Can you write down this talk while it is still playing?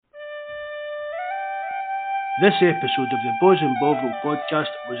This episode of the Boz and Bovril podcast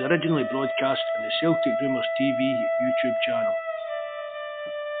was originally broadcast on the Celtic Rumours TV YouTube channel.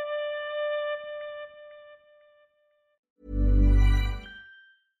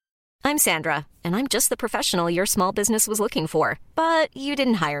 I'm Sandra, and I'm just the professional your small business was looking for. But you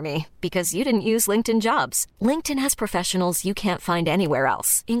didn't hire me because you didn't use LinkedIn Jobs. LinkedIn has professionals you can't find anywhere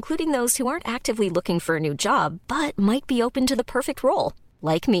else, including those who aren't actively looking for a new job, but might be open to the perfect role,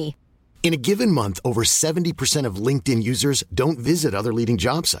 like me. In a given month, over 70% of LinkedIn users don't visit other leading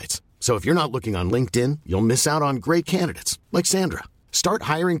job sites. So if you're not looking on LinkedIn, you'll miss out on great candidates like Sandra. Start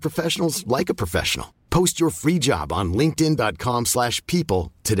hiring professionals like a professional. Post your free job on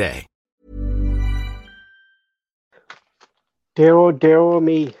linkedin.com/people today. Dero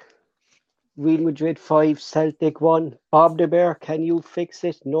me. Real Madrid 5, Celtic 1. Bob de Bear, can you fix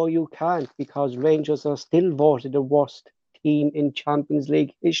it? No, you can't, because Rangers are still voted the worst team in Champions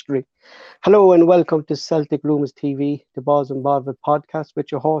League history. Hello and welcome to Celtic Rumours TV, the Boz and Bovril podcast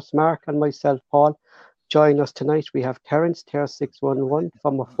with your host Mark and myself Paul. Join us tonight. We have Terence, Ter611,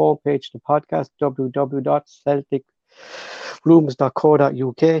 from our phone page, the podcast,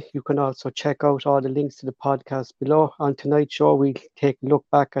 www.celticrumours.co.uk. You can also check out all the links to the podcast below. On tonight's show, we take a look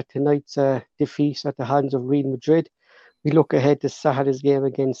back at tonight's defeat at the hands of Real Madrid. We look ahead to Saturday's game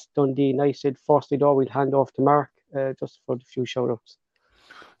against Dundee United. Firstly, though, we'll hand off to Mark just for the few shout-outs.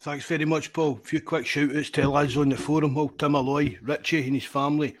 Thanks very much, Paul. A few quick shout-outs to lads on the forum. Tim Alloy, Richie and his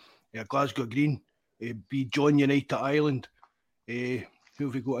family, Glasgow Green, B. John United Ireland. Who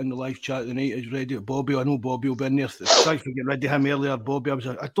have we got in the live chat tonight? Is ready? Bobby. I know Bobby will be in there. Thanks for getting rid of him earlier, Bobby.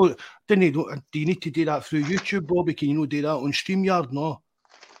 Do you need to do that through YouTube, Bobby? Can you not do that on StreamYard? No.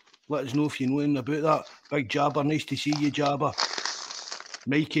 Let us know if you know anything about that. Big Jabber, nice to see you, Jabber.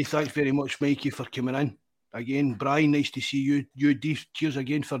 Mikey, thanks very much, Mikey, for coming in. Again, Brian, nice to see you. You, Dave, cheers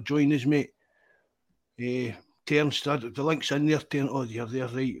again for joining us, mate. Terence, the link's in there. Oh, you're there,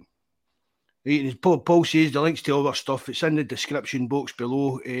 right. Paul says the links to all our stuff, it's in the description box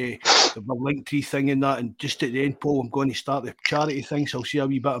below. The Linktree thing and that, and just at the end, Paul, I'm going to start the charity thing, so I'll see a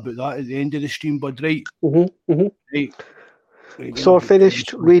wee bit about that at the end of the stream, bud, right? Right. So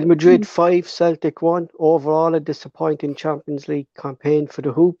finished, Real Madrid 5, Celtic 1. Overall, a disappointing Champions League campaign for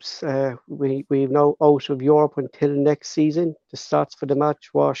the Hoops. We're now out of Europe until next season. The stats for the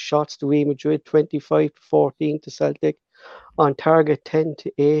match were shots to Real Madrid 25-14 to Celtic. On target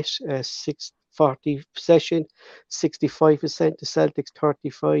 10-8, 640 possession, 65% to Celtic's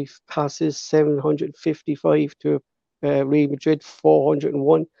 35 passes, 755 to Real Madrid,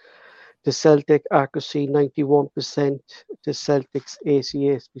 401 to Celtic, accuracy 91% to Celtic's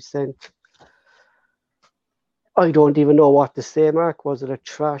 88%. I don't even know what to say, Mark. Was it a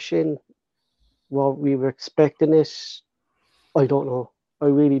trash-in? Well, we were expecting it. I don't know. I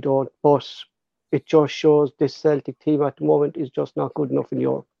really don't. But it just shows this Celtic team at the moment is just not good enough in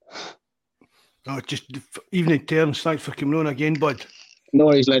Europe. Just evening, Terence. Thanks for coming on again, bud. No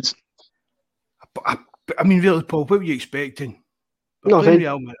worries, lads. I mean, really, Paul, what were you expecting? Nothing.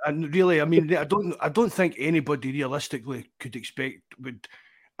 And really, I mean, I don't think anybody realistically would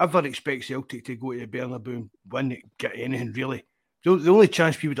ever expect Celtic to go to the Bernabeu and win it, get anything really. The only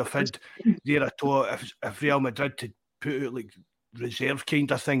chance we would have had there, I thought, if Real Madrid had put out like reserve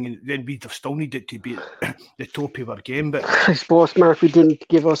kind of thing, and then we'd have still needed to be at the top of our game. But I suppose, Mark, we didn't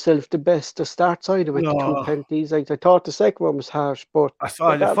give ourselves the best to start side with the two penalties. I thought the second one was harsh, but I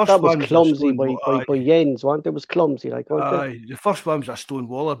thought that was clumsy by Jens. It was clumsy, the first one was a stone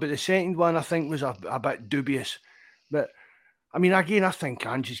waller, but the second one I think was a bit dubious. But I mean, again, I think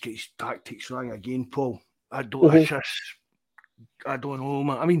Ange's got his tactics wrong again, Paul. I don't know,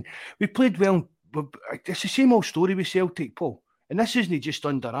 man. I mean, we played well. It's the same old story with Celtic, Paul. And this isn't just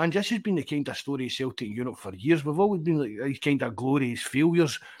under Ange. This has been the kind of story of Celtic in Europe for years. We've always been like these kind of glorious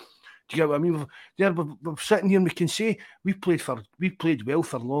failures. Do you get what I mean? We're sitting here and we can say we played well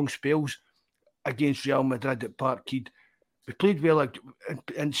for long spells against Real Madrid at Parkhead. We played well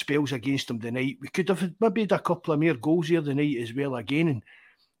in spells against them tonight. We could have maybe had a couple of more goals here tonight as well again. And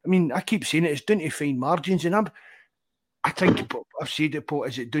I mean, I keep saying it's down to fine margins. And I think I've said it, Paul,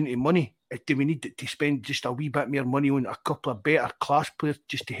 is it down to money? Do we need to spend just a wee bit more money on a couple of better class players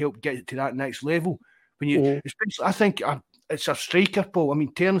just to help get it to that next level? Especially, I think it's a striker, Paul. I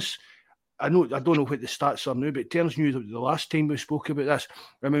mean, Terence, I don't know what the stats are now, but Terence knew that the last time we spoke about this,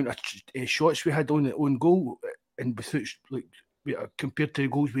 the amount of shots we had on the own goal, and without, compared to the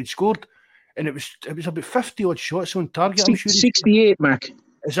goals we'd scored, and it was about 50 odd shots on target. I'm sure 68, Mark.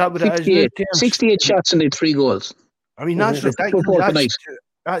 Is that what it is now, Terence? 68 shots and they 3 goals. I mean, that's ridiculous.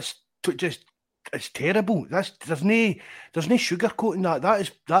 That's just, it's terrible. There's no sugarcoating that.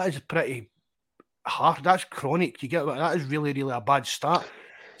 That is pretty hard. That's chronic. You get that is really, really a bad start.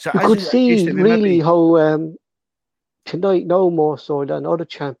 So you could see really how tonight, now more so than other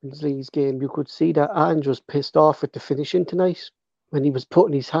Champions League game, you could see that Ange was pissed off at the finishing tonight when he was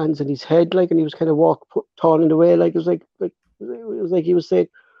putting his hands in his head, like, and he was kind of turning away, like it was like he was saying,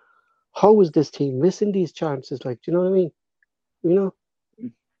 "How is this team missing these chances?" Like, do you know what I mean? You know,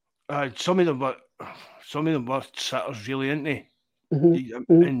 some of them were sitters, really, aren't they?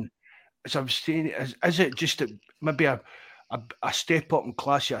 Mm-hmm. And as I was saying, is it just that maybe a step up in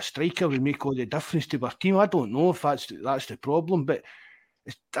class of a striker would make all the difference to our team? I don't know if that's the problem, but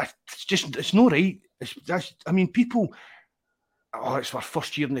it's not right. People. Oh, it's our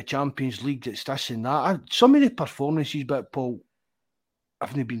first year in the Champions League. It's this and that. Some of the performances, but Paul,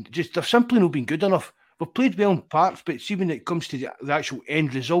 haven't been they've simply not been good enough. We've played well in parts, but see, when it comes to the actual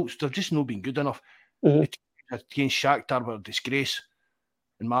end results, they've just not been good enough. Mm-hmm. Against Shakhtar were a disgrace,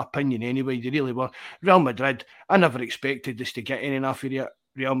 in my opinion. Anyway, they really were. Real Madrid, I never expected this to get any enough of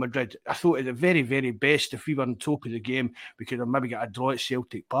Real Madrid. I thought at the very, very best, if we were on top of the game, we could have maybe got a draw at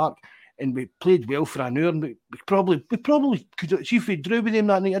Celtic Park. And we played well for an hour. And we probably could. See, if we drew with them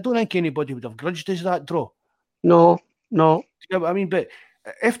that night, I don't think anybody would have grudged us that draw. No. You know what I mean? But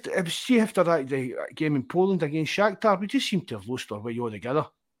after that the game in Poland against Shakhtar, we just seem to have lost our way altogether.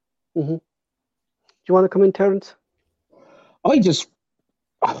 Mm-hmm. Do you want to come in, Terence? I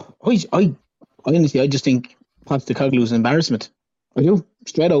honestly, I just think Postecoglou is an embarrassment. I do,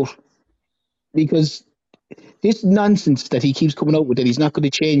 straight out, because this nonsense that he keeps coming out with, that he's not going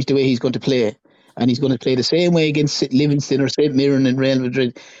to change the way he's going to play, and he's going to play the same way against Livingston or St. Mirren and Real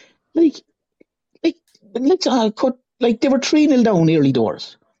Madrid. Let's cut. Like, they were 3-0 down early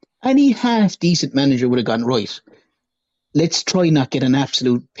doors. Any half decent manager would have gone, right, let's try not get an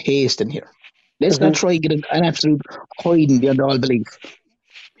absolute paste in here. Let's not try get an absolute hiding beyond all belief.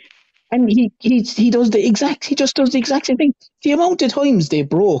 And he just does the exact same thing. The amount of times they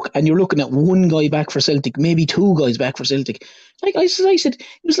broke, and you're looking at one guy back for Celtic, maybe two guys back for Celtic. Like I said, it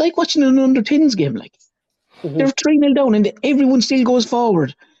was like watching an under-10s game. Like, they're 3-0 down, and everyone still goes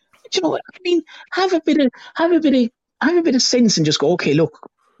forward. But, you know, I mean, have a bit of sense and just go, okay,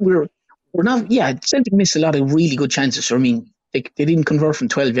 look, we're not. Yeah, Celtic missed a lot of really good chances. So, I mean, they didn't convert from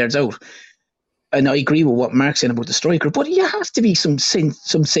 12 yards out. And I agree with what Mark's saying about the striker, but you have to be some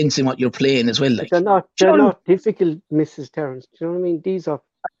sense in what you're playing as well. Like, they're not difficult misses, Terence. Do you know what I mean? These are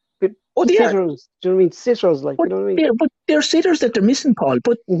sitters. Do you know what I mean? Sitters, like, you know what I mean? But they're sitters that they're missing, Paul.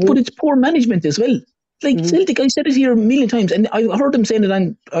 But it's poor management as well. Like Celtic, I said it here a million times, and I heard them saying it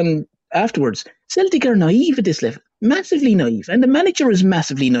on afterwards. Celtic are naive at this level, massively naive, and the manager is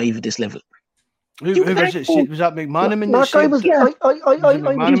massively naive at this level. Who was it? Was that McManaman that said that?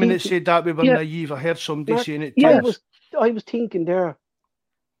 McManaman that said that we were naive. I heard somebody saying it. Yeah, I was thinking there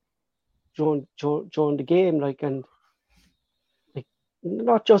during the game, like, and like,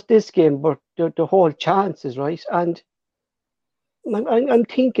 not just this game, but the whole chances, right? And I'm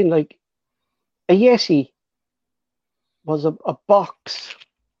thinking, like, a Yesi was a box.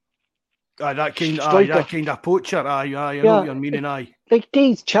 That kind of poacher. I know what you're meaning. Like,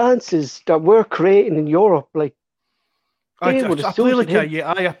 these chances that we're creating in Europe, like, I play like a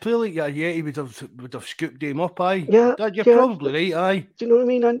Yeti would have scooped him up. You're probably right. Do you know what I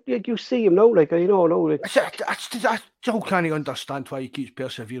mean? And you see him now, like, I still can't understand why he keeps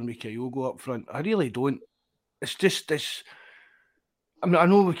persevering with Kyogo up front. I really don't. It's just this. I mean, I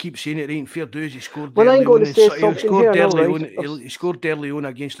know we keep saying it ain't fair dues. He scored. Well, I'm going to say something here now, right? He scored early on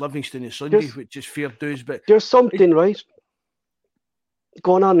against Livingston on Sunday, which is fair dues. But there's something right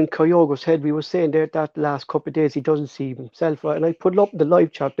going on in Kyogo's head. We were saying there that last couple of days he doesn't see himself right, and I put it up in the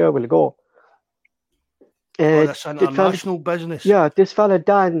live chat there a while ago. That's international business. Yeah, this fella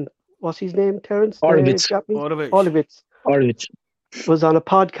Dan, what's his name? Terence Horowitz was on a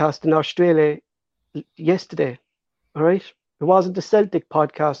podcast in Australia yesterday. All right. It wasn't the Celtic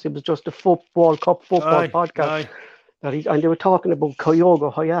podcast. It was just a World Cup football podcast. And they were talking about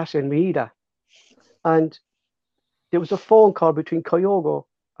Kyogo, Hayashi, and Maeda. And there was a phone call between Kyogo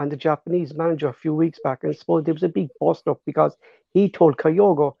and the Japanese manager a few weeks back. And I suppose there was a big bust-up because he told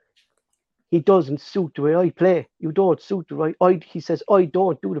Kyogo, he doesn't suit the way I play. You don't suit the right. He says, I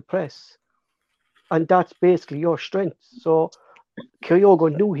don't do the press. And that's basically your strength. So Kyogo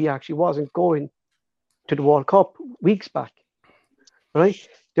knew he actually wasn't going to the World Cup weeks back. Right,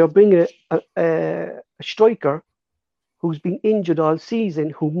 they're bringing a striker who's been injured all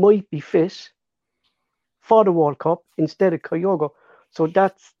season, who might be fit for the World Cup instead of Kyogo. So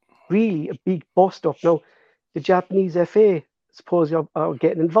that's really a big bust up. Now, the Japanese FA, suppose, are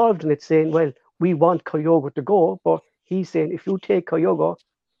getting involved in it, saying, well, we want Kyogo to go, but he's saying, if you take Kyogo,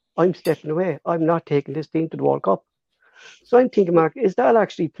 I'm stepping away. I'm not taking this team to the World Cup. So I'm thinking, Mark, is that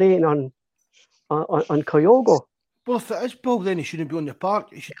actually playing on Kyogo? Well, if it is, Paul, then he shouldn't be on the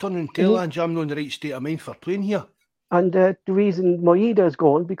park. He should turn and tell Ange, I'm not in the right state of mind for playing here. And the reason Maeda is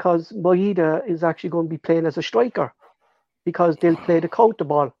going, because Maeda is actually going to be playing as a striker, because they'll play the counter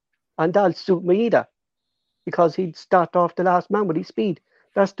ball, and that'll suit Maeda, because he'd start off the last man with his speed.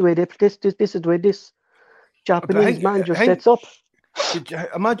 That's the way this is the way this Japanese manager sets up.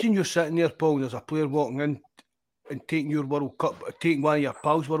 Imagine you're sitting there, Paul, and there's a player walking in and taking your World Cup, taking one of your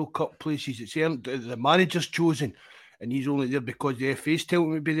pals' World Cup places. It's the manager's chosen, and he's only there because the FA's telling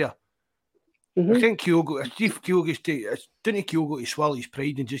him to be there. I think Kyogo, Steve Kyogo's didn't Kyogo to swallow his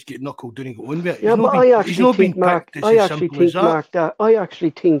pride and just get knuckled down and go on with it? Yeah, but I actually think, Mark, I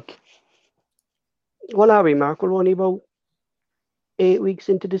actually think, what are we, Mark? We're only about 8 weeks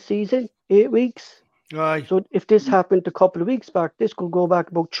into the season. 8 weeks. Aye. So if this happened a couple of weeks back, this could go back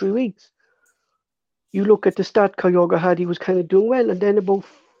about 3 weeks. You look at the start Kyogo had, he was kind of doing well, and then about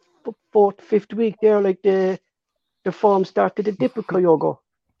fourth, fifth week there, like the form started to dip with Kyogo.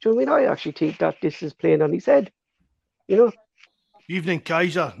 Do you know what I mean? I actually think that this is playing on his head. You know? Evening,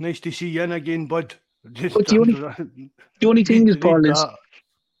 Kaiser. Nice to see you in again, bud. But the only thing is, Paul, the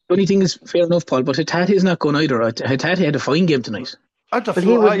only thing is fair enough, Paul, but Hatate is not going either. Hatate had a fine game tonight. I'm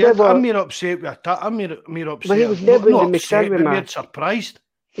more upset with that. I'm more upset. But he was never in the mix anyway, man. Surprised.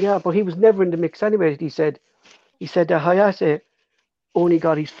 Yeah, but he was never in the mix anyway. He said that Hayase only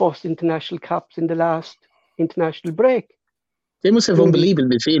got his first international caps in the last international break. They must have unbelievable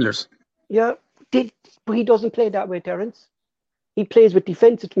midfielders. Yeah, but he doesn't play that way, Terence. He plays with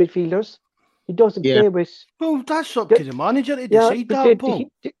defensive midfielders. He doesn't play with... Well, that's up to the manager to decide that, Paul.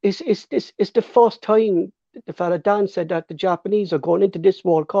 It's the first time the fella Dan said that the Japanese are going into this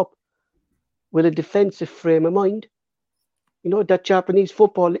World Cup with a defensive frame of mind. You know, that Japanese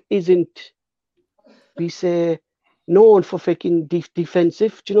football isn't, we say, known for fucking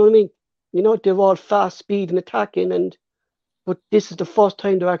defensive. Do you know what I mean? You know, they're all fast, speed and attacking, but this is the first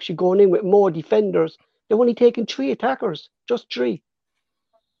time they're actually going in with more defenders. They've only taken 3 attackers, just 3.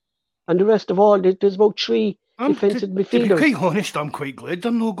 And the rest of all, there's about 3 defensive midfielders. To be quite honest, I'm quite glad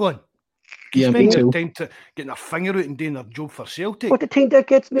they're not going. Yeah, me too. Time to getting their finger out and doing their job for Celtic. But the thing that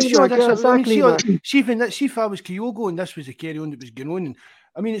gets me, see if I was Kyogo and this was the carry on that was going on, and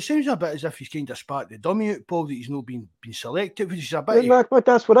I mean, it sounds a bit as if he's kind of spat the dummy out, Paul, that he's not been selected, which is a bit... Mark, but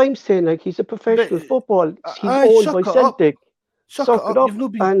that's what I'm saying. Like, he's a professional football. He's owned by Celtic. Suck it up.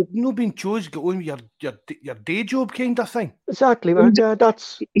 You've not been chosen to go on with your day job kind of thing. Exactly, man.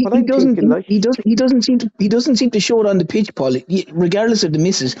 That's what I'm thinking. Like, he doesn't seem to show it on the pitch, Paul. Regardless of the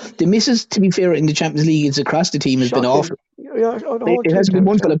misses. The misses, to be fair, in the Champions League, it's across the team has been awful. Yeah, it hasn't been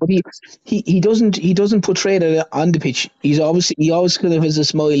one fella, but he doesn't portray that on the pitch. He always kind of has a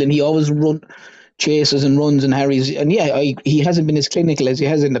smile, and he always chases and runs and harries. And he hasn't been as clinical as he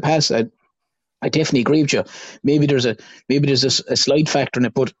has in the past. I definitely agree with you. Maybe there's a slight factor in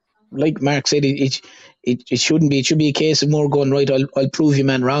it, but like Mark said, it shouldn't be. It should be a case of more going right. I'll prove you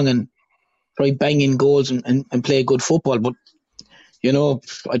man wrong and try banging goals and play good football. But you know,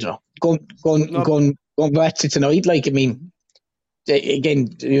 I don't know. Going back to tonight, like, I mean, again,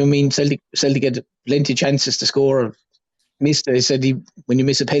 you know, I mean, Celtic had plenty of chances to score. Missed. I said when you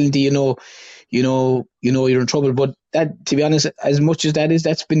miss a penalty, you know you're in trouble. But that, to be honest, as much as that is,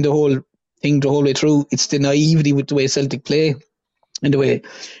 that's been the whole thing the whole way through. It's the naivety with the way Celtic play, and the way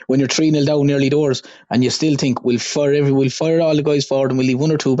when you're 3-0 down early doors and you still think we'll fire all the guys forward and we'll leave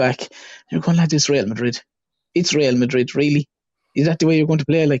 1 or 2 back. You're going, lad, it's Real Madrid. It's Real Madrid, really. Is that the way you're going to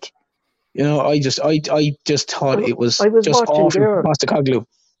play? Like, you know, I just thought it was just awful for Postecoglou.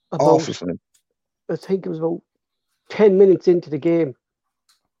 Awful for him. I think it was about 10 minutes into the game,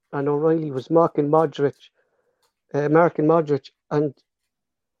 and O'Reilly was marking Modric, and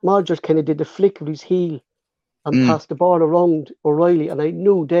Modric kind of did the flick with his heel and passed the ball around O'Reilly, and I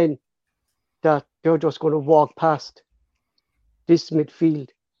knew then that they're just going to walk past this midfield.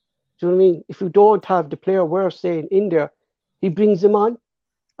 Do you know what I mean? If you don't have the player we're saying in there, he brings him on,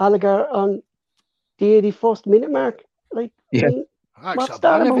 Alligar on the 81st minute mark. Like, yeah. What's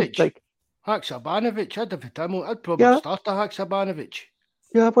that about? Like, Haksabanovic, I'd probably start the Haksabanovic.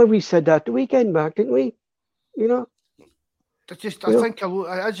 Yeah, but we said that the weekend back, didn't we? You know? I think a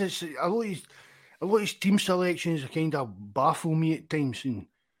lot of his team selections kind of baffle me at times, and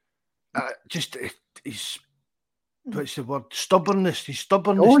what's the word? Stubbornness. His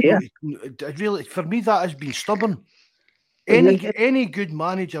stubbornness. Oh, yeah. Really, for me, that has been stubborn. Any good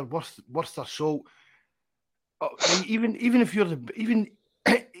manager worth their salt, even if you're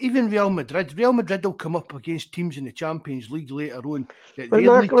even Real Madrid will come up against teams in the Champions League later on. Well,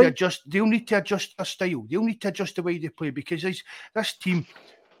 They'll need to adjust their style. They'll need to adjust the way they play, because this team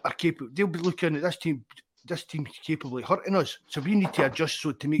are capable. They'll be looking at this team. This team's capable of hurting us, so we need to adjust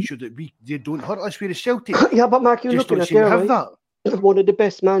to make sure that they don't hurt us. We're Celtic. Yeah, but Mark, you're looking at there, right? That. One of the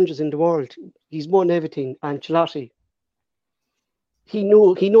best managers in the world. He's won everything. Ancelotti. He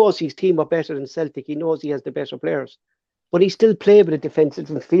knows his team are better than Celtic. He knows he has the better players, but he still played with a defensive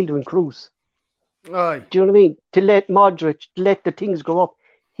midfielder in Cruz. Aye. Do you know what I mean? To let Modric let the things go up,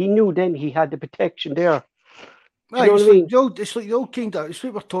 he knew then he had the protection there. Aye, you know what I mean? It's like the old kind of. It's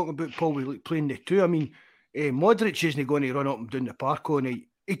what we're talking about, Paul. We like playing the two. I mean, Modric isn't going to run up and down the park all night.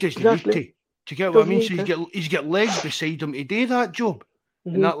 He doesn't need to. Do you get what I mean? So he's got legs beside him to do that job,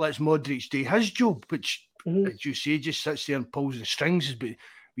 and that lets Modric do his job, which, as you say, just sits there and pulls the strings, but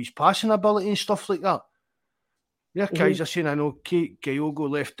his passing ability and stuff like that. Yeah, guys are saying, I know Kyogo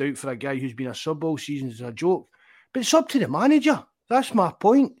left out for a guy who's been a sub all season as a joke, but it's up to the manager. That's my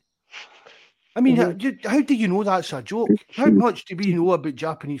point. I mean, how do you know that's a joke? How much do we know about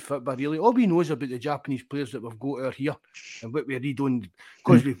Japanese football, really? All we know is about the Japanese players that we've got out here and what we read on,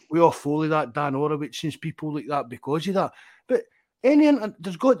 because we all follow that Dan Horowitz and people like that because of that. But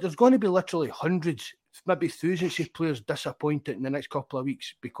there's going to be literally hundreds, maybe thousands of players disappointed in the next couple of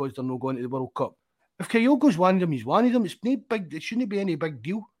weeks because they're not going to the World Cup. If Kyogo's one of them, he's one of them. It's no big. It shouldn't be any big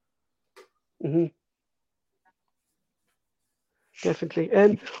deal.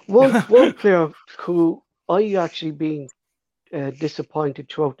 Definitely. One player who I actually been disappointed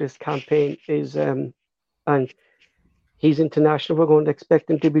throughout this campaign is, and he's international. We're going to expect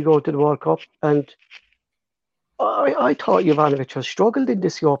him to be going to the World Cup, and I thought Jovanovic has struggled in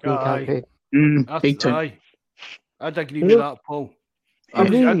this European campaign. Big time. I'd agree with that, Paul.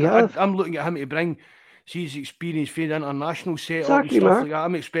 I'm looking at him to bring his experience for the international setup exactly, and stuff Mark. like that.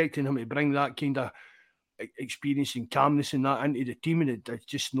 I'm expecting him to bring that kind of experience and calmness and that into the team, and it's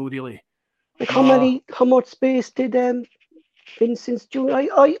just not really. Like how much space did Vincent's Junior?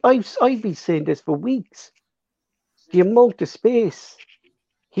 I've been saying this for weeks. The amount of space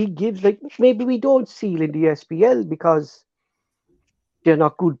he gives, like maybe we don't seal in the SPL because they're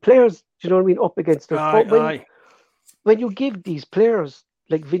not good players. Do you know what I mean? Up against us, but when you give these players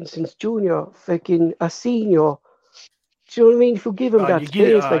like Vincent Junior, fucking a senior. Do you know what I mean? If you give them that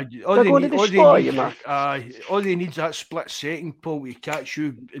space, they're going to destroy you, man. All they need is that split second, Paul, to catch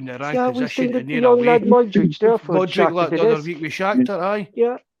you in the rank position. We've seen the young lad Modric there for Modric the other week with Shakhtar, aye.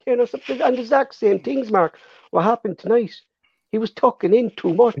 Yeah, you know, and the exact same things, Mark. What happened tonight? He was tucking in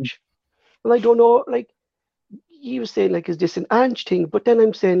too much. Well, I don't know, like, he was saying, like, is this an Ange thing? But then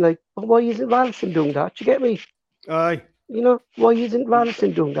I'm saying, like, well, why isn't Ralston doing that? Do you get me? Aye. You know, why isn't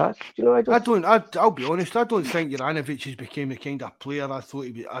Ralston doing that? You know, I'll be honest, I don't think Juranovic has become the kind of player I thought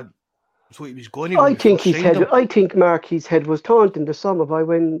he was going to be. I think Mark, his head was taunt in the summer by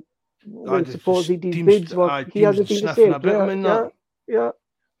when supposedly these bids were, he hasn't been the same player. Yeah.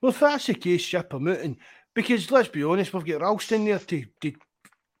 Well, if that's the case, ship him out, because let's be honest, we've got Ralston there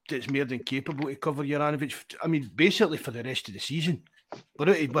that's more than capable to cover Juranovic. I mean, basically for the rest of the season. We're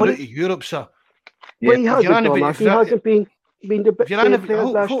out of Europe, sir. Well, he hasn't been the best player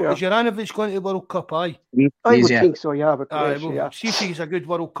last year. Is Juranovic going to the World Cup? Aye. I would think so, yeah. But see if he's a good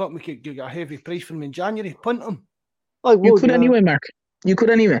World Cup, we could get a heavy price for him in January. Punt him. You could anyway, Mark. You could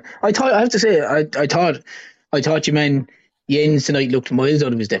anyway. I have to say, I thought your man Jens tonight looked miles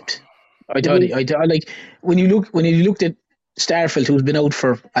out of his depth. I thought like when you looked at Starfelt, who's been out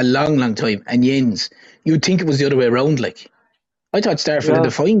for a long, long time, and Jens, you'd think it was the other way around. Like, I thought Starfelt had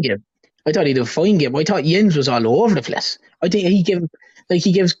a fine game. I thought Jens was all over the place. I think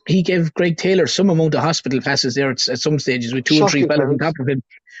he gave Greg Taylor some amount of hospital passes there at some stages with 2 or 3 fellas on top of him.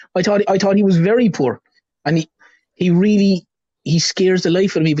 I thought he was very poor, and he scares the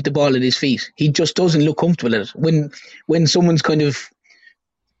life out of me with the ball at his feet. He just doesn't look comfortable at it. When someone's kind of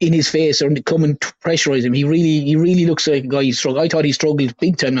in his face or come and pressurise him, he really looks like a guy who's struggling. I thought he struggled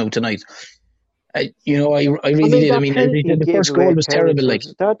big time now tonight. I really did. I mean, the first goal was terrible. Like,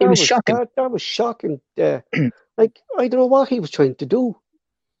 it was shocking. That was shocking. Like, I don't know what he was trying to do.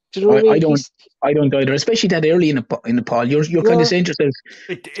 Do you know what I mean? I don't either, especially that early in the Paul. You're kind of saying to yourself,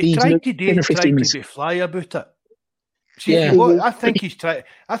 he tried to be fly about it. See, I think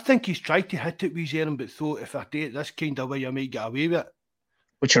he's tried to hit it with his arm, but thought if I do it this kind of way, I might get away with it.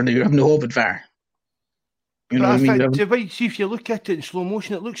 But you have no hope at VAR. You know what I mean? See, if you look at it in slow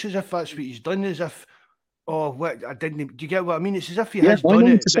motion, it looks as if that's what he's done. As if, I didn't. Do you get what I mean? It's as if he has done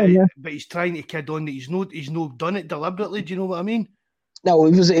it, but he's trying to kid on that he's not done it deliberately. Do you know what I mean? No,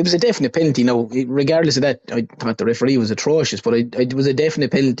 it was a definite penalty. No, regardless of that, I thought the referee was atrocious, but it was a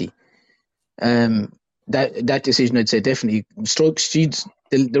definite penalty. That decision, I'd say, definitely struck.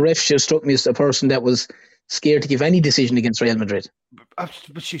 The ref just struck me as a person that was scared to give any decision against Real Madrid. But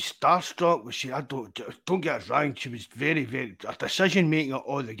she's starstruck. Was she? I don't get us wrong. She was very, very. Her decision making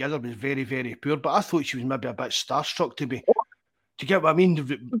altogether was very, very poor. But I thought she was maybe a bit starstruck to be. Do you get what I mean?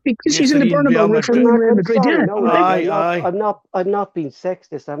 Because she's in the Bernabeu refereeing Real Madrid. Sorry, Yeah, no, aye. I'm not being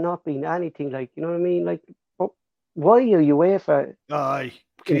sexist. I'm not being anything like, you know what I mean. Like, why are UEFA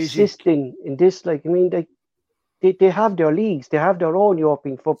insisting in this? Like, I mean, they have their leagues. They have their own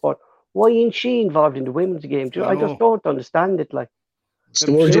European football. Why ain't she involved in the women's game? I just don't understand it. Like, it's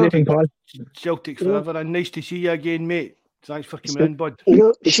the world you live in, Paul. Celtic forever, and nice to see you again, mate. Thanks for coming in, bud. You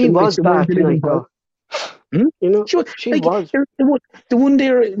know, she was bad tonight, though. Hmm? You know, she was. The one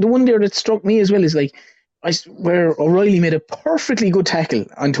there that struck me as well is like, where O'Reilly made a perfectly good tackle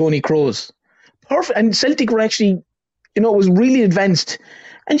on Tony Kroos. Perfect, and Celtic were actually, it was really advanced,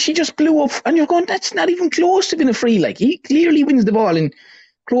 and she just blew up. And you're going, that's not even close to being a free. Like, he clearly wins the ball, and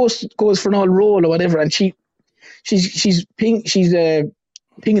Kroos goes for an all roll or whatever, and she's pinging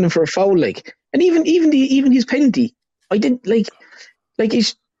him for a foul. Like, and even his penalty, I didn't like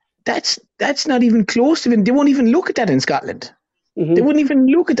he's. That's not even close to it. They won't even look at that in Scotland. Mm-hmm. They wouldn't even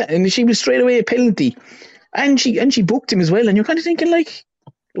look at that, and she was straight away a penalty, and she booked him as well. And you're kind of thinking like,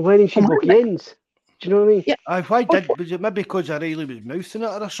 why didn't she book Jens? Do you know what I mean? Yeah. Why did? Was it maybe because O'Reilly was mouthing at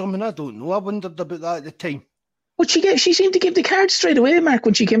her or something? I don't know. I wondered about that at the time. But she seemed to give the card straight away, Mark.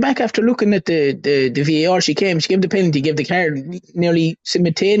 When she came back after looking at the VAR, she gave the penalty, gave the card nearly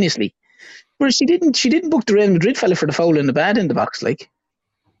simultaneously. Whereas she didn't book the Real Madrid fella for the foul in the bad in the box, like.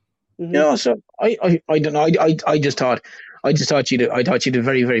 Mm-hmm. So I don't know. I just thought she did a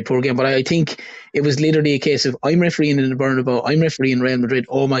very, very poor game. But I think it was literally a case of, I'm refereeing in the Bernabeu, I'm refereeing Real Madrid.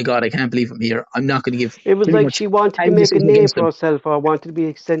 Oh my God, I can't believe I'm here. I'm not going to give. It was like she wanted to make a name for herself, or wanted to be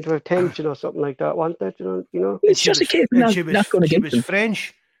a centre of attention or something like that. Want that, you know? It's just a case of not going to get. She was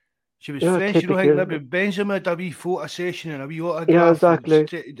French. She was French. Typical, you know, maybe Benzema had a wee photo session and a wee autograph. Yeah, exactly.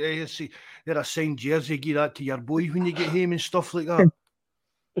 They're a signed jersey. Give that to your boy when you get home and stuff like that.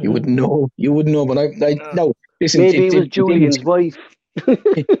 You wouldn't know, but I no. Listen, maybe it was Julian's wife.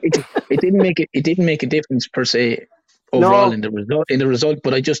 it didn't make a difference per se overall in the result.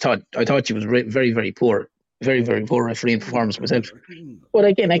 But I thought she was very, very poor, very, very poor refereeing performance myself. But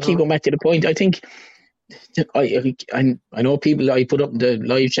again, I keep going back to the point. I think I know people. I put up the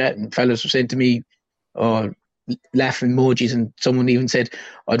live chat and fellas were saying to me, laughing emojis, and someone even said,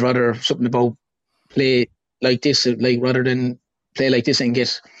 I'd rather something about play like this, like rather than play like this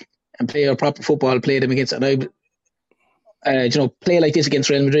and play a proper football, play them against, and play like this against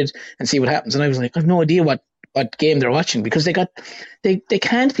Real Madrid and see what happens. And I was like, I've no idea what game they're watching, because they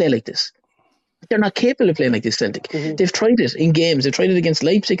can't play like this. They're not capable of playing like this, Celtic. Mm-hmm. They've tried it in games. They've tried it against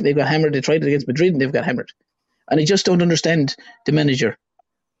Leipzig, they've got hammered. They tried it against Madrid, and they've got hammered. And I just don't understand the manager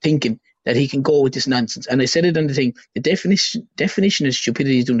thinking that he can go with this nonsense. And I said it on the thing, the definition of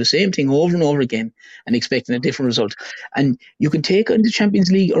stupidity is doing the same thing over and over again and expecting a different result. And you can take on the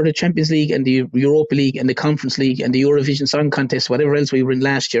Champions League and the Europa League and the Conference League and the Eurovision Song Contest, whatever else we were in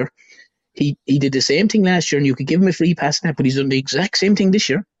last year. He did the same thing last year, and you could give him a free pass now, but he's done the exact same thing this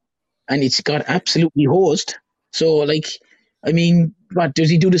year, and it's got absolutely hosed. So, like, I mean, what, does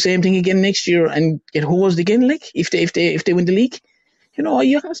he do the same thing again next year and get hosed again? Like, if they win the league? You know,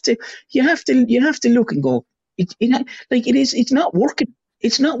 you have to look and go, it's not working.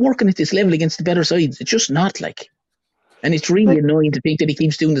 It's not working at this level against the better sides. It's just not, like, and it's really annoying to think that he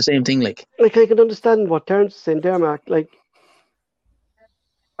keeps doing the same thing. Like I can understand what Terence is saying there, Mark. Like,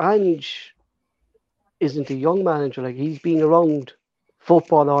 Ange isn't a young manager. Like, he's been around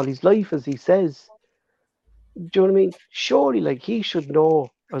football all his life, as he says. Do you know what I mean? Surely, like, he should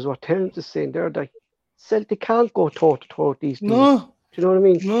know, as what Terence is saying there, that Celtic can't go toe-to-toe with these teams. No. Do you know what I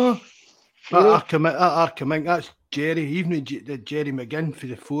mean? No. That's Jerry, even Jerry McGinn for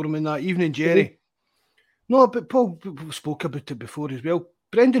the forum and that, even Jerry. Mm-hmm. No, but Paul spoke about it before as well.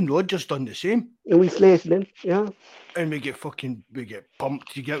 Brendan Rodgers done the same. And we slated him, yeah. And we get pumped.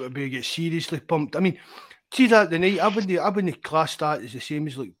 We get seriously pumped. I mean, see that the night, I wouldn't class that as the same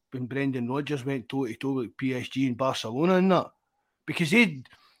as like when Brendan Rodgers went toe-to-toe with PSG and Barcelona and that. Because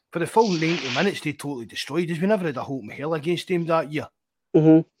for the full 90 minutes, they totally destroyed us. We never had a hope in hell against him that year.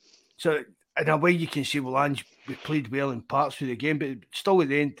 Mm-hmm. So, in a way, you can say, well, Ange, we played well in parts of the game, but still at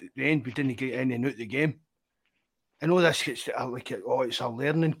the end, we didn't get anything out of the game. I know this gets like, it's a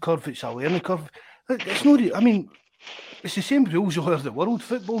learning curve. It's a learning curve. It's not. I mean, It's the same rules all over the world.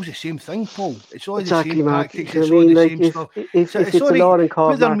 Football's the same thing, Paul. It's all exactly, the same Mark. tactics. You It's know all what I mean? the Like same if stuff. it's So a sorry, learning what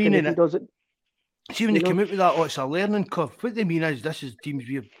curve, they're Mark, and meaning if he it. does it, See, when they come out with that, it's a learning curve. What they mean is this is teams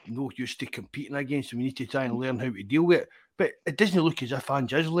we're not used to competing against, and we need to try and learn how to deal with it. But it doesn't look as if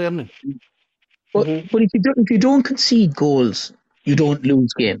Ange is learning. But if you don't concede goals, you don't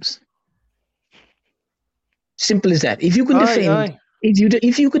lose games. Simple as that. If you can defend,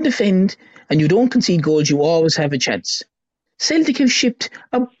 if you can defend and you don't concede goals, you always have a chance. Celtic have shipped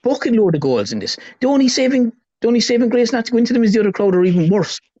a bucket load of goals in this. The only saving grace not to go into them is the other crowd are even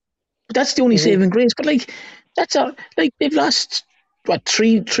worse. But that's the only saving grace. But that's all. They've lost what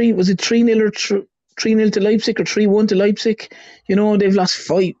 3-3 was it 3-0 or 3-0 to Leipzig or 3-1 to Leipzig. They've lost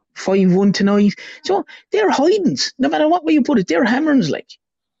 5-1 tonight. So they're hidings. No matter what way you put it, they're hammerings.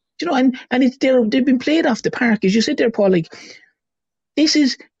 And they've been played off the park, as you said there, Paul. This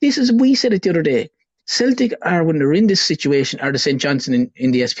is we said it the other day. Celtic are, when they're in this situation, are the St. Johnson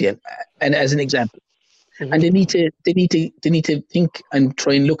in the SPL, and as an example, and they need to think and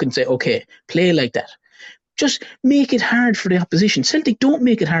try and look and say, okay, play like that. Just make it hard for the opposition. Celtic don't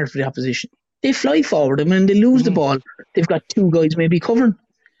make it hard for the opposition. They fly forward, and when they lose the ball, they've got two guys maybe covering,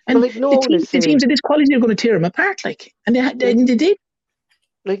 and the teams of this quality are going to tear them apart. And they did.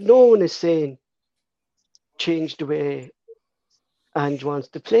 No one is saying change the way Ange wants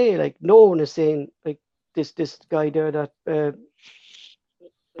to play. No one is saying this guy there that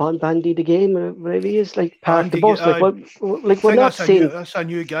bandied the game, whatever he is, park the bus. We're not saying that's a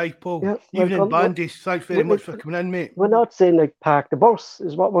new guy, Paul. Yeah, Evening, Bandy. Thanks very much for coming in, mate. We're not saying park the bus.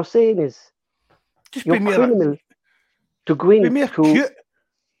 Is what we're saying is just you're criminal to go into.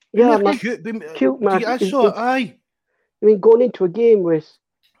 Cute, Mark. Aye. I mean, going into a game with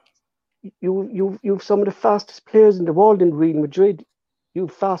you've some of the fastest players in the world in Real Madrid.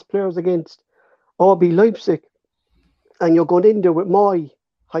 You've fast players against RB Leipzig, and you're going in there with Moy,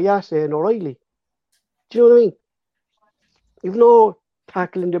 Hayate, and O'Reilly. Do you know what I mean? You've no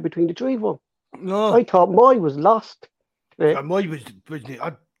tackling there between the three of them. No, I thought Moy was lost. Moy wasn't.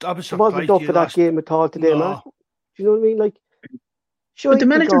 I was surprised. He wasn't up for that game at all today, man. Do you know what I mean? But the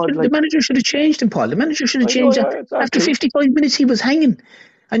manager should have changed him, Paul. The manager should have changed him. Exactly. After 55 minutes, he was hanging.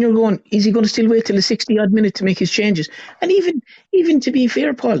 And you're going, is he going to still wait till the 60-odd minute to make his changes? And even to be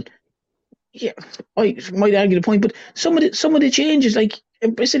fair, Paul, yeah, I might argue the point, but some of the changes, I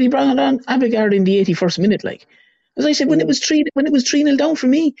said, he brought on Abigard in the 81st minute. As I said, when it was 3-0 down for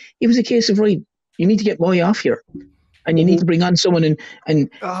me, it was a case of, right, you need to get Moy off here. And you need to bring on someone and make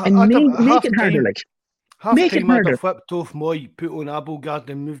it harder, Half make time it harder. I'd have flipped off Moy, put on Abelgard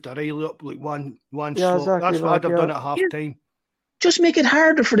and moved O'Reilly up one slot. Exactly, that's what I'd have done at half time. Just make it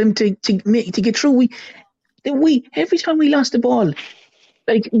harder for them to get through. We every time we lost the ball,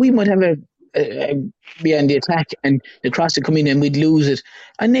 we might have a beyond the attack and the cross would come in and we'd lose it.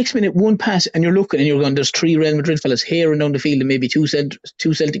 And next minute, one pass and you're looking and you're going, there's 3 Real Madrid fellas here and down the field and maybe two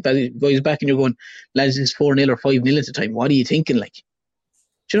Celtic guys back and you're going, lads, it's 4-0 or 5-0 at the time. What are you thinking? Do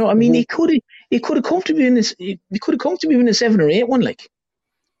you know? I mean, it could have come to be in this. It could have come to be in a 7 or 8-1,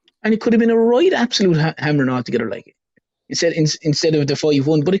 and it could have been a right absolute hammering altogether, instead of the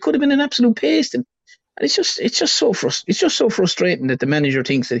 5-1, but it could have been an absolute paste, and it's just so frustrating that the manager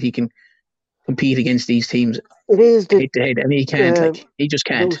thinks that he can compete against these teams. It is head to head, and he can't. He just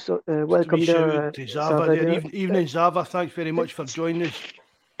can't. Welcome there, Zava. Evening, Zava. Thanks very much for joining us.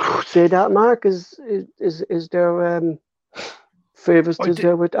 Say that, Mark. Is there favourites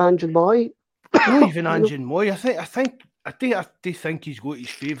there with Ange and Moy? Not even Ange and Moy. I do think he's got his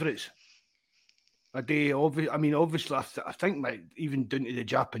favourites. Obviously, I think even down to the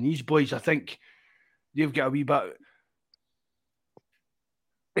Japanese boys, I think they've got a wee bit.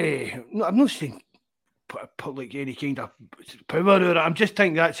 No, I'm not saying put any kind of power or I'm just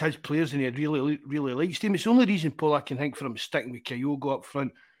thinking that's his players and he really likes them. It's the only reason, Paul, I can think for him sticking with Kyogo up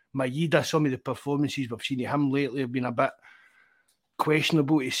front. Maeda, some of the performances we've seen of him lately have been a bit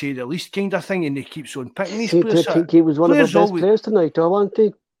questionable, to say the least, kind of thing, and he keeps on picking these players. I think he was one of the best players tonight, I want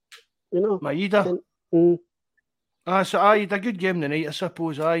to. Maeda. So he had a good game tonight, I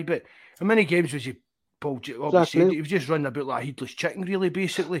suppose. But how many games was he? Paul said he was just running about like a headless chicken, really,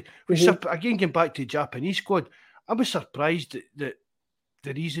 basically. Again, getting back to the Japanese squad, I was surprised that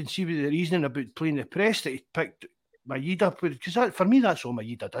the reasoning about playing the press that he picked Maeda, because for me that's all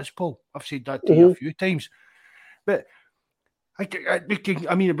Maeda does, Paul. I've said that to you a few times, but. We're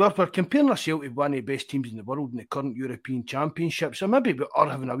comparing ourselves to one of the best teams in the world in the current European Championship, so maybe we are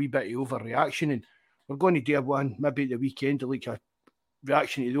having a wee bit of overreaction, and we're going to do one maybe at the weekend, a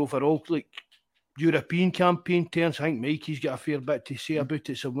reaction to the overall European campaign turns. I think Mikey's got a fair bit to say about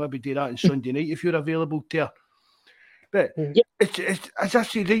it, so maybe do that on Sunday night if you're available there. But it's as I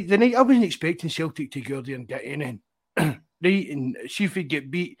say, the night I wasn't expecting Celtic to go there and get anything. Right, and see if we get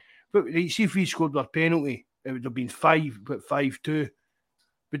beat. But right, see if we scored our penalty, it would have been 5-2.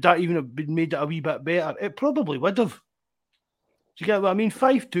 Would that even have been made it a wee bit better? It probably would have. Do you get what I mean?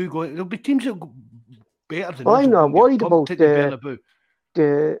 5-2 going. There'll be teams that go better than us. I'm not worried about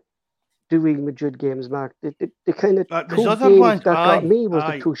the Real Madrid games, Mark. The kind of two other games ones, that got me was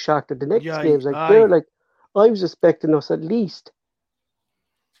the two Shakhtar. The next games, they're like, I was expecting us at least.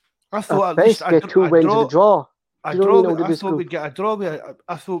 I thought at least get 2 wins of a draw. I thought we'd get a draw.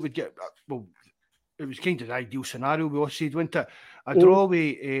 I thought we'd get. Well, it was kind of an ideal scenario. We all said, wasn't it? A draw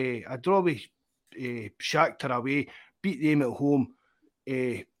with Shakhtar away, beat them at home.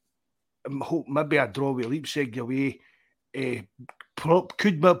 Maybe a draw with Leipzig away.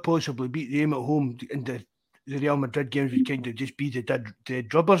 Could possibly beat them at home. In the Real Madrid games would kind of just be the dead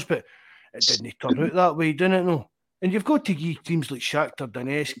drubbers, but it didn't turn out that way, didn't it? No. And you've got to give teams like Shakhtar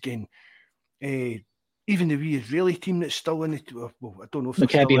Donetsk and even the wee Israeli team that's still in it. Well, I don't know if they're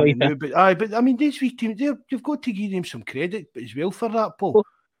still in it now, but I mean, these wee teams, you've got to give them some credit as well for that, Paul.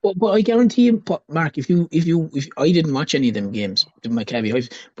 But I guarantee you, Mark, if I didn't watch any of them games, the Maccabi Haifa,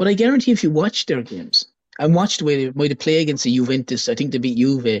 but I guarantee if you watch their games and watch the way they play against the Juventus, I think they beat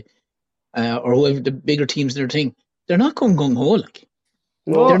Juve or whoever the bigger teams in their thing, they're not going gung ho like.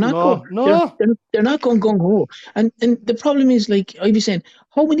 No, they're not going gung ho. And the problem is, like I was saying,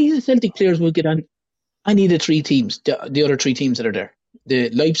 how many of the Celtic players will get on any of the 3 teams, the other 3 teams that are there? The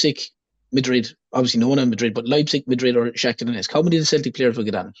Leipzig, Madrid, obviously no one on Madrid, but Leipzig, Madrid, or Shakhtar Donetsk. How many of the Celtic players will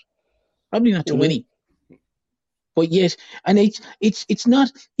get on it? Probably not too many. But yet, and it's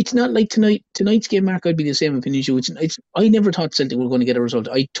not like tonight's game, Mark. I'd be the same opinion as you. It's I never thought Celtic were going to get a result.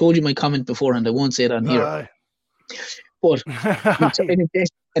 I told you my comment beforehand. I won't say it on here. But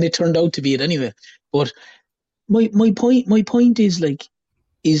and it turned out to be it anyway. But my point is like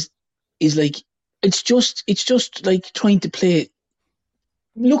it's just like trying to play.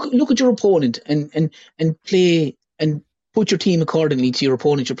 Look at your opponent and play and put your team accordingly to your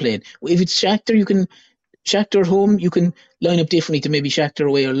opponent you're playing. If it's Shakhtar, Shakhtar at home, you can line up differently to maybe Shakhtar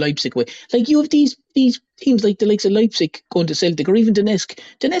away or Leipzig away. Like you have these teams like the likes of Leipzig going to Celtic, or even Donetsk.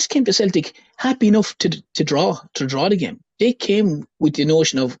 Donetsk came to Celtic happy enough to draw the game. They came with the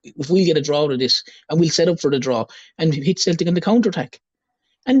notion of, if we get a draw out of this, and we'll set up for the draw and hit Celtic on the counter-attack.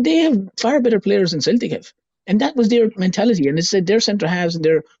 And they have far better players than Celtic have. And that was their mentality. And they said their centre-halves and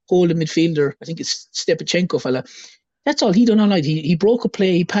their holding midfielder, I think it's Stepachenko fella, that's all he done all night. He broke a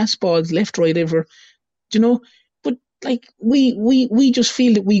play, he passed balls left, right, ever. You know, but like we just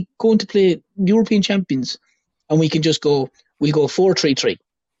feel that we going to play European champions and we can just we'll go 4-3-3.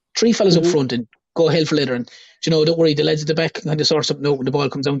 3 fellas up front and go hell for leather, and don't worry, the lads at the back can kind of sort something out when the ball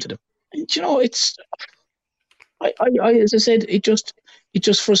comes down to them. And it's I as I said, it just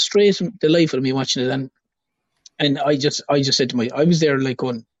frustrates the life out of me watching it, and I just said to I was there like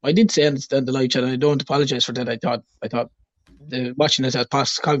going, I did say on the live chat, and I don't apologise for that. I thought watching it at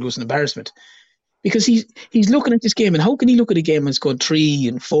Pascal was an embarrassment. Because he's looking at this game, and how can he look at a game that's gone 3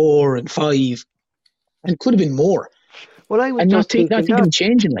 and 4 and 5, and could have been more? Well, I was and just not thinking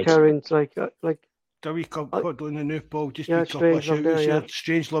changing like. Karen's like. Do we put on the new ball? Just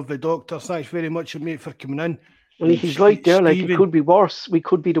Strange Love the Doctor. Thanks very much, mate, for coming in. And he's right there. Like, it could be worse. We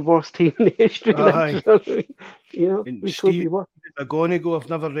could be the worst team in history. We could be worse. Agonigo, I've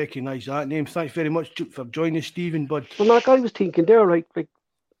never recognised that name. Thanks very much for joining, Stephen. Bud. Well, Mark, I was thinking there, like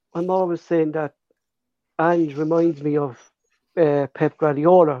I'm always saying that Ange reminds me of Pep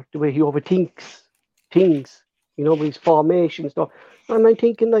Guardiola, the way he overthinks things, with his formation stuff. And I'm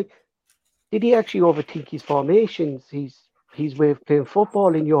thinking, like, did he actually overthink his formations, his way of playing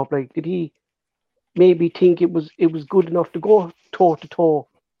football in Europe? Like, did he maybe think it was good enough to go toe to toe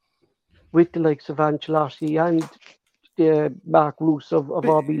with the likes of Ancelotti and Mark Roos of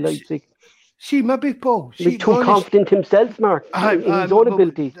RB Leipzig? See, maybe Paul. He's too confident himself, Mark, in his own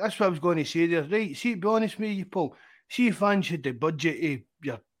abilities. That's what I was going to say there. Right, see, to be honest with you, Paul, see if Ange had the budget of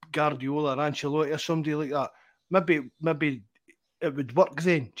your Guardiola or Ancelotti or somebody like that, maybe it would work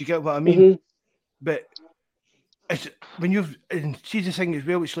then. Do you get what I mean? Mm-hmm. But it's, when and see the thing as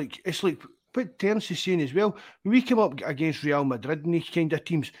well, it's like what Terence is saying as well. When we come up against Real Madrid and these kind of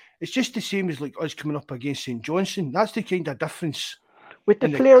teams, it's just the same as like us coming up against St. Johnstone. That's the kind of difference. With the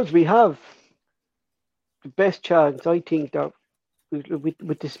players we have, the best chance, I think, that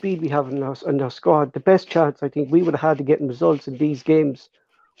with the speed we have in our squad, the best chance I think we would have had to get results in these games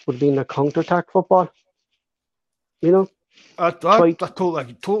would have been a counter-attack football. I totally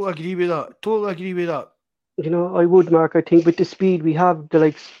agree with that. I would, Mark. I think with the speed we have,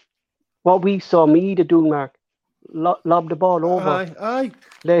 what we saw Meade do, Mark, lob the ball over. Aye.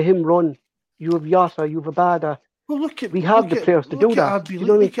 Let him run. You have Yotta, you have Abada. Well, we have the players to do that. You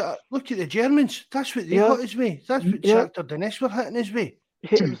know look at the Germans. That's what they hit his way. That's what Shakhtar Donetsk were hitting his way.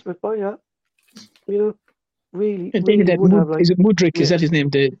 Hit him with yeah. You know, really. Is it Mudryk? Is that his name?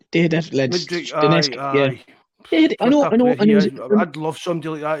 They had that lad. Mudryk, aye. I know. I'd love somebody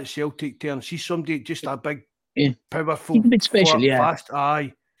like that at Celtic to see somebody just a big, powerful, he's a bit special, fast.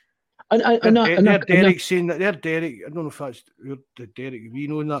 Aye. Derek saying that. They're Derek. I don't know if that's the Derek we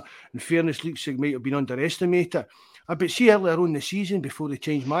know that. In fairness, Leipzig might have been underestimated. But see earlier on in the season, before they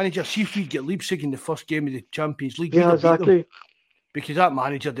changed manager, see if we get Leipzig in the first game of the Champions League. Yeah, exactly. Because that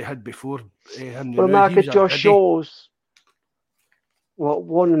manager they had before him. Well, Mark, it just shows what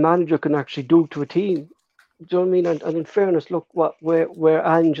one manager can actually do to a team. Do you know what I mean? And in fairness, look where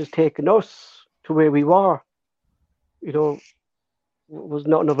Ange has taken us to where we were. You know, was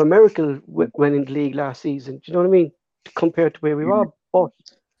not of a miracle winning the league last season. Do you know what I mean? Compared to where we were, but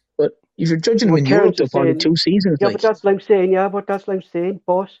if you're judging when Europe for 2 seasons, but that's what I'm saying.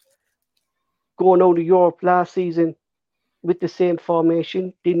 But going out of Europe last season with the same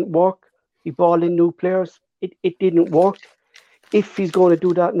formation didn't work. He brought in new players. It didn't work. If he's going to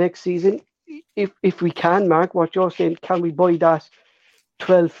do that next season, if we can, Mark, what you're saying, can we buy that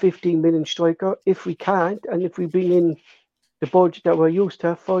 12, 15 million striker? If we can't, and if we bring in the budget that we're used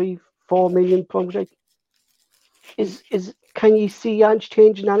to, 4 million project, can you see Ange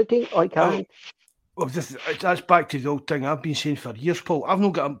changing anything? I can't. Well, that's back to the old thing I've been saying for years, Paul. I've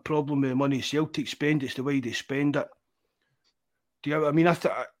not got a problem with the money Celtic spend. It's the way they spend it. Do you know what I mean?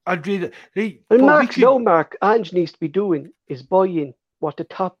 I'd read it. Right, Mark, Ange needs to be doing is buying what the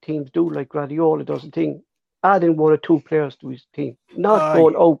top teams do, like Guardiola does a thing, adding 1 or 2 players to his team, not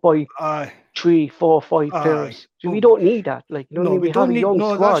going out by 3, 4, 5 players. So we don't need that. Like, you know what I mean? We have a young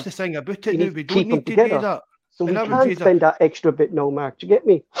squad. That's the thing about it. Now. We don't need to do that. So we can't spend that extra bit now, Mark. Do you get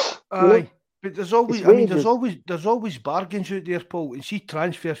me? Aye. But there's always bargains out there, Paul. And see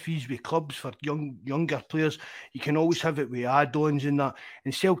transfer fees with clubs for younger players. You can always have it with add-ons and that.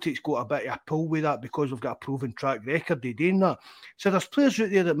 And Celtic's got a bit of a pull with that because we've got a proven track record of doing that. So there's players out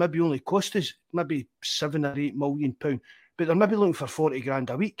there that maybe only cost us maybe £7 or £8 million, but they're maybe looking for 40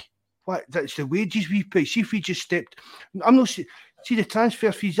 grand a week. That's the wages we pay. See if we just stepped. See the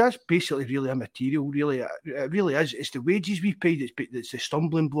transfer fees. That's basically really immaterial. Really, it really is. It's the wages we pay that's the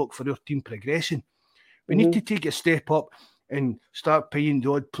stumbling block for our team progressing. We need to take a step up and start paying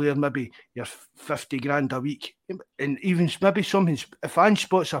the odd player maybe your 50 grand a week, and even maybe something. If Ange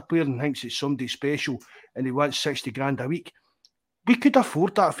spots a player and thinks it's somebody special and he wants 60 grand a week, we could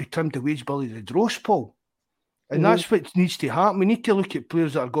afford that if we trimmed the wage bill of the dross, Paul. And that's what needs to happen. We need to look at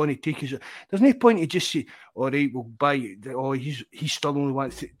players that are going to take us. There's no point to just say, all right, we'll buy, he's still only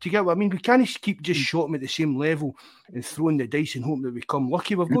wants to. Do you get what I mean? We can't keep just shooting at the same level and throwing the dice and hoping that we come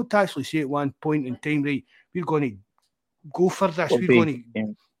lucky. We've got to actually say at one point in time, right, we're going to go for this. Do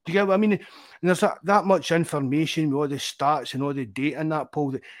you get what I mean? And there's that much information with all the stats and all the data and that,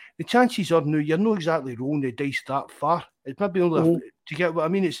 Paul. The chances are now you're not exactly rolling the dice that far. It's maybe only, do you get what I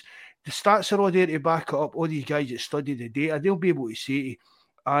mean? The stats are all there to back it up. All these guys that study the data, they'll be able to say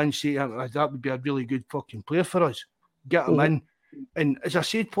that would be a really good fucking player for us. Get him in. And as I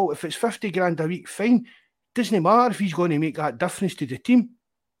said, Paul, if it's 50 grand a week, fine. Doesn't matter if he's going to make that difference to the team.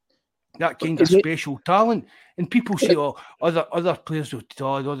 That kind of special talent. And people say, other players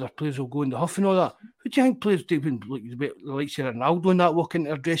will go in the huff and all that. Who do you think players do when like Ronaldo and that walk into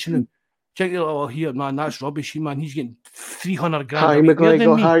their dressing room? Do you think, here, man, that's rubbish, man. He's getting 300 grand.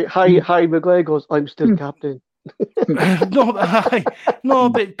 Harry Maguire goes, I'm still captain. No,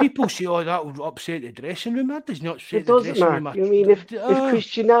 but people say, that would upset the dressing room. That does not upset the dressing room. You mean if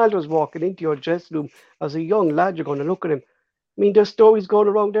Cristiano Ronaldo's walking into your dressing room as a young lad, you're going to look at him. I mean, there's stories going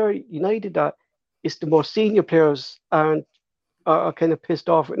around there, United, that it's the more senior players are kind of pissed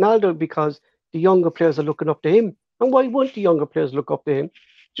off at Ronaldo because the younger players are looking up to him. And why won't the younger players look up to him? Do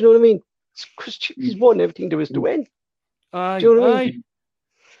you know what I mean? He's won everything there is to win. Do you know what I mean?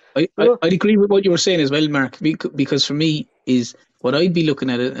 I'd agree with what you were saying as well, Mark, because for me is what I'd be looking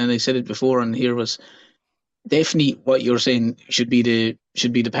at it, and I said it before, and here was definitely what you're saying should be the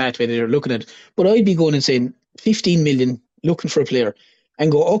pathway that they're looking at. But I'd be going and saying 15 million looking for a player,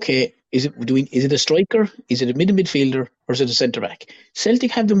 and go, okay, is it a striker, is it a midfielder, or is it a centre back?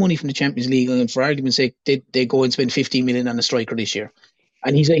 Celtic have the money from the Champions League, and for argument's sake, they go and spend 15 million on a striker this year.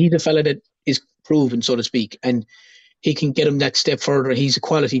 And he's a fella that is proven, so to speak, and he can get him that step further. He's a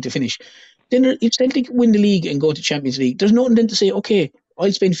quality to finish. Then if Celtic win the league and go to Champions League, there's nothing then to say, okay,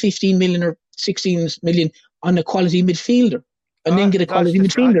 I'll spend 15 million or 16 million on a quality midfielder. and then get a quality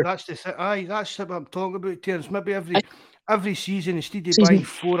midfielder. That's the thing. Aye, that's what I'm talking about, Terence. Maybe every season, instead of Season. buying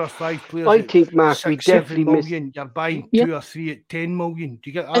 4 or 5 players, I think, Mark, 6, we 7 definitely million, you're buying 2 or 3 at 10 million. Do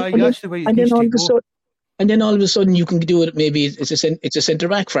you get? Aye, that's the way it needs to go. And then all of a sudden you can do it. Maybe it's a centre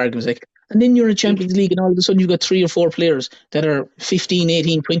back for argument's sake. And then you're in Champions League, and all of a sudden you've got 3 or 4 players that are 15,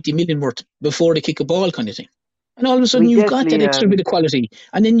 18, 20 million worth before they kick a ball, kind of thing. And all of a sudden you've got that extra bit of quality.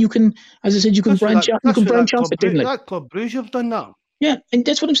 And then you can, as I said, you can branch out. You can branch off it. That Club Brugge have done that. Yeah, and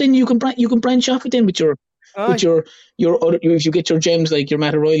that's what I'm saying. You can branch off it then with your other, if you get your gems like your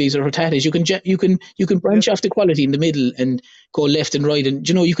Matt O'Reillys or Tatis, you can branch off the quality in the middle and go left and right, and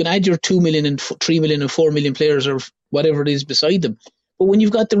you can add your 2 million and 3 million and 4 million players or whatever it is beside them. But when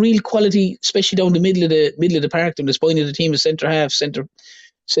you've got the real quality, especially down the middle of the park, and the spine of the team is centre half, centre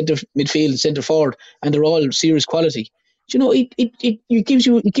midfield, centre forward, and they're all serious quality. It gives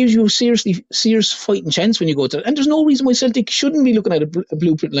you a serious fighting chance when you go to it. And there's no reason why Celtic shouldn't be looking at a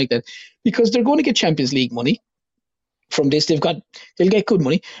blueprint like that, because they're going to get Champions League money from this. They'll get good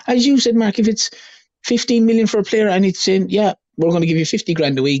money. As you said, Mark, if it's 15 million for a player and it's saying, yeah, we're going to give you 50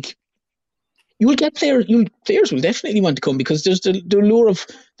 grand a week, you will get players. Players will definitely want to come, because there's the allure of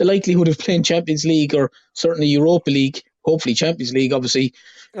the likelihood of playing Champions League, or certainly Europa League, hopefully Champions League, obviously,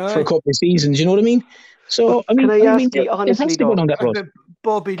 for a couple of seasons. You know what I mean? So, can I ask you honestly, though,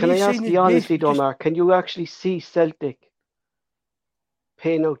 Bobby, can I ask you honestly, though, Mark, can you actually see Celtic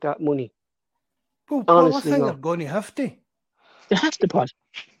paying out that money? Well, honestly, I think they're going to have to. They have to, Paul.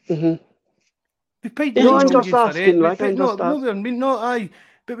 Mm-hmm. We paid $9 million just asking, but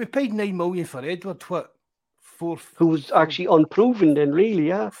we paid $9 million for Edward. What? Who's actually unproven then, really,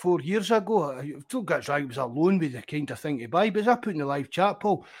 yeah. 4 years ago. I don't get right, it was a loan with the kind of thing to buy. But as I put in the live chat,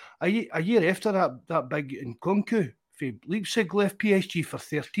 Paul, a year after that big Nkunku for Leipzig left PSG for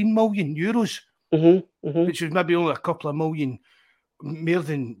 €13 million, which was maybe only a couple of million more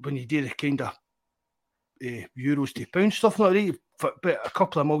than when you did the kind of euros to pound stuff like that. But a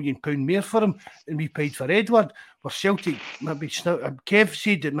couple of £1 million more for him than we paid for Edward. Where Celtic, maybe Kev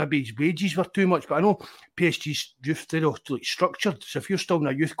said that maybe his wages were too much, but I know PSG's youth, they're like structured. So if you're still in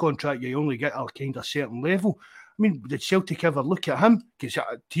a youth contract, you only get a kind of certain level. I mean, did Celtic ever look at him? Because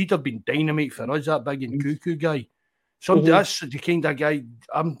he'd have been dynamite for us, that big and cuckoo guy. That's the kind of guy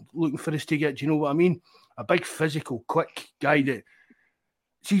I'm looking for us to get. Do you know what I mean? A big, physical, quick guy that.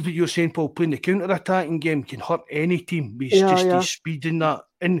 See what you're saying, Paul, playing the counter-attacking game can hurt any team. His speed in that.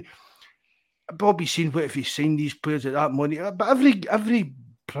 And Bobby's saying, what if he signed these players at that money? But every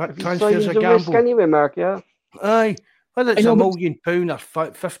transfer is a gamble. Risk anyway, Mark, yeah. Aye. Whether it's £1 million or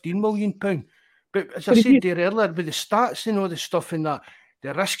 £15 million. But as I said there earlier, with the stats and all the stuff in that,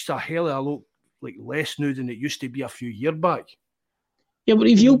 the risks are hell of a lot less now than it used to be a few years back. Yeah, but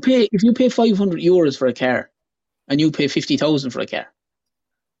if you pay €500 for a car and you pay 50,000 for a car,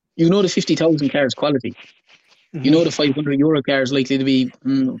 you know the 50,000 car is quality. You know the €500 car is likely to be.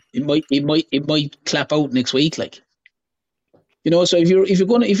 It might clap out next week, like. So if you're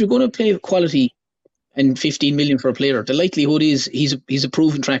going to pay quality and 15 million for a player, the likelihood is he's a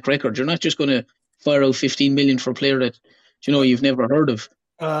proven track record. You're not just going to fire out 15 million for a player that you've never heard of.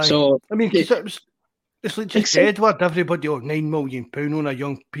 So I mean, it's like just Edward. Everybody £9 million on a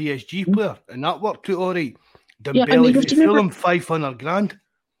young PSG player, and that worked out all right. Dembele, Fulham, 500 grand.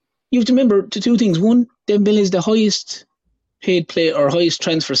 You have to remember two things. One, Dembele is the highest paid player or highest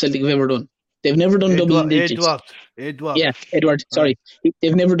transfer Celtic have ever done. They've never done double digits. Edward. Yeah, Edward. Sorry.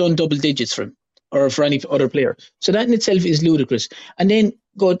 They've never done double digits for him or for any other player. So that in itself is ludicrous. And then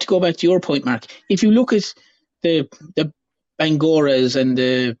go back to your point, Mark. If you look at the Bangoras and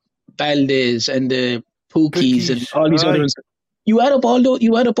the Baldes and the Pookies and all these other ones, you add up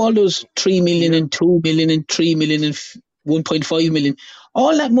all those 3 million and 2 million and 3 million and 1.5 million,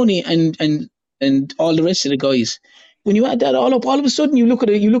 all that money and all the rest of the guys. When you add that all up, all of a sudden you look at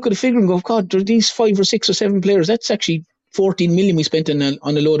a figure and go, God, there are these 5 or 6 or 7 players. That's actually 14 million we spent on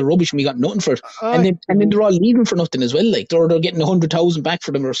a load of rubbish and we got nothing for it. And then they're all leaving for nothing as well. Like they're getting 100,000 back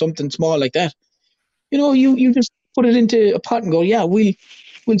for them or something small like that. You just put it into a pot and go, yeah, we'll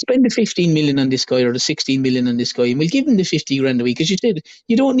spend the 15 million on this guy or the 16 million on this guy and we'll give him the 50 grand a week. As you said,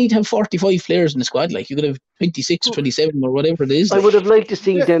 you don't need to have 45 players in the squad. Like you could have 26, 27 or whatever it is. I would have liked to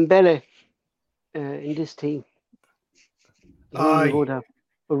see Dembele in this team. Really would have.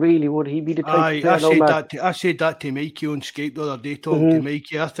 But really would he be the type of player? I said that to Mikey on Skype the other day, talking to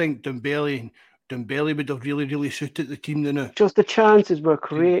Mikey. I think Dembele would have really, really suited the team now. Just the chances we're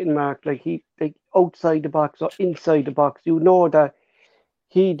creating, Mark, like outside the box or inside the box, that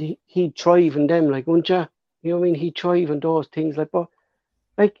he'd thrive in them, like, wouldn't you? You know what I mean? He'd thrive in those things, like, but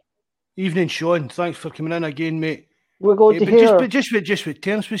like. Evening, Sean. Thanks for coming in again, mate. We're going to hear... But just what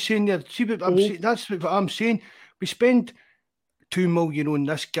Terence was saying there, see what I'm saying, that's what I'm saying. We spend 2 million on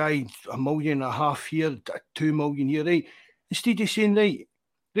this guy, 1.5 million here, 2 million here, right? Instead of saying,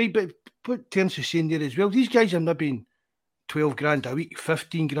 right, but what Terence is saying there as well, these guys are maybe 12 grand a week,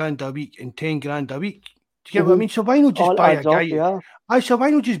 15 grand a week, and 10 grand a week. Do you get what I mean? So why not just buy a guy? So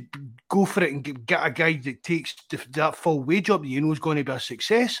why not just go for it and get a guy that takes that full wage up that you know is going to be a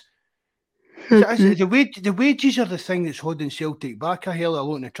success? The wages are the thing that's holding Celtic back a hell of a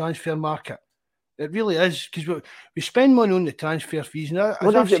lot in the transfer market. It really is, because we spend money on the transfer fees. And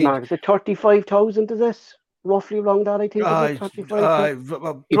what is it, Mark? Is it 35,000 is this? Roughly around that, I think.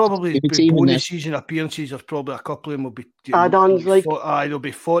 Probably bonus season appearances, there's probably a couple of them will be add-ons, like there'll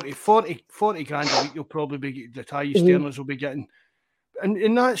be 40 grand a week. You'll probably be the highest earners will be getting,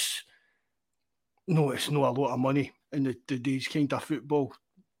 and that's it's not a lot of money in today's kind of football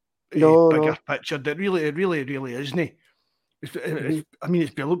bigger picture. That it really isn't. I mean,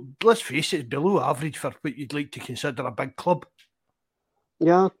 it's below. Let's face it, it's below average for what you'd like to consider a big club.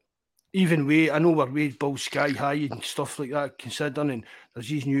 Yeah. Even I know we're way balls sky high and stuff like that, considering, and there's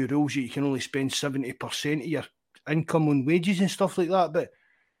these new rules that you can only spend 70% of your income on wages and stuff like that. But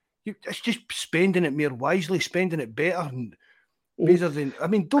it's just spending it more wisely, spending it better, and rather than. I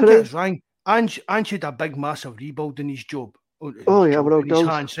mean, don't get us wrong. Ange had a big, massive rebuild in his job. In his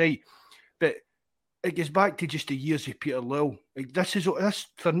hands, right? But it gets back to just the years of Peter Lowell. Like, this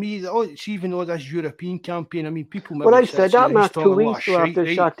for me. It's even all this European campaign. I mean, people. Well, I said that, Matt, 2 weeks after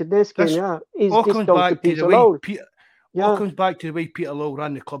the shot to this game. All comes back to the way Peter. All comes back to the way Peter Lowell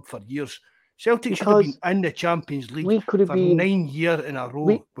ran the club for years. Celtic should have been in the Champions League for 9 years in a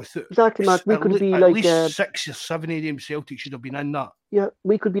row. Exactly, Matt. We could be at like least 6 or 7 of them. Celtic should have been in that. Yeah,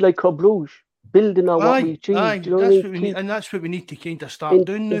 we could be like Club Brugge, building on what we achieved. You know that's what we need, and that's what we need to kind of start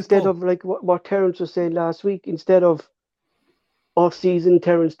doing now. Instead of like what Terence was saying last week, instead of off-season,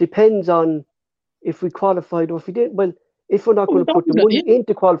 Terence, depends on if we qualified or if we didn't. Well, if we're not going to put the money in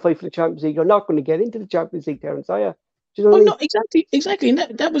to qualify for the Champions League, you're not going to get into the Champions League, Terence, are you? Do you know what I mean? No, exactly. And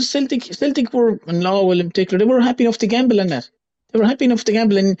that was Celtic. Celtic were, and Lowell in particular, they were happy enough to gamble on that. They were happy enough to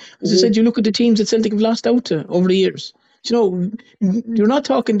gamble. And as I said, you look at the teams that Celtic have lost out to over the years. You know, you're not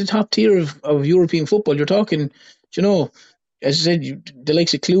talking the top tier of European football. You're talking, you know, as I said, the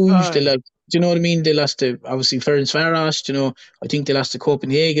likes of Cluj, do you know what I mean? They lost to, obviously, Ferencvaros, you know. I think they lost to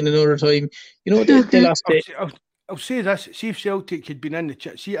Copenhagen another time. You know, they lost to... I'll say this. See if Celtic had been in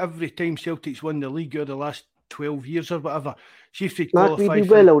the... See, every time Celtic's won the league over the last 12 years or whatever, see if they qualify... We'd be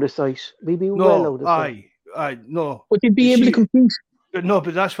well out of sight. We'd be well out of sight. No. But you'd be able to compete. No,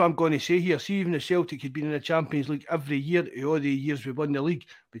 but that's what I'm going to say here. See, even the Celtic had been in the Champions League every year, all the years we won the league,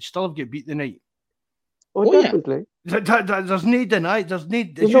 we'd still have got beat tonight. Definitely. There's no denying. There's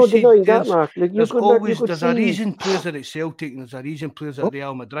no denying that, Mark. Like, there's a reason players are at Celtic and there's a reason players are at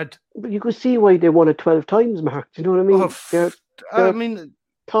Real Madrid. But you could see why they won it 12 times, Mark. Do you know what I mean? They're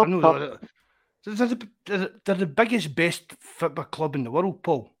top. They're the biggest, best football club in the world,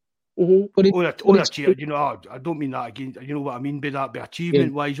 Paul. You know, I don't mean that again. You know what I mean by that, by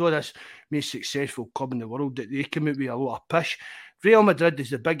achievement-wise. This most successful club in the world, that they come out with a lot of pish. Real Madrid is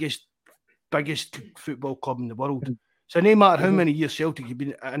the biggest football club in the world. So no matter how many years Celtic have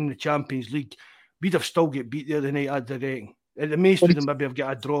been in the Champions League, we'd have still get beat there the night, I'd reckon. At the most, we'd maybe have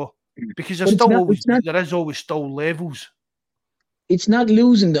got a draw, because there is always still levels. It's not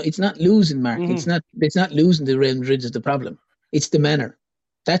losing. It's not losing, Mark. It's not losing. The Real Madrid is the problem. It's the manner.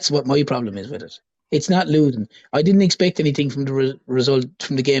 That's what my problem is with it. It's not losing. I didn't expect anything from the result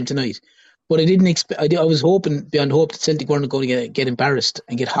from the game tonight, but I didn't expect. I was hoping beyond hope that Celtic weren't going to get embarrassed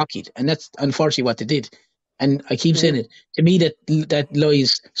and get hockeyed, and that's unfortunately what they did. And I keep saying it. To me, that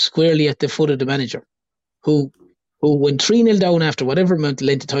lies squarely at the foot of the manager, who went 3-0 down after whatever amount of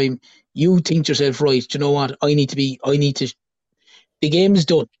length of time. You think to yourself, right? You know what? I need to. The game is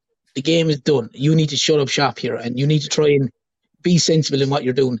done. The game is done. You need to shut up shop here, and you need to try and be sensible in what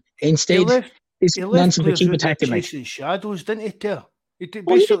you're doing. Instead, it's nonsense to keep attacking. Chasing shadows, didn't he? There, he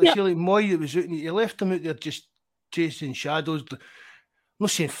basically feel like Moy that was out. He left him out there just chasing shadows. I'm not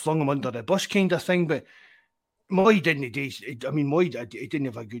saying flung him under the bus kind of thing, but Moy didn't. Moy he didn't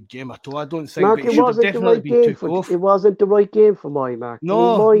have a good game at all. I don't think. Mark, but it wasn't the right game It wasn't the right game for Moy, Mark.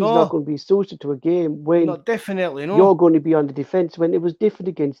 Moy's not going to be suited to a game when definitely you're going to be on the defence. When it was different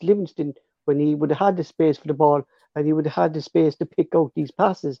against Livingston, when he would have had the space for the ball. And he would have had the space to pick out these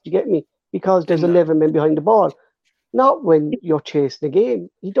passes. Do you get me? Because there's 11 men behind the ball. Not when you're chasing the game.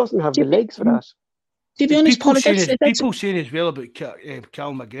 He doesn't have the legs for that. To be honest, people saying as well about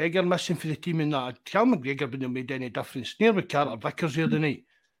Cal McGregor missing for the team and that. Cal McGregor wouldn't have made any difference. Near with Carter Vickers here tonight.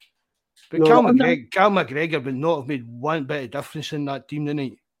 But Cal McGregor would not have made one bit of difference in that team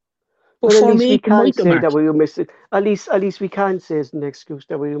tonight. Well, at least we can't say that we were missing. At least we can't say as an excuse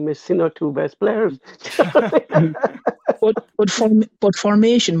that we were missing our two best players. but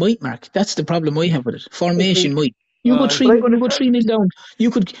formation might, Mark. That's the problem I have with it. Formation might. You go 3-0 down. You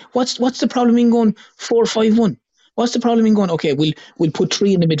could. What's the problem in going 4-5-1? What's the problem in going? Okay, we'll put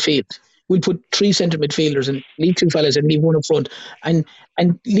 3 in the midfield. We'll put 3 centre midfielders and leave 2 fellas and leave 1 up front, and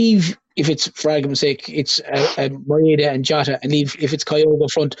leave, if it's for argument's sake, it's Maeda and Jota, and leave if it's Kyogo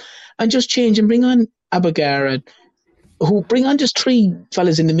up front, and just change and bring on Abagara, who bring on just 3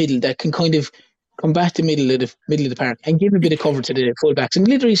 fellas in the middle that can kind of come back to middle of the park and give a bit of cover to the fullbacks, and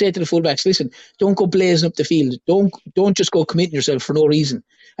literally say to the fullbacks, listen, don't go blazing up the field, don't just go committing yourself for no reason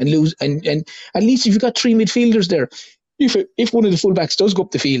and lose, and at least if you've got 3 midfielders there, if one of the fullbacks does go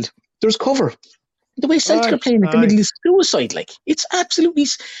up the field, there's cover. The way Celtic are playing at the middle is suicide. Like, it's absolutely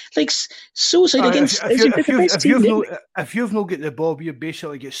like suicide against. If you've not got the ball, you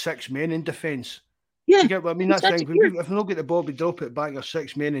basically get 6 men in defence. Yeah, you get what I mean? That's the thing. If we don't get the ball, we drop it back. Or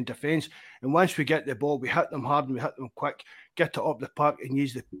 6 men in defence, and once we get the ball, we hit them hard and we hit them quick. Get it up the park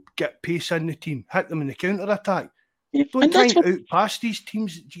and get pace in the team. Hit them in the counter attack. Yeah, don't try and outpass these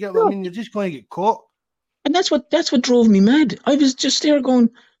teams. Do you get what I mean? You're just going to get caught. And that's what drove me mad. I was just there going,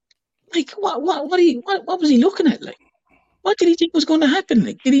 like, what was he looking at? Like, what did he think was going to happen?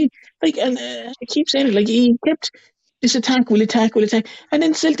 Like, did he, like, and I keep saying it, like, he kept this attack, will attack, and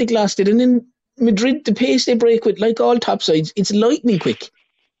then Celtic lost it, and then Madrid, the pace they break with, like all top sides, it's lightning quick.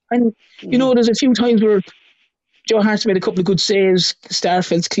 And you know, there's a few times where Joe Hart's made a couple of good saves,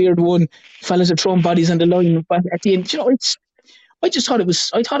 Starfeld's cleared one, fellas have thrown bodies on the line, but at the end, you know, I thought it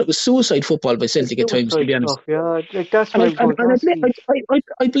was suicide football by Celtic at times, to be honest. Yeah, like that's what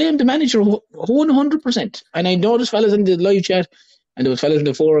I blame the manager 100%. And I know there's fellas in the live chat, and there was fellas in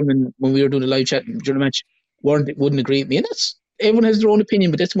the forum, and when we were doing the live chat during the match, wouldn't agree with me. And that's, everyone has their own opinion,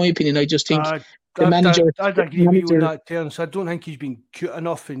 but that's my opinion. I just think the manager. I'd agree with you on that, Terence. I don't think he's been cute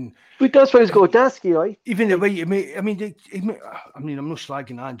enough. But that's why he's got Dasky, right? Even the way he made, I mean, I'm not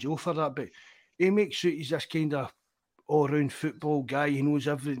slagging Anjo for that, but he makes sure he's this kind of all-round football guy. He knows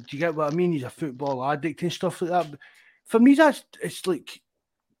everything. Do you get what I mean? He's a football addict and stuff like that. But for me, it's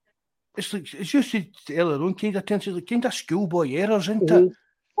just earlier on kind of terms, it's like kind of schoolboy errors, isn't it?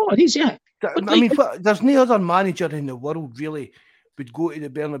 Oh, it is, yeah. There's no other manager in the world really would go to the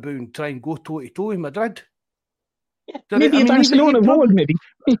Bernabeu and try and go toe-to-toe with Madrid. Yeah, maybe Barcelona would, maybe.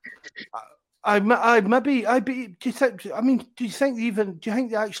 Do you think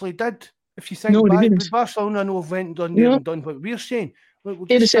they actually did? If you think back, with Barcelona, I know went and done what we're saying. They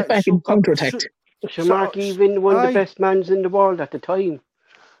had to sit back and counter-attack. Mark, even one of the best men in the world at the time,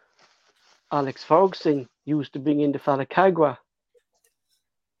 Alex Ferguson, used to bring in the fella Cagua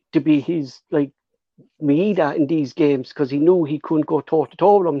to be his, like, Maeda in these games, because he knew he couldn't go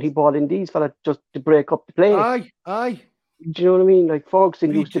toe-to-toe with him. He brought in these fellas just to break up the play. Aye. Do you know what I mean? Like,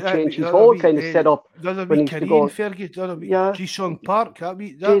 Ferguson used to change his whole kind of setup. When he used to go. Jason Park.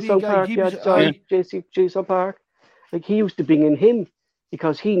 Jason Park. Like, he used to bring in him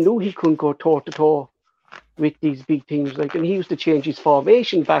because he knew he couldn't go toe-to-toe with these big teams. Like, and he used to change his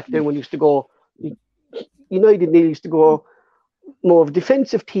formation back then when he used to go. United nearly used to go more of a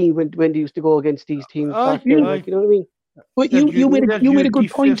defensive team when they used to go against these teams back then. Like, you know what I mean? But you made a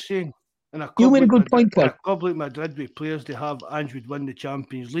good point. You made a good point, Paul. A club like Madrid with players they have, Ange would win the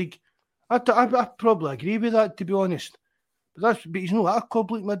Champions League. I probably agree with that, to be honest. But he's not at a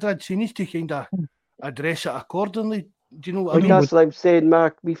club like Madrid, so he needs to kind of address it accordingly. Do you know what I mean? That's what I've said,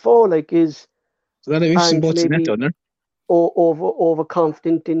 Mark, before. Like, is maybe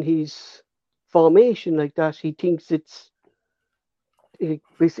overconfident in his formation like that. He thinks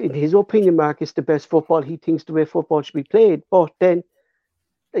in his opinion, Mark, it's the best football. He thinks the way football should be played. But then,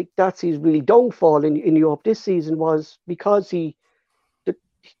 like, that's his really downfall in Europe this season, was because he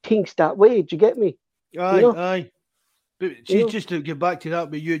thinks that way. Do you get me? Aye. But see, just to get back to that,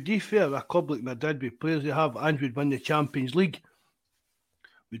 but you do fair a club like Madrid with players they have, and would win the Champions League.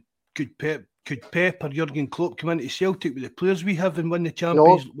 Could Pep or Jurgen Klopp come into Celtic with the players we have and win the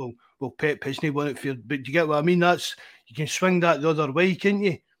Champions League? Well, Pep hasn't won it for, but you get what I mean? You can swing that the other way, can't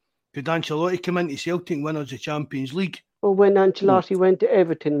you? Could Ancelotti come into Celtic and win us the Champions League? Well, when Ancelotti went to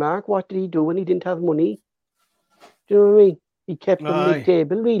Everton, Mark, what did he do when he didn't have money? Do you know what I mean? He kept them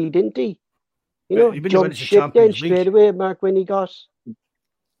mid-table, really, didn't he? You know, jumped ship then straight away, Mark, when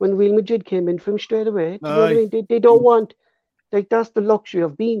Real Madrid came in from straight away. Do you know what I mean? They don't want, like, that's the luxury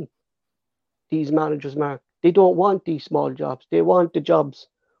of being these managers, Mark. They don't want these small jobs. They want the jobs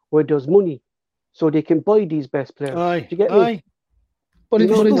where there's money, so they can buy these best players. Do you get me? But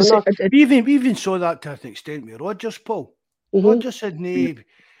No, it's no, we even saw that to an extent with Rodgers, Paul. Rodgers said, "No."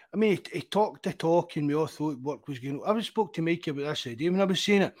 I mean, he talked the talk, and we all thought work was going. I spoke to Mike about this today when I was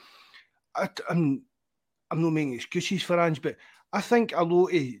saying it. I'm not making excuses for Ange, but I think a lot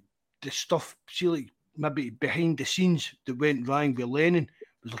of the stuff, see, like maybe behind the scenes that went wrong with Lennon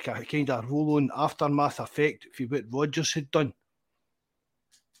was like a kind of roll-on aftermath effect for what Rodgers had done.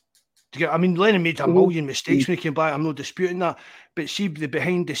 I mean, Lennon made a million mistakes when he came back. I'm not disputing that. But see, the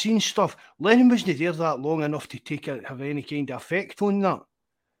behind-the-scenes stuff, Lennon wasn't there that long enough to have any kind of effect on that.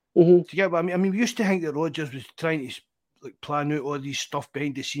 Do you get what I mean? I mean, we used to think that Rodgers was trying to like plan out all these stuff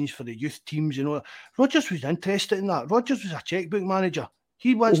behind the scenes for the youth teams and all that. Rodgers was interested in that. Rodgers was a checkbook manager.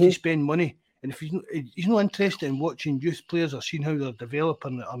 He wants to spend money. And if he's not interested in watching youth players or seeing how they're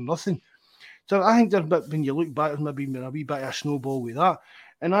developing or nothing. So I think when you look back, there's maybe been a wee bit of a snowball with that.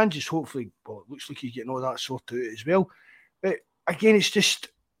 And Ange's hopefully, well, it looks like he's getting all that sorted out as well. But again, it just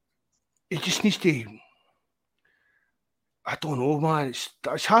needs to, I don't know, man.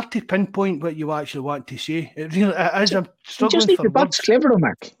 It's hard to pinpoint what you actually want to say. It really is. I'm struggling. He just needs for the box words. clever,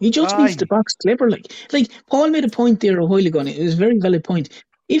 Mark. He just needs the box clever. Like Paul made a point there a while ago, and it was a very valid point.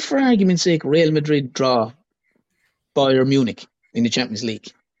 If, for argument's sake, Real Madrid draw Bayern Munich in the Champions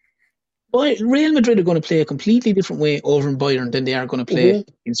League, Real Madrid are going to play a completely different way over in Bayern than they are going to play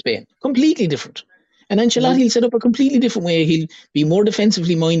in Spain. Completely different. And Ancelotti will set up a completely different way. He'll be more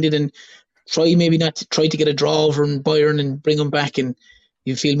defensively minded and try to get a draw over in Bayern and bring them back, and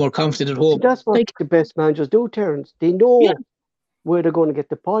you feel more confident at home. That's what the best managers do, Terence. They know where they're going to get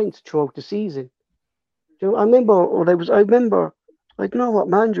the points throughout the season. You know, I remember, I don't know what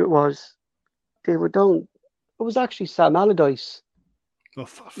manager it was. They were down. It was actually Sam Allardyce. Oh,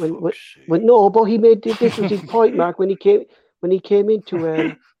 for fuck's sake. No, but he made this was his point, Mark, when he came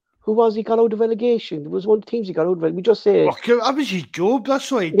into who was he got out of relegation? It was one of the teams he got out of relegation. We just said that was his job.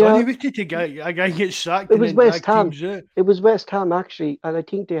 That's what he done. He wanted to get a guy get sacked. It was West Ham. It was West Ham actually, and I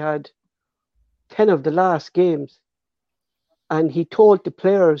think they had 10 of the last games. And he told the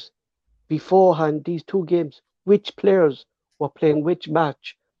players beforehand these two games which players were playing which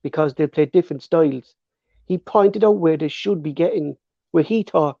match because they played different styles. He pointed out where they should be getting, where he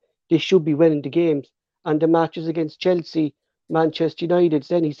thought they should be winning the games, and the matches against Chelsea, Manchester United.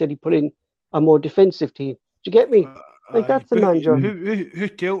 Then he said he put in a more defensive team. Do you get me? Like that's the manager. Who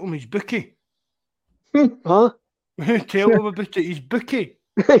told him he's bookie? Huh? Who told him about it? He's bookie.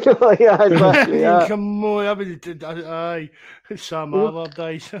 Yeah, exactly. Yeah. Come on, Sam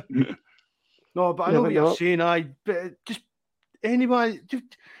Allardyce. No, but I know what you're saying. But just any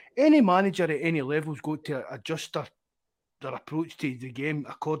manager at any level's got to adjust their approach to the game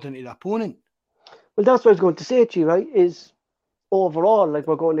according to the opponent. Well, that's what I was going to say to you, right? Is overall, like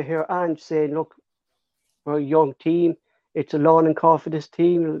we're going to hear Ange saying, look, we're a young team. It's a learning curve for this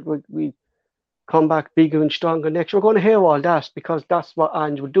team. We come back bigger and stronger next year. We're going to hear all that because that's what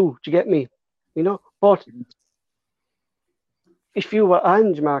Ange would do. Do you get me? You know? But if you were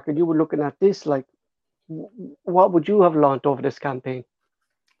Ange, Mark, and you were looking at this, like, what would you have learned over this campaign?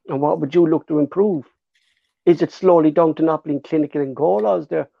 And what would you look to improve? Is it slowly down to not being clinical in goal, or is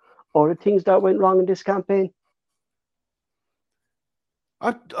there other things that went wrong in this campaign?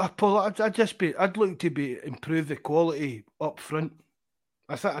 I'd look to improve the quality up front.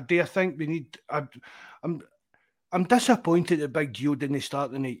 I think we need. I'm disappointed that Big Gio didn't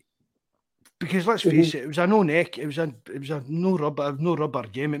start the night because let's face it, it was a no neck. It was a no rubber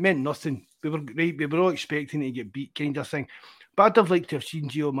game. It meant nothing. We were all expecting to get beat, kind of thing. But I'd have liked to have seen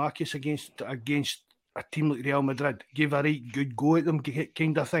Gio Marcus against a team like Real Madrid, give a right good go at them,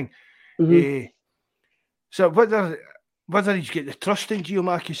 kind of thing. So whether he's got the trust in Gio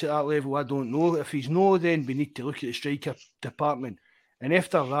Marcus at that level, I don't know. If he's no, then we need to look at the striker department. And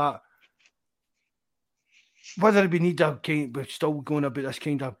after that, whether we need we're still going about this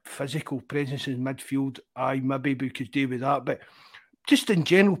kind of physical presence in midfield, maybe we could do with that. But just in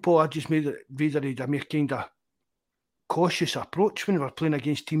general, Paul, I just made it rather a more kind of cautious approach when we're playing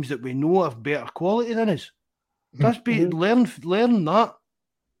against teams that we know have better quality than us. That's learn that.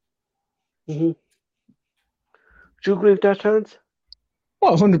 Do you agree with that, Terence?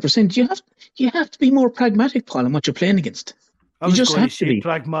 Oh, 100%. You have to be more pragmatic, Paul, in what you're playing against. I was going to say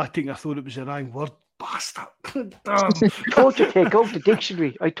pragmatic. I thought it was the wrong word. Bastard. I told you to take out the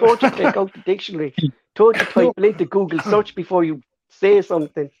dictionary. Told you to type it into Google search before you say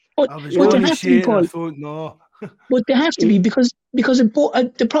something. I was going to say it, I thought, no. But they have to be because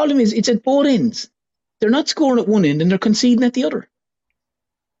the problem is it's at both ends. They're not scoring at one end and they're conceding at the other.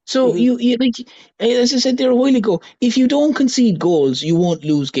 So you like, as I said there a while ago, if you don't concede goals, you won't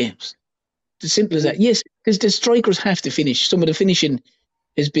lose games. It's as simple as that. Yes, because the strikers have to finish. Some of the finishing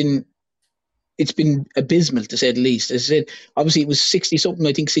it's been abysmal, to say the least. As I said, obviously it was 60-something,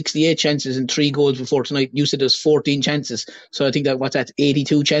 I think 68 chances and 3 goals before tonight. You said there's 14 chances. So I think that's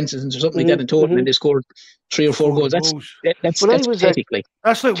 82 chances and something like that in total, and they scored 3 or 4 goals. That's pathetic.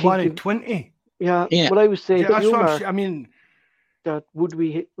 That's like 1 in 20. Yeah. What I was saying to you, Mark, that would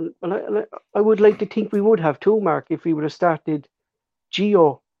we hit, I would like to think we would have too, Mark, if we would have started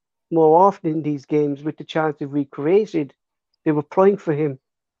Gio more often in these games with the chance if we created, they were prime for him.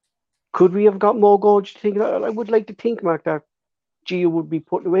 Could we have got more goals? I would like to think, Mark, that Gio would be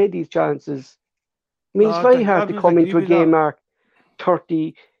putting away these chances. I mean, it's very hard to come into a game, Mark,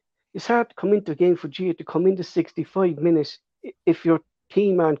 30. It's hard to come into a game for Gio to come into 65 minutes if your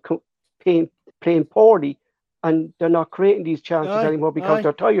team aren't playing poorly and they're not creating these chances anymore because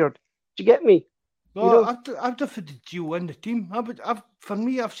they're tired. Do you get me? No, I've defended Gio in the team. For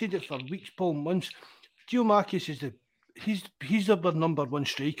me, I've said it for weeks, Paul, months. Gio Marcus is he's our number one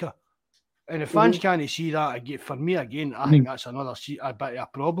striker. And if fans can't see that, again, for me, again, I think that's another a bit of a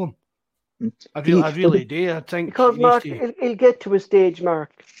problem. I really do. I think because Mark, it'll get to a stage,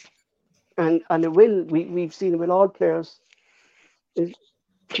 Mark, and it will. We've seen it with all players.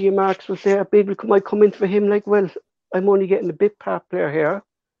 Gio Marks was there. People might come in for him like, well, I'm only getting a bit part player here.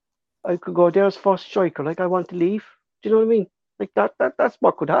 I could go there as first striker. Like, I want to leave. Do you know what I mean? Like that's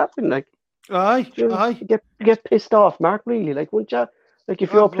what could happen. Like, you get pissed off, Mark. Really, like, wouldn't you? Like,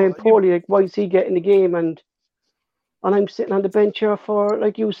 if you're playing poorly, like, why is he getting the game and I'm sitting on the bench here for,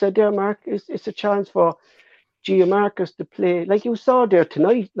 like you said there, Mark, it's a chance for Gio Marcus to play. Like you saw there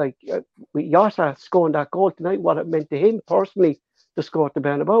tonight, like with Jota scoring that goal tonight, what it meant to him personally to score at the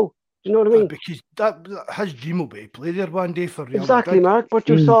Bernabeu. Do you know what I mean? Because that his dream will be to play there one day for Real Exactly, Madrid. Mark. But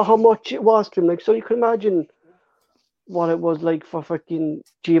you saw how much it was to him. Like, so you can imagine what it was like for fucking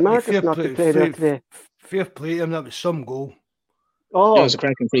Gio Marcus not to play there today. Fair play to him. That was some goal. Oh, that was a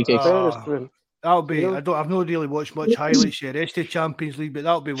cracking free kick. That'll be. I've not really watched much highlights of the rest of the Champions League, but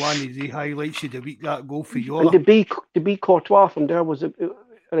that'll be one of the highlights of the week. That goal for Yola. And to be Courtois from there was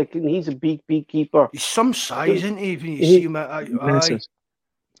he's a big keeper. He's some size, isn't he? When you see him,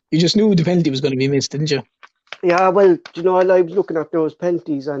 you just knew the penalty was going to be missed, didn't you? Yeah, well, I was looking at those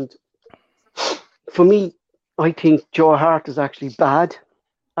penalties, and for me, I think Joe Hart is actually bad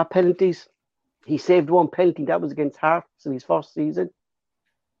at penalties. He saved one penalty that was against Hearts in his first season.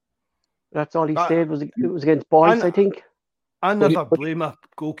 That's all he saved. It was against Boyce, I think. I never blame a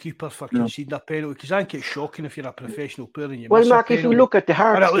goalkeeper for conceding a penalty because I think it's shocking if you're a professional player and you miss a penalty. Mark, if you look at the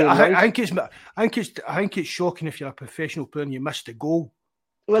Hearts game, I think it's shocking if you're a professional player and you miss the goal.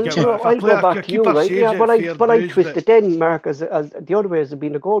 Well, I'll go back to you, right? Yeah, but I twist it then, Mark, as the other way as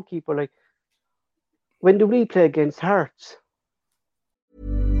being a goalkeeper. Like, when do we play against Hearts?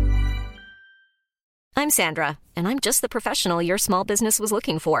 I'm Sandra, and I'm just the professional your small business was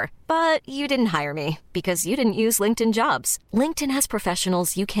looking for. But you didn't hire me because you didn't use LinkedIn Jobs. LinkedIn has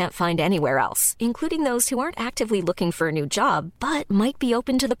professionals you can't find anywhere else, including those who aren't actively looking for a new job, but might be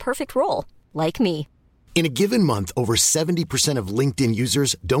open to the perfect role, like me. In a given month, over 70% of LinkedIn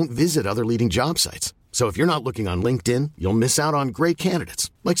users don't visit other leading job sites. So if you're not looking on LinkedIn, you'll miss out on great candidates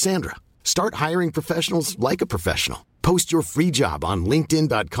like Sandra. Start hiring professionals like a professional. Post your free job on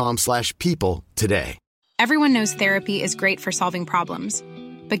linkedin.com/people today. Everyone knows therapy is great for solving problems,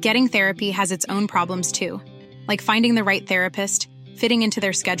 but getting therapy has its own problems too, like finding the right therapist, fitting into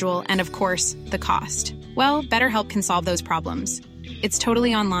their schedule, and of course, the cost. Well, BetterHelp can solve those problems. It's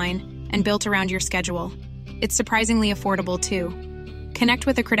totally online and built around your schedule. It's surprisingly affordable too. Connect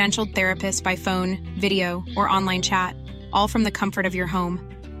with a credentialed therapist by phone, video, or online chat, all from the comfort of your home.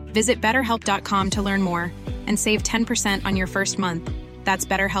 Visit BetterHelp.com to learn more and save 10% on your first month. That's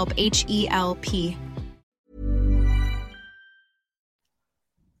BetterHelp, H-E-L-P.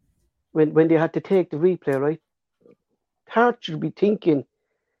 When they had to take the replay, right? Hart should be thinking,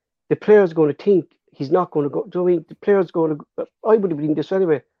 the player's going to think he's not going to go. Do you know what I mean? The player's going to, I would have been this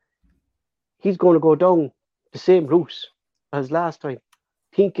anyway. He's going to go down the same route as last time,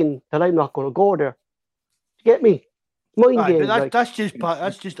 thinking that I'm not going to go there. You get me? Mind games. That's just part.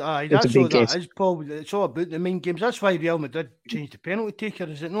 That's just all that is, Paul. It's all about the mind games. That's why Real Madrid changed the penalty taker,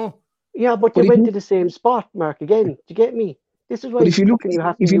 is it no? Yeah, but they went to the same spot, Mark. Again, do you get me? This is why. If you look at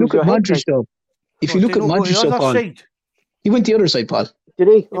Madrid, though, he went the other side, Paul. Did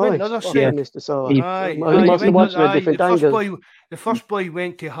he? He went the other side. I missed I must have watched a different angle. The first boy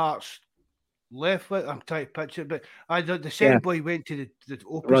went to Hearts left foot. I'm trying to picture it, but the second boy went to the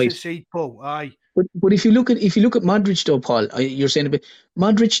opposite side, Paul. Aye. But if you look at Madrid, though, Paul, you're saying about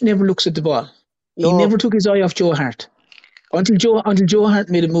Madrid never looks at the ball. No. He never took his eye off Joe Hart. until Joe Hart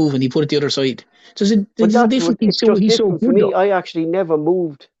made a move and he put it the other side. So there's a difference. It's He's so different good. For me, I actually never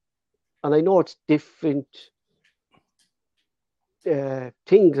moved, and I know it's different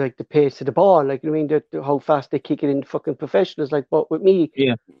things like the pace of the ball, like I mean, how fast they kick it in fucking professionals. Like, but with me,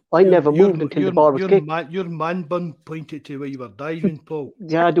 I never moved until the ball was kicked. Your man bun pointed to where you were diving, Paul.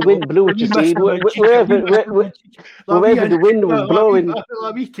 Yeah, the wind blew it. You see, wherever the wind was blowing,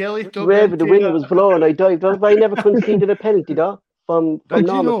 wherever the wind was blowing, I dived. I never conceded a penalty, though, from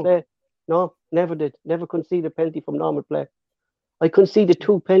normal play. No, never did. Never conceded a penalty from normal play. I conceded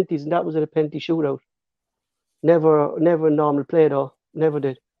 2 penalties, and that was at a penalty shootout. Never normal play though. Never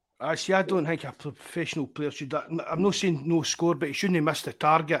did. See, I don't think a professional player should. I'm not saying no score, but he shouldn't have missed the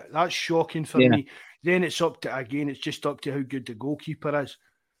target. That's shocking for me. Then it's up to it's just up to how good the goalkeeper is.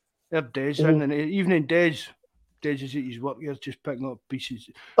 They're Des in, and even in Des is at his work here, just picking up pieces.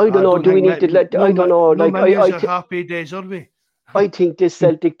 I don't know. Do we need to let? I don't know. Like I happy Des, are we? I think this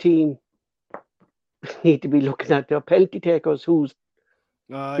Celtic team need to be looking at their penalty takers,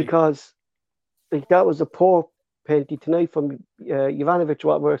 because. Like that was a poor penalty tonight from Ivanovic,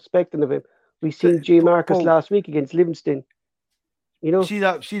 what we're expecting of him. We seen J. Marcus last week against Livingston. You know? See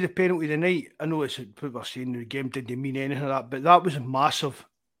the penalty tonight? I know it's what we're saying, the game didn't mean anything like that, but that was massive.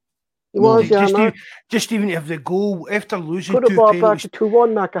 It was, just even if the goal, after losing could have brought back to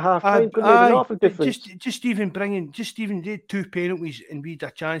 2-1, Mac, a half time, could have made an awful difference. Just even they 2 penalties and we had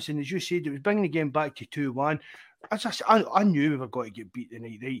a chance, and as you said, it was bringing the game back to 2-1. I knew we were going to get beat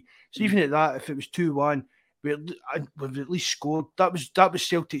tonight, right? So even at that, if it was 2-1, we've at least scored. That was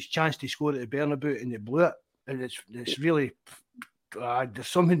Celtic's chance to score at the Bernabeu, and they blew it. And it's really there's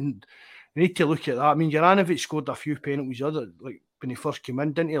something you need to look at that. I mean, Juranovic scored a few penalties like when he first came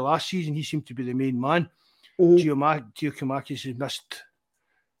in, didn't he? Last season, he seemed to be the main man. Giacomakis has missed.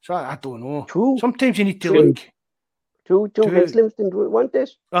 So I don't know. True. Sometimes you need to look. Two against Livingston, weren't they?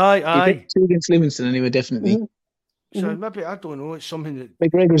 Aye. 2 against Livingston, anyway, definitely. Mm-hmm. So maybe, I don't know, it's something that...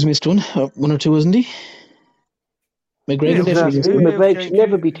 McGregor's missed one or 2, wasn't he? McGregor definitely missed one. McGregor should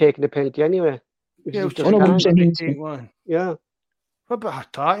never be taking a penalty anyway. Yeah, take one. Yeah. What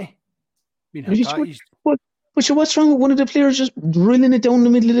about Hattati? But what's wrong with one of the players just drilling it down the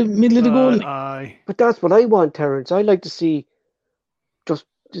middle of the goal? Aye. But that's what I want, Terence. I like to see, just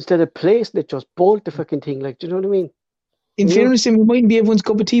instead of placing it, just bolt the fucking thing. Like, do you know what I mean? In fairness, it mightn't be everyone's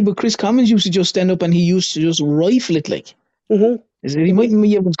cup of tea, but Chris Commons used to just stand up and he used to just rifle it like. Mm-hmm. He mightn't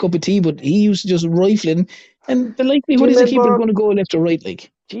be everyone's cup of tea, but he used to just rifle it. And the likelihood is the keeper going to go left or right like.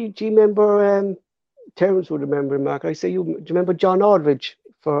 Do you remember, Terence would remember, Mark, do you remember John Aldridge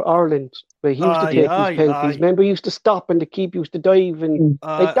for Ireland, where he used to take his penalties? Remember, he used to stop and the keeper used to dive and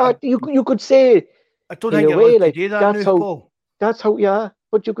like that. You could say, I don't think way, like, that's how,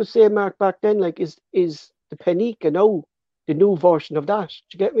 but you could say, Mark, back then, like, is the Penica now the new version of that? Do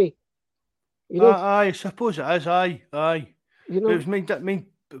you get me? You know? I suppose it is. Aye. You know, it was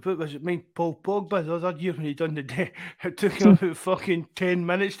Paul Pogba the other year when he done the day. It took him about fucking 10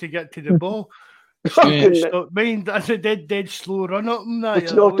 minutes to get to the ball. That's a dead slow run up.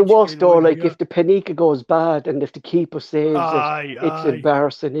 But you know, the worst though, like if the Penica goes bad and if the keeper saves it's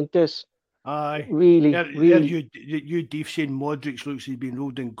embarrassing, isn't this? Aye. Really. You Dave saying Modric looks like he's been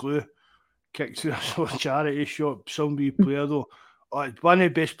rolled in glue. Kicked through a charity shot. Some wee player though. One of the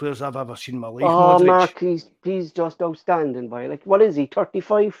best players I've ever seen in my life. Modric. Mark, he's just outstanding. Like, what is he?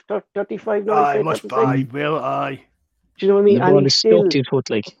 35 now? Aye, must be. Aye. Do you know what I mean? And he's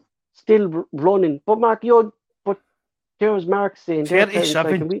still running. But Mark, but there's Mark saying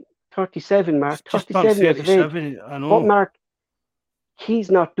 37. 37, Mark. 37. I know. But Mark, he's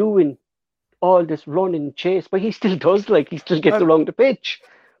not doing all this running and chase, but he still does. Like, he still gets along the pitch.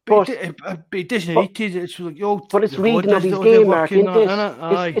 But it doesn't need to. It's like, but it's reading of his game, Mark, isn't it?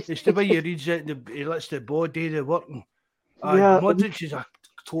 Aye, it's the way he reads it. He lets the body, the working. Modric is a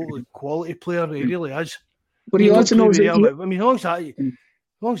totally quality player. He really is. But he also knows that. I mean, as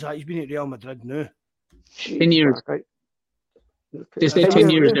long as that, he's been at Real Madrid now. 10 years. Right. They say 10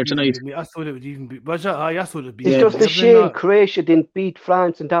 years there tonight. I thought it would even be. Was it? I thought it would be. It's just a shame Croatia didn't beat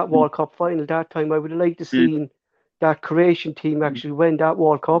France in that World Cup final that time. I would have liked to see that Croatian team actually win that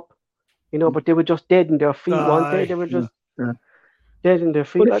World Cup, you know, but they were just dead in their feet, weren't they? They were just dead in their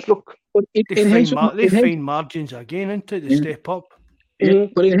feet. They find margins again into the step up. Yeah,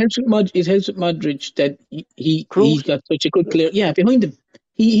 but it helps with Modric that he's got such a good player. Yeah, behind him,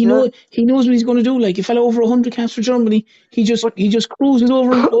 he knows what he's going to do. Like, he fell over 100 caps for Germany. He just cruises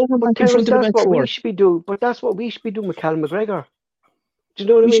over back in front of the back four. But that's what we should be doing with Cal McGregor. Do you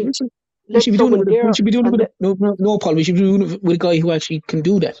know what I mean? We should be doing it. No, Paul. We should be doing it with a guy who actually can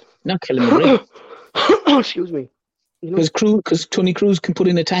do that, not Cal McGregor. Excuse me. Because Tony Cruz can put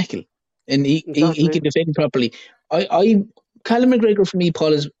in a tackle and he can defend properly. Callum McGregor for me,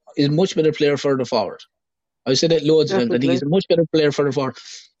 Paul, is much better player further forward. I've said that loads of times. I think he's a much better player further forward.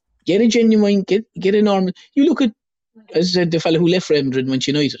 Get a genuine, get a normal. You look at, as I said, the fellow who left Real Madrid and went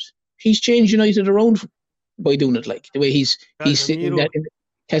to United. He's changed United around by doing it. Like the way he's sitting in that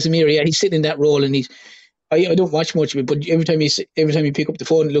Casemiro. Yeah, he's sitting in that role, and I don't watch much of it, but every time you pick up the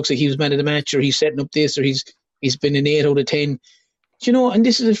phone, it looks like he was man of the match, or he's setting up this, or he's been an 8 out of 10. And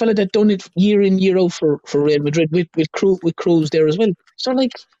this is a fella that done it year in, year out for Real Madrid with Cruz there as well. So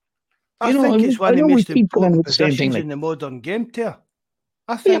like, I think it's one of the most important positions in the modern game, Tara.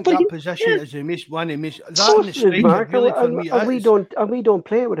 I think that position is one of the most. That and the striker, really, for me. And we don't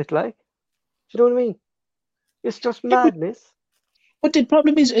play with it, like. Do you know what I mean? It's just madness. But the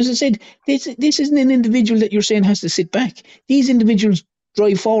problem is, as I said, this isn't an individual that you're saying has to sit back. These individuals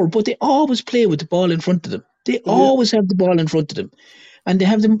drive forward, but they always play with the ball in front of them. They always have the ball in front of them, and they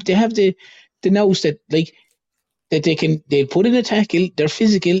have the nous that like that they put in a tackle. They're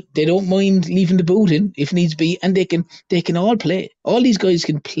physical. They don't mind leaving the boot in if needs be, and they can all play. All these guys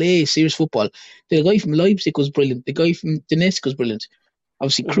can play serious football. The guy from Leipzig was brilliant. The guy from Donetsk was brilliant.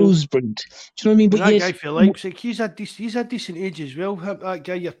 Obviously, Cruz is brilliant. Do you know what I mean? But that guy for Leipzig, he's a decent age as well. That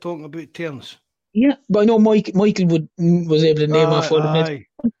guy you're talking about, Terence. Yeah, but I know Michael was able to name off all the minutes.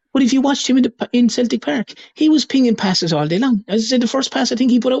 But if you watched him in Celtic Park, he was pinging passes all day long. As I said, the first pass I think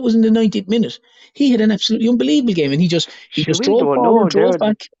he put out was in the 90th minute. He had an absolutely unbelievable game, and he just drove forward, drove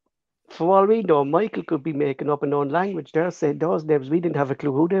back. For all we know, Michael could be making up an own language there, saying those names. We didn't have a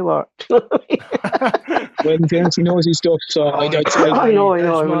clue who they were. Well, in fairness, he knows his stuff, so I know.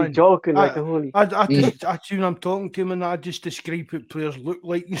 I'm only joking. I I'm talking to him, and I just describe what players look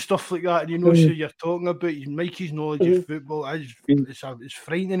like and stuff like that, and he knows who you're talking about. Mikey's knowledge of football is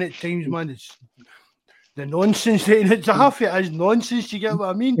frightening at times, man. It's the nonsense. It's half it is nonsense. You get what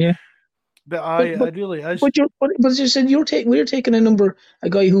I mean? Yeah. But it really is. But as you said, we're taking a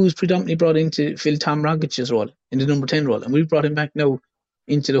guy who's predominantly brought in to fill Tom Rogic's role in the number 10 role, and we've brought him back now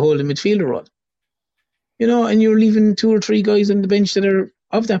into the holding midfielder role. And you're leaving 2 or 3 guys on the bench that are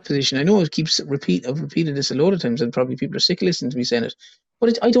of that position. I know I've repeated this a lot of times, and probably people are sick of listening to me saying it,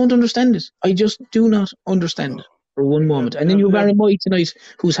 but I don't understand it. I just do not understand it for one moment. And then you've Aaron White tonight,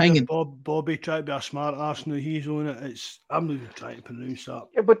 who's hanging. Bobby tried to be a smart arse, now he's on it. I'm not even trying to pronounce that.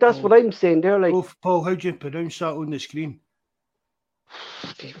 Yeah, but that's what I'm saying there. Like, Paul, how do you pronounce that on the screen?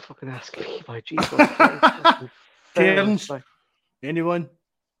 Don't fucking ask me, my Jesus. Terence? Anyone?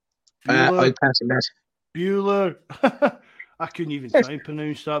 I'll pass him that. Bueller. I couldn't even try and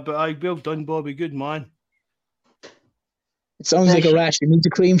pronounce that, but well done, Bobby. Good man. It sounds like a rash. You need the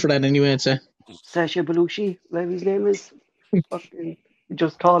cream for that anyway, I'd say. Sasha Belushi, whatever his name is. Fucking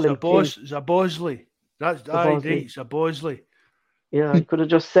just call him. Zabosley. That's right. It's a Bosley. Yeah, I could have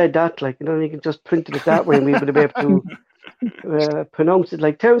just said that, like, you can just print it that way and we would have been able to pronounce it.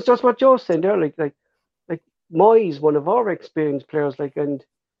 Like, Terence, just what Joe's saying there, like Moyes, one of our experienced players, like, and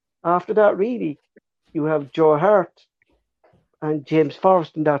after that, really, you have Joe Hart and James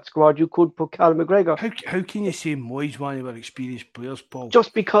Forrest in that squad. You could put Callum McGregor. How can you say Moyes one of our experienced players, Paul?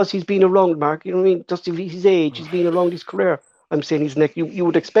 Just because he's been around, Mark. You know what I mean? Just his age, he's been around his career. I'm saying he's you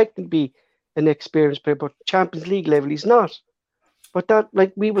would expect him to be an experienced player, but Champions League level, he's not. But that,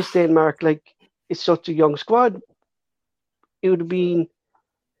 like we were saying, Mark, like it's such a young squad. It would have been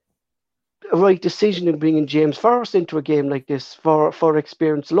a right decision in bringing James Forrest into a game like this for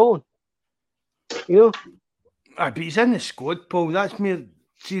experience alone. But he's in the squad, Paul. That's me.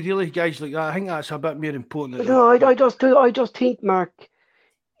 See, really, guys like that, I think that's a bit more important. No, I just think, Mark,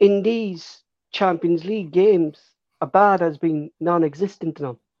 in these Champions League games, Abad has been non-existent to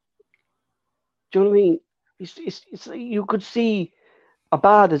them. Do you know what I mean? It's you could see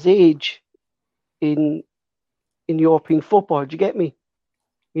Abad's age in European football. Do you get me?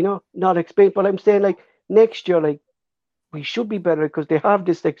 Not experienced, but I'm saying like next year, like we should be better because they have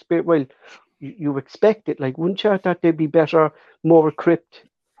this experience. Well, you expect it, like wouldn't you that they'd be better, more equipped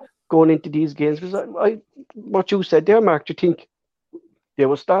going into these games? Because what you said there, Mark, do you think they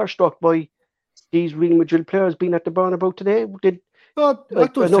were starstruck by these Real Madrid players being at the Bernabeu today? I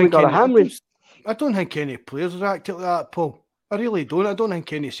don't think any players are acting like that, Paul. I really don't. I don't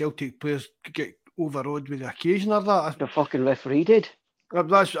think any Celtic players could get overawed with the occasion of that. The fucking referee did.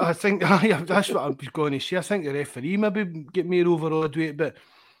 That's what I was going to say. I think the referee maybe get more overawed with it, but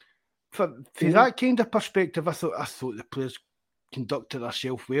for that kind of perspective, I thought the players conducted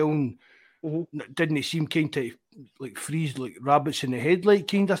themselves well and didn't seem kind of like freeze like rabbits in the headlight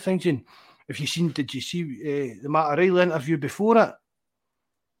kind of things. And did you see the Matt O'Reilly interview before it?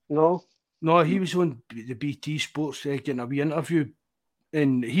 No. No, he was on the BT Sports getting a wee interview,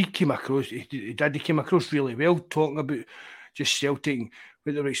 and he came across. He came across really well, talking about just Celtic,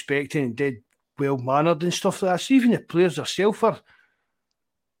 what they were expecting, and dead well mannered and stuff like that. So even the players themselves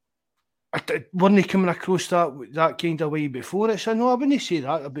weren't they coming across that kind of way before it? So no, I wouldn't say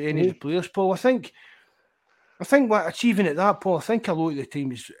that about any of the players, Paul. I think what achieving at that, Paul, I think a lot of the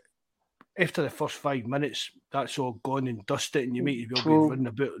time is after the first 5 minutes, that's all gone and dusted, and you might as well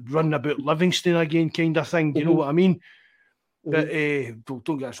be running about Livingston again, kind of thing. Do you know what I mean? But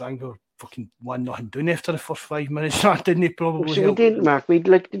don't get us wrong, we were fucking 1-0 down after the first 5 minutes. That didn't probably help. We didn't, Mark.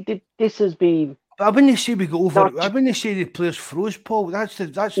 This has been. But I wouldn't say we got over it. I wouldn't say the players froze, Paul. That's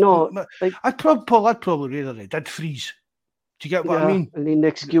no. I'd probably rather they did freeze. Do you get what I mean? And an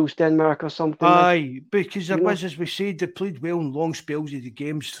excuse Denmark or something. Aye, because there was, as we said, they played well in long spells of the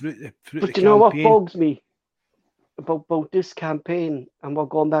games through the campaign. But you know what bugs me about this campaign, and we're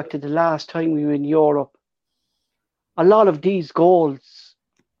going back to the last time we were in Europe. A lot of these goals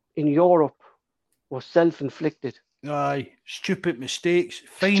in Europe were self-inflicted. Aye, stupid mistakes,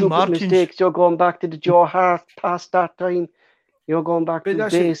 fine margins. Mistakes. You're going back to the Joe Hart past that time. You're going back to the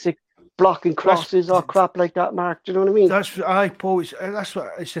basic blocking crosses or crap like that, Mark. Do you know what I mean? Paul.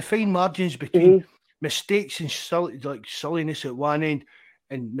 It's the fine margins between mistakes and silliness at one end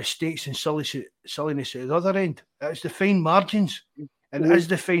and mistakes and silliness at the other end. It's the fine margins, and it is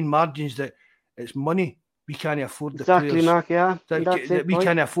the fine margins that it's money. We can't afford the players. Exactly, Mark. Yeah, we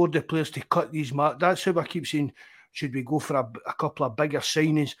can't afford the players to cut these marks. That's how I keep saying. Should we go for a couple of bigger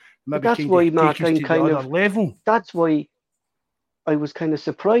signings? Maybe that's why, Mark, I'm kind of level. That's why I was kind of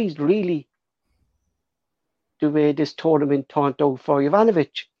surprised, really, the way this tournament turned out for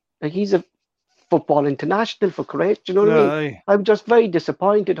Ivanovic. Like, he's a football international for Croatia. You know what I mean? I'm just very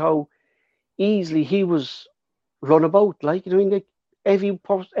disappointed how easily he was run about. Like, you know, like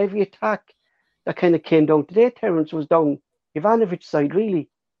every attack that kind of came down today, Terence was down Ivanovic's side, really.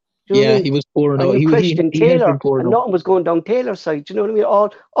 You know he was poor enough. He Taylor, and nothing was going down Taylor's side. Do you know what I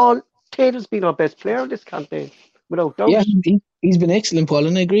mean? All Taylor's been our best player this campaign, without doubt. Yeah, he's been excellent, Paul,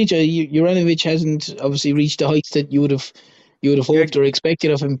 and I agree. Juranovic hasn't obviously reached the heights that you would have hoped or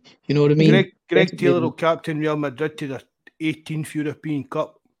expected of him. You know what I mean? Greg Taylor will captain Real Madrid to the 18th European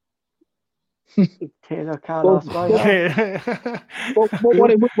Cup. Taylor Carlos.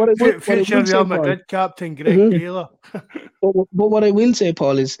 Future Real Madrid captain Greg Taylor. But what I will say,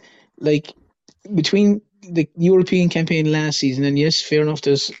 Paul, is like between the European campaign last season, and yes, fair enough,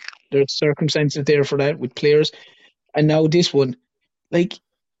 there's circumstances there for that with players, and now this one, like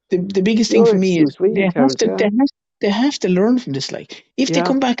the biggest thing for me is they have to learn from this. Like, if they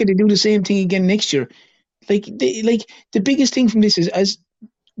come back and they do the same thing again next year, the biggest thing from this is, as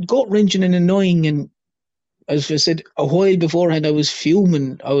gut-wrenching and annoying, and as I said a while beforehand, I was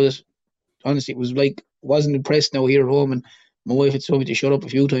fuming. I was honestly, it was like, wasn't impressed now here at home, and my wife had told me to shut up a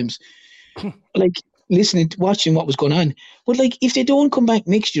few times. Like, watching what was going on. But like, if they don't come back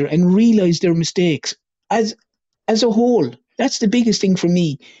next year and realise their mistakes as a whole, that's the biggest thing for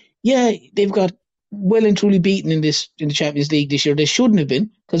me. Yeah, they've got well and truly beaten in the Champions League this year. They shouldn't have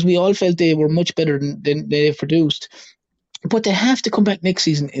been, because we all felt they were much better than they've produced. But they have to come back next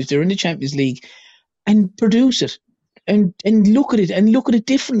season if they're in the Champions League and produce it and look at it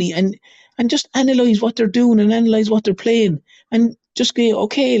differently and just analyse what they're doing and analyse what they're playing and just go,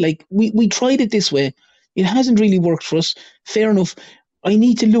 okay, like we tried it this way. It hasn't really worked for us. Fair enough. I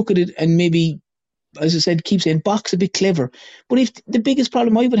need to look at it and maybe, as I said, keep saying box a bit clever. But if the biggest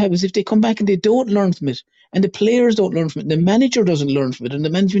problem I would have is if they come back and they don't learn from it, and the players don't learn from it, and the manager doesn't learn from it, and the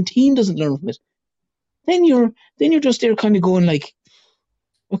management team doesn't learn from it, then you're just there kind of going like,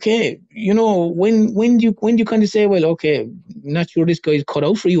 okay, you know, when you kind of say, well, okay, not sure this guy's cut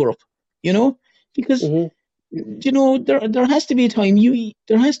out for Europe, you know, because you know there has to be a time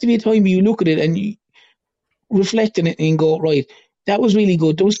where you look at it and you reflect on it and go, right, that was really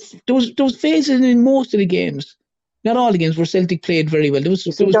good. Those phases in most of the games, not all the games, where Celtic played very well. There was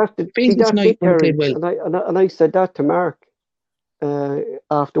phases tonight where they played well. And I said that to Mark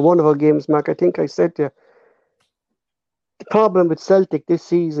after one of our games, Mark. I think I said to you, the problem with Celtic this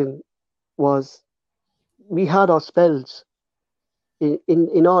season was we had our spells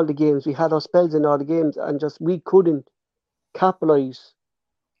in all the games. We had our spells in all the games, and just we couldn't capitalise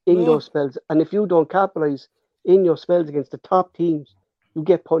in those spells. And if you don't capitalise in your spells against the top teams, you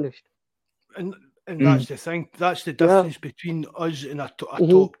get punished. And that's the thing. That's the difference between us and a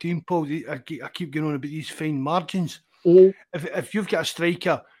top team, Paul. I keep going on about these fine margins. If you've got a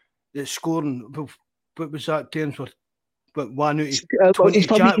striker that's scoring, what was that terms for? But 1 out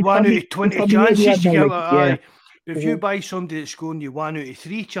of 20 chances. If you buy somebody that's scoring you 1 out of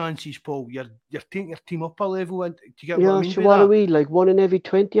 3 chances, Paul, you're taking your team up a level. Do you get what I mean? So what are we, like 1 in every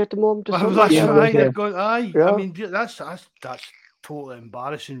 20 at the moment? Or something That's like that? right. You're going, aye. Yeah. I mean, that's totally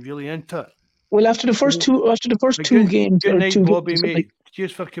embarrassing, really, isn't it? Well, after the first two games, Good night, Bobby, games, mate.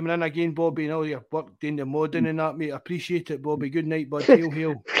 Cheers for coming in again, Bobby, and all your work doing the modding and that, mate. I appreciate it, Bobby. Good night, bud.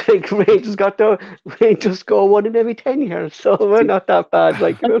 Hail. Like Rangers go 1 in every 10 years, so we're not that bad.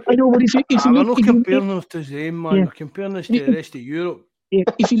 Like, I know, but if you we're look, not comparing us to them, man. Yeah. We're comparing us to the rest of Europe.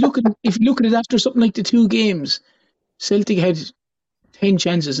 If you look at it after something like the 2 games, Celtic had 10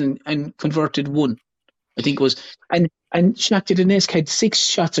 chances and converted 1, I think it was, and Shakhtar Donetsk had 6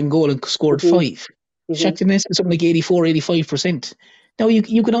 shots on goal and scored 5. Shakhtar Donetsk had something like 84-85%. Now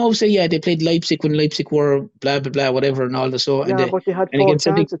you can always say, they played Leipzig when Leipzig were blah blah blah whatever and all the so. Yeah, but they had 4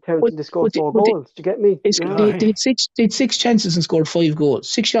 chances and they scored 4 goals. Do you get me? They had 6 chances and scored 5 goals.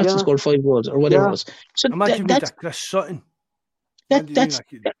 6 shots and scored 5 goals or whatever it was. So imagine that's Chris Sutton. That's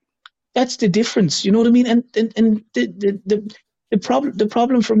the difference. You know what I mean? And the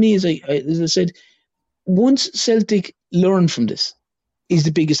problem for me is, as I said, once Celtic learn from this, is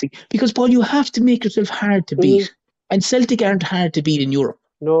the biggest thing, because Paul, you have to make yourself hard to beat, and Celtic aren't hard to beat in Europe.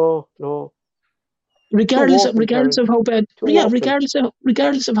 No. Regardless of how bad,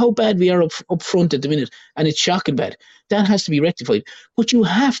 regardless of how bad we are up front at the minute, and it's shocking bad, that has to be rectified. But you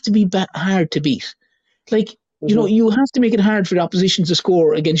have to be hard to beat. Like, you know, you have to make it hard for the opposition to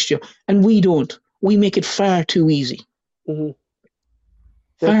score against you, and we don't. We make it far too easy.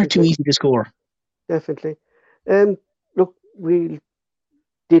 Far too easy to score. Definitely. Look, we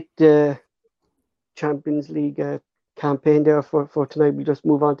did the Champions League campaign there for tonight. We just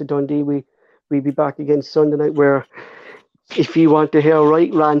move on to Dundee. We'll be back again Sunday night, where if you want to hear a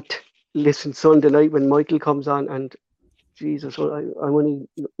right rant, listen Sunday night when Michael comes on. And Jesus, I'm only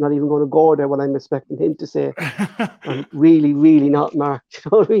not even going to go there what I'm expecting him to say. I'm really, really not, Mark. You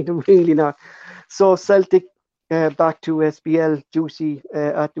know what I mean? I'm really not. So Celtic back to SBL Juicy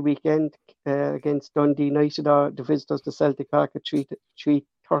at the weekend against Dundee United. The visitors to Celtic Park at 3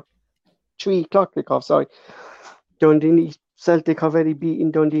 o'clock kickoff. Sorry. Dundee Celtic have already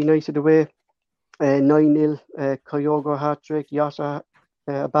beaten Dundee United away 9-0. Kyogo hat-trick, Yasha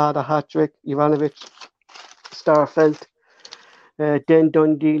Abada hat-trick, Ivanovic Starfelt. Then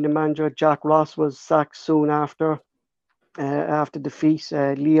Dundee, the manager Jack Ross was sacked soon after defeat.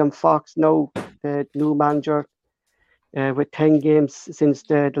 Liam Fox, now the new manager, with 10 games since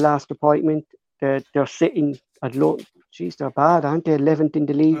the last appointment. They're sitting at low. Jeez, they're bad, aren't they? 11th in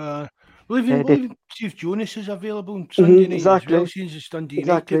the league. Even Steve Jonas is available on Sunday night as well, since it's Dundee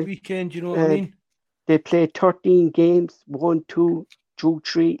United weekend, you know what I mean? They played 13 games, won 2, drew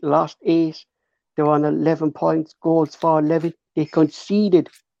 3, lost 8. They're on 11 points, goals for 11. They conceded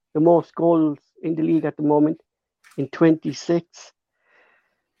the most goals in the league at the moment in 26.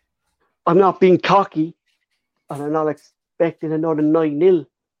 I'm not being cocky, and I'm not expecting another 9-0,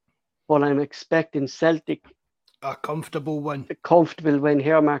 but I'm expecting Celtic a comfortable win. A comfortable win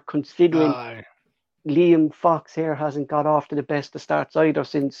here, Mark, considering Liam Fox here hasn't got off to the best of starts either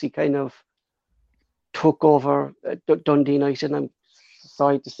since he kind of took over Dundee United. And I'm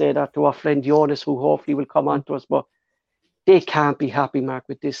sorry to say that to our friend Jonas, who hopefully will come on to us, but they can't be happy, Mark,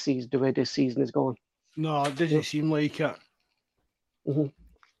 with this season, the way this season is going. No, it doesn't seem like it.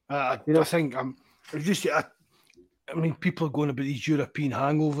 I think I mean, people are going about these European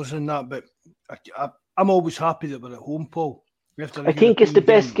hangovers and that, but I'm always happy that we're at home, Paul. I think it's the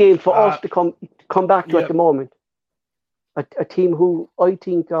best game for us to come back to at the moment. A team who I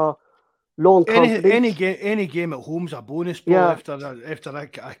think are low in confidence. Any game at home's a bonus, Paul, after a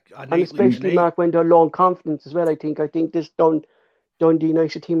night. And especially, Mark, when they're low in confidence as well. I think this Dundee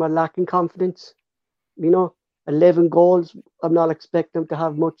United team are lacking confidence. You know, 11 goals. I'm not expecting them to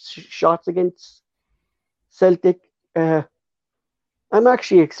have much shots against Celtic. I'm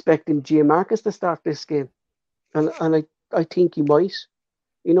actually expecting Giamarcus to start this game, and I think he might.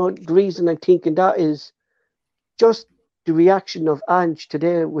 You know, the reason I'm thinking that is just the reaction of Ange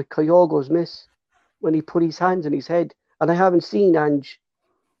today with Kyogo's miss when he put his hands on his head, and I haven't seen Ange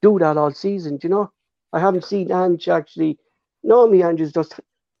do that all season. Do you know? I haven't seen Ange actually. Normally, Ange is just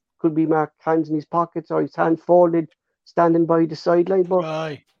could be marked hands in his pockets or his hands folded, standing by the sideline.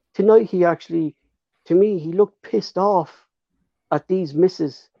 But tonight, he actually, to me, he looked pissed off at these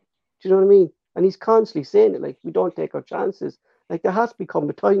misses. Do you know what I mean? And he's constantly saying it, like, we don't take our chances. Like, there has become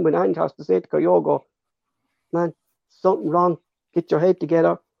a time when Ange has to say to Kyogo, man, something wrong, get your head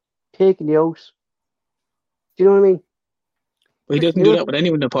together, taking you out. Do you know what I mean? Well, he doesn't do that with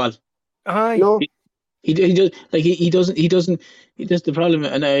anyone, Paul. No. He does, like, he doesn't, that's the problem,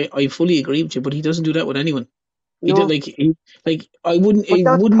 and I fully agree with you, but he doesn't do that with anyone. He did like I wouldn't. But It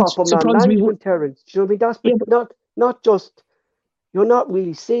that's wouldn't proper man surprise me. management, Terence. Do you know what I mean? That's Yeah, not just, you're not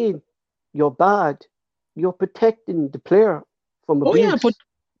really saying you're bad. You're protecting the player from oh yeah, abuse.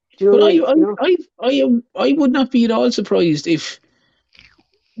 Do you know but what I mean? You know? I would not be at all surprised if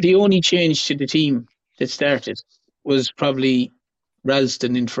the only change to the team that started was probably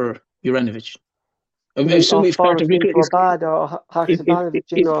Ralston in for Juranovic. I You mean assume off if Carter Forest in Vickers, for bad or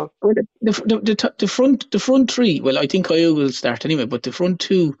Haksabanovic in if or well, the front three, well, I think Kyogo will start anyway, but the front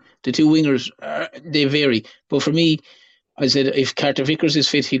two, the two wingers, they vary. But for me, I said if Carter Vickers is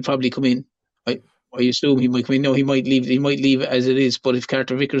fit, he'll probably come in. I assume he might come in. No, he might leave. He might leave as it is. But if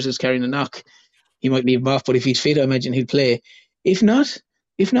Carter Vickers is carrying a knock, he might leave him off. But if he's fit, I imagine he'll play. If not,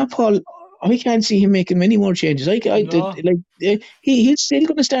 Paul, I can't see him making many more changes. No. He's still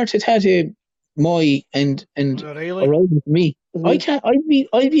going to start at Tate, Moy, and O'Reilly. O'Reilly for me. I can't.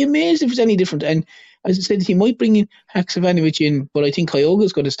 I'd be amazed if it's any different. And as I said, he might bring in Haksabanovic in, but I think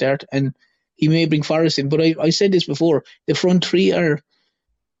Kyogo's going to start, and he may bring Forrest in. But I said this before: the front three are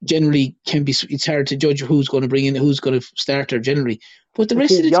generally can be. It's hard to judge who's going to bring in, who's going to start there generally. But the I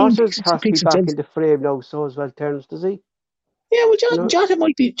rest of think the team Yossers has to be picks back themselves. in the frame now, so as well, Terence, does he? Yeah, well, You know? Jota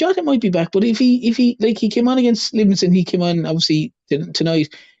might be back, but if he like he came on against Livingston, he came on obviously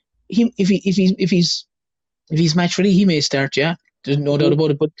tonight. If he's match ready, he may start. Yeah, there's no doubt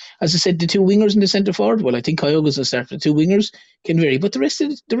about it. But as I said, the two wingers and the centre forward. Well, I think Kyogo's going to start. The two wingers can vary, but the rest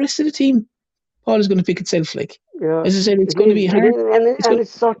of the team, Paul is going to pick itself. Like Yeah. as I said, it's It going to is, be it hard. is, and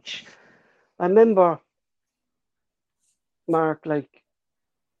it's such. I remember, Mark, like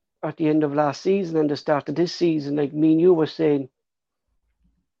at the end of last season and the start of this season, like me and you were saying,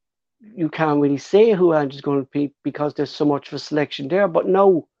 you can't really say who Andrew's going to pick because there's so much of a selection there. But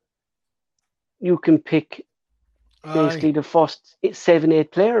now you can pick basically the first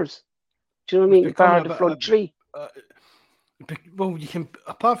 7-8 players. Do you know what I mean? Bar the front three. Well, you can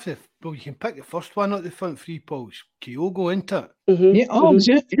you can pick the first one at the front three, Paul's Kyogo, isn't it? Yeah,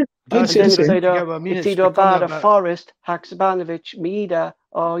 yeah. And then it's either becoming Bada, Forrest, Haksabanovic, Maeda,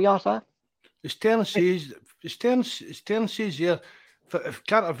 or Jota. As Terence says here, if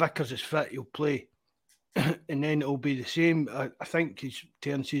Carter Vickers is fit, he'll play. And then it'll be the same. I think, as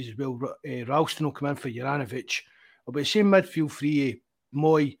Terence says as well, Ralston will come in for Juranovic. It'll be the same midfield three,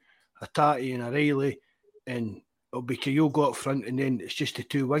 Moy, Hatate and O'Reilly, and it'll be Kyogo up front, and then it's just the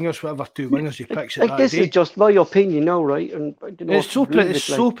two wingers, whatever two wingers he picks at like that this day. is just my opinion now, right? And I don't know It's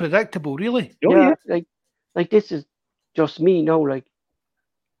so predictable, really. Yeah, like this is just me now. Like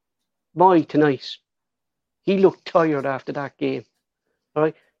Moy tonight, he looked tired after that game.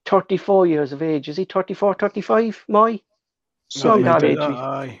 Right, 34 years of age. Is he 34, 35? Moy, around that age.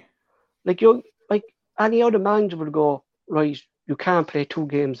 Aye. Like any other manager would go, right, you can't play 2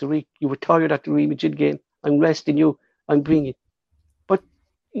 games a week. You were tired at the Real Madrid game. I'm resting you. I'm bringing. But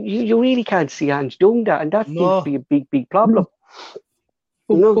you really can't see Ange doing that, and that seems to be a big problem.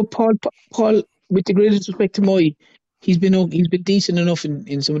 But Paul, with the greatest respect to Moy, he's been decent enough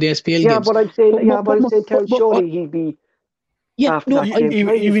in some of the SPL games. Yeah, but I'm saying, surely he'd be. Yeah, no,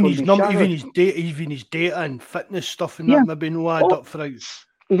 even his data and fitness stuff and that maybe no add up for out.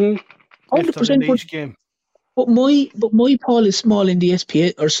 100%. Next game. But Moy Paul is small in the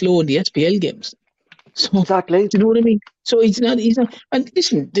SPL or slow in the SPL games. So, exactly. Do you know what I mean? So he's not. And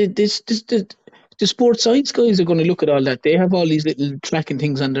listen, the sports science guys are going to look at all that. They have all these little tracking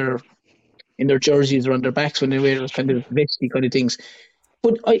things in their jerseys or on their backs when they wear those kind of vesty kind of things.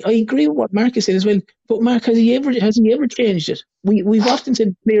 But I agree with what Mark has said as well. But Mark, has he ever changed it? We've often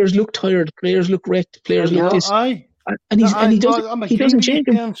said players look tired, players look wrecked, players look this. Aye. And he doesn't change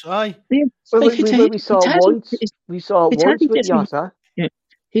them. Aye. Yeah. Well, we saw it once with Jota. Yeah.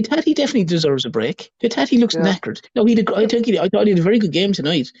 He definitely deserves a break. He looks knackered. No, I thought he had a very good game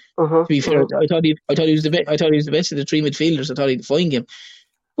tonight. To be fair, I thought he was the best of the three midfielders. I thought he had a fine game,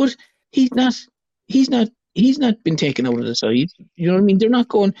 but he's not been taken out of the side. You know what I mean? They're not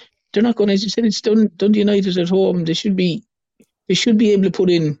going. As you said, it's Dundee United at home. They should be able to put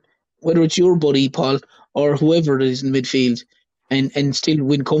in, whether it's your buddy Paul or whoever it is in midfield, and still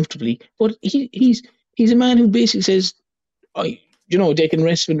win comfortably. But he's a man who basically says, they can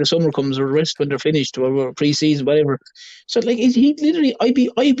rest when the summer comes or rest when they're finished or pre-season, whatever. So like he literally, I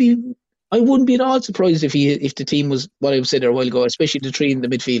wouldn't be at all surprised if the team was what I said there a while ago, especially the three in the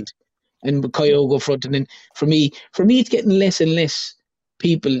midfield and Kyogo front. And then for me, it's getting less and less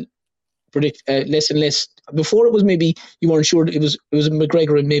people predict less and less. Before it was maybe you weren't sure it was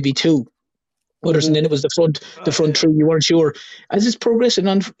McGregor and maybe 2. others, and then it was the front three. You weren't sure. As it's progressing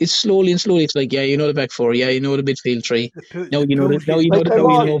on, it's slowly. It's like, yeah, you know the back four, yeah, you know the midfield three. Now you know the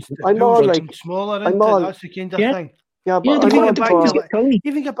smaller. I'm all, that's the kind of thing. Yeah, but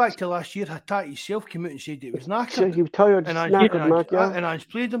even get back to last year, Hatate himself came out and said it was knackered. Sure, he was tired, and Ange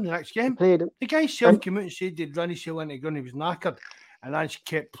played him the next game. The guy himself came out and said they'd run himself into the gun, he was knackered. And Ange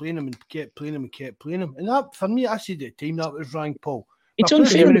kept playing him and kept playing him and kept playing him. And that, for me, I said at the time, that was wrong, Paul. It's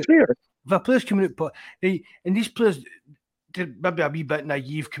unfair to the player. If a player's coming out, but and these players, they're maybe a wee bit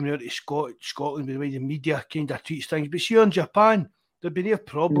naive coming out of Scotland with the way the media kind of treats things. But see, in Japan, there'd be no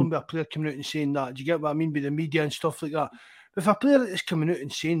problem with a player coming out and saying that. Do you get what I mean with the media and stuff like that? But if a player is coming out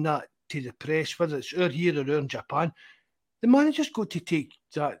and saying that to the press, whether it's here or in Japan, the manager's got to take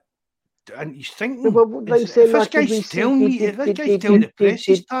that. And he's thinking, if this guy's telling the press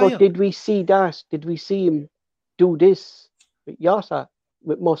he's tired. But did we see that? Did we see him do this with Yota,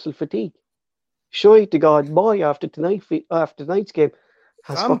 with muscle fatigue? Sure to God, boy, after tonight's game,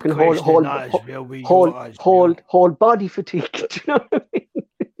 has fucking whole body fatigue. Do you know what I mean?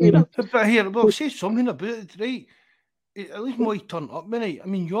 You know? But here, well, say something about it, right? At least Moy turned up tonight. I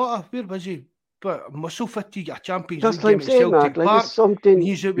mean, Yota, where was he? But muscle fatigue, a Champions League game at Celtic Park, something.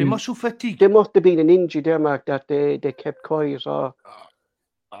 He's out with muscle fatigue. There must have been an injury there, Mark, that they kept quiet. Or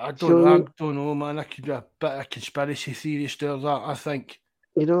I don't know, man. That could be a bit of conspiracy theorist there. That I think.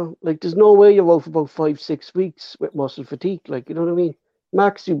 You know, like there's no way you're out for about 5-6 weeks with muscle fatigue. Like, you know what I mean?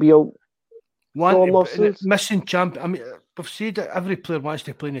 Max, you'll be out. Missing champion. I mean, we've said that every player wants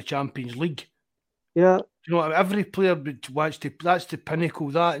to play in the Champions League. Yeah. You know, every player wants to. That's the pinnacle.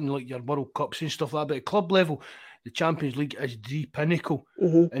 That and like your World Cups and stuff like that. But at club level, the Champions League is the pinnacle.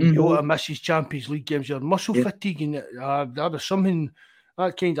 And Yota misses Champions League games. Your muscle fatigue, and that was something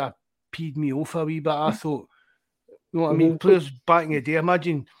that kind of peed me off a wee bit. I thought, you know what I mean? Players back in the day.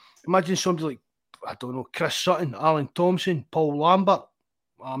 Imagine somebody like, I don't know, Chris Sutton, Alan Thompson, Paul Lambert.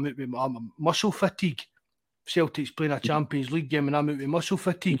 I'm out with muscle fatigue. Celtic's playing a Champions League game, and I'm out with muscle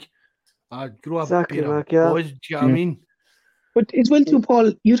fatigue. I'd grow up boys, do you know what I mean? But as well too,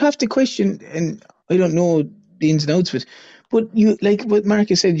 Paul, you'd have to question, and I don't know the ins and outs of it, but you, like what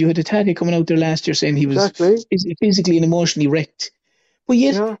Marcus said, you had a Hatate coming out there last year saying he was physically and emotionally wrecked. But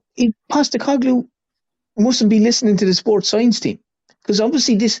yet, Postecoglou mustn't be listening to the sports science team, because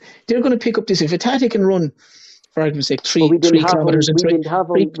obviously they're going to pick up this. If Hatate can run, for argument's sake, 3 kilometres.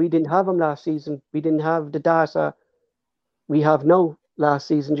 We didn't have him last season. We didn't have the data we have now last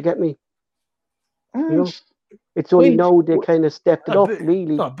season. Do you get me? You know, it's only now they kind of stepped it up,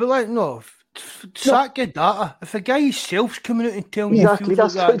 really. No, but like, sack your data. If a guy himself's coming out and telling you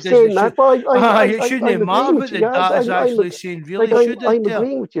that's what I'm saying, man. It shouldn't matter what the data's actually saying, really, should it? I'm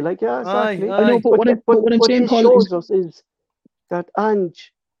agreeing with you, exactly. I know, but what I'm saying, Paul, shows us is that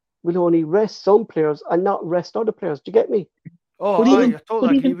Ange will only rest some players and not rest other players. Do you get me? I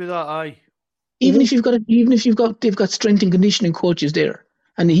totally agree with that, Even if they've got strength and conditioning coaches there,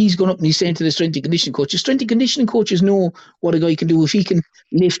 and he's gone up and he's saying to the strength and conditioning coaches know what a guy can do. If he can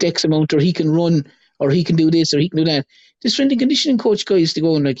lift X amount, or he can run, or he can do this, or he can do that. The strength and conditioning coach guys to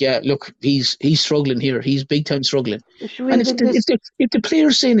go and like, yeah, look, he's struggling here. He's big time struggling. And if the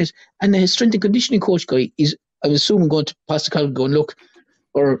player's saying it, and the strength and conditioning coach guy is, I'm assuming, going to Postecoglou going, look,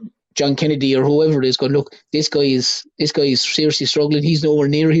 or John Kennedy or whoever it is going, look, this guy is seriously struggling. He's nowhere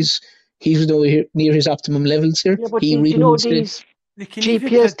near his optimum levels here. Yeah, but you know these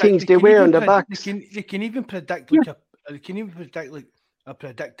GPS things they wear on their backs. They can even predict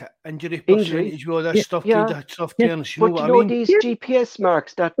injury percentage with all this stuff. You know these GPS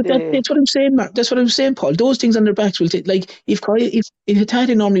marks that. That's what I'm saying, Mark. That's what I'm saying, Paul. Those things on their backs will take. Like if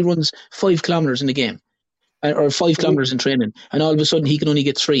Hatate normally runs 5 kilometers in a game, or 5 kilometers in training, and all of a sudden he can only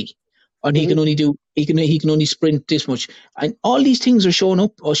get 3. And he can only sprint this much, and all these things are show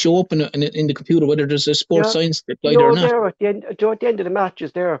up in the computer, whether there's a sports science applied or not. There at the end of the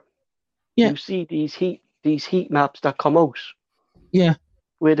matches, you see these heat maps that come out. Yeah,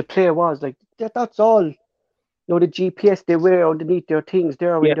 where the player was, like that's all. You know, the GPS they wear underneath their things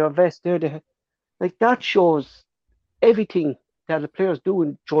there, with their vest there, like that shows everything that the player's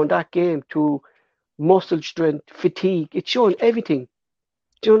doing during that game, to muscle strength, fatigue. It's showing everything.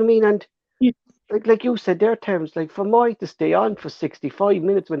 Do you know what I mean? And like you said, there are terms like for Moy to stay on for 65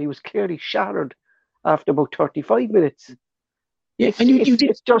 minutes when he was clearly shattered after about 35 minutes. Yeah,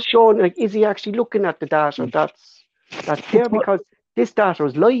 it's just showing, like, is he actually looking at the data that's there? Because this data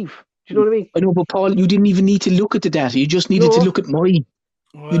is live. Do you know what I mean? I know, but Paul, you didn't even need to look at the data. You just needed to look at Moy.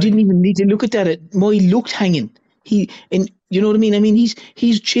 Right. You didn't even need to look at that. Moy looked hanging. And you know what I mean? I mean, he's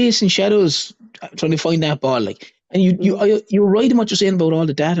chasing shadows, trying to find that ball, like. And you're right in what you're saying about all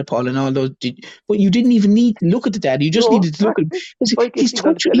the data, Paul, and all those. But you didn't even need to look at the data. You just needed to look at his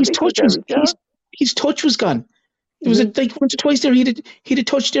touch was gone. There was like once or twice there. He'd a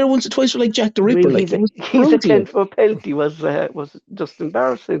touch there once or twice for like Jack the Ripper. Like he's a 10-foot penalty was just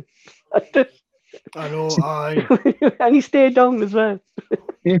embarrassing. I know, aye. And he stayed down as well.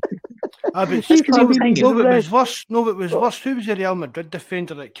 But it was worse. No, it was worse. Who was the Real Madrid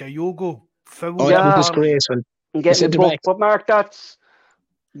defender at Kyogo? That was disgraceful. Getting booked. But Mark, that's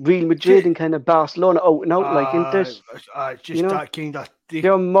Real Madrid and kind of Barcelona out and out, like, isn't this? Just that kind of.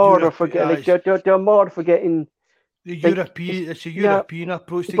 They're more forgetting. They're more forgetting. The European, it's a European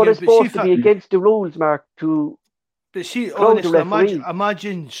approach. But it's supposed to be against the rules, Mark. But see, honestly,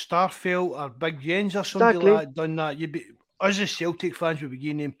 imagine Starfelt or Big Jens or somebody like that done that. Us as Celtic fans would be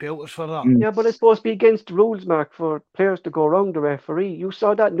getting pelters for that. Yeah, but it's supposed to be against the rules, Mark, for players to go around the referee. You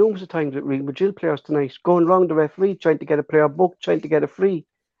saw that numerous of times with Real Madrid players tonight, going around the referee, trying to get a player booked, trying to get a free.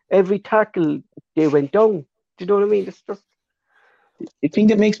 Every tackle, they went down. Do you know what I mean? It's just... The thing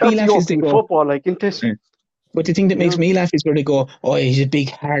that makes me laugh is football, like, isn't this? But the thing that makes me laugh is where they go, oh, he's a big,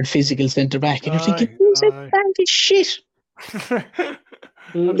 hard, physical centre-back. And you're thinking, he's a bag of shit.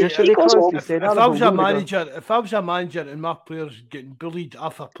 If I was a manager and my players getting bullied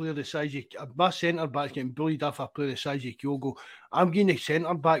off a player the size of my centre-back's getting bullied off a player the size of Kyogo, I'm getting the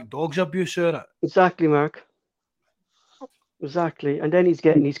centre-back dog's abuse out of it. Exactly, Mark. Exactly. And then he's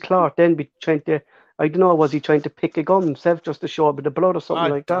getting his clout, then be trying to... I don't know, was he trying to pick a gun himself just to show a bit of blood or something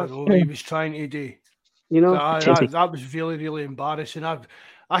like that? I don't know, he was trying to do. You know, that was really, really embarrassing. I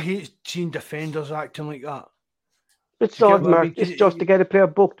hate seeing defenders acting like that. It's odd, Mark. It's just to get a player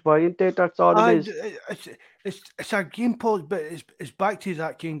booked, by isn't it? That's all it is. It's a game policy, but it's back to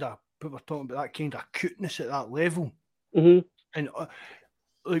that kind of we're talking about, that kind of cuteness at that level. Mm-hmm. And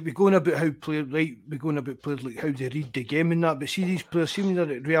like we're going about players like how they read the game and that. But see these players, see when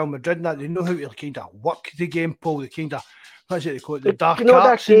they're at Real Madrid and that, they know how to kind of work the game, Paul. They kind of. What's it called? The dark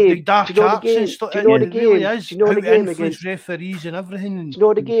arts and stuff. It really is. Do you know the game against referees and everything? Do you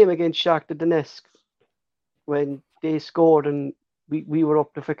know the game against Shakhtar Donetsk when they scored and we were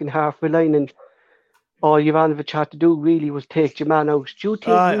up the freaking halfway line and all Ivanovic had to do really was take your man out. Do you think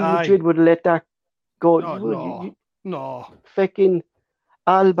Real Madrid would have let that go? No. Fucking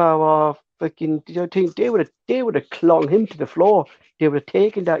Alba or fucking. Do you think they would have clung him to the floor? They would have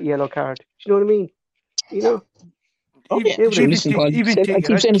taken that yellow card. Do you know what I mean? You know. Listen, Paul. I keep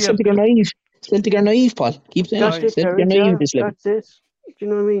saying Celtic are naive. Celtic are naive, Paul. Keep saying Celtic are naive this level. That's it. Do you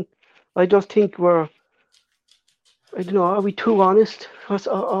know what I mean? I just think I don't know, are we too honest?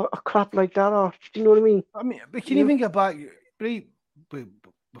 Or crap like that? Or do you know what I mean? I mean, we can even get back right with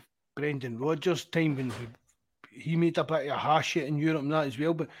Brendan Rodgers' time when he made a bit of a hash it in Europe and that as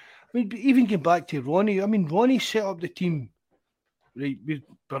well. But I mean, even get back to Ronnie. I mean, Ronnie set up the team. Right,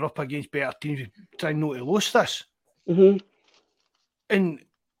 we're up against better teams. We're trying not to lose this. Mm-hmm. And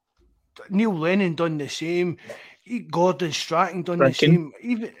Neil Lennon done the same. Gordon Strachan done the same.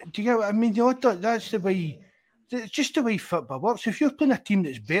 Even do you get what I mean? That's the way. It's just the way football works. If you're playing a team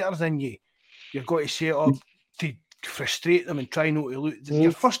that's better than you, you've got to set up to frustrate them and try not to lose.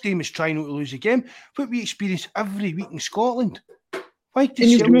 Your first aim is try not to lose a game. What we experience every week in Scotland. Why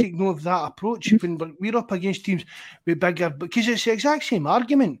does Celtic know of that approach when we're up against teams with bigger? Because it's the exact same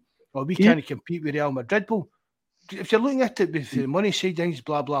argument. Well, we can't compete with Real Madrid. Well, if you're looking at it with the money side things,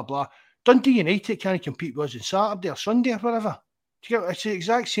 blah, blah, blah, Dundee United can't compete with us on Saturday or Sunday or whatever. It's the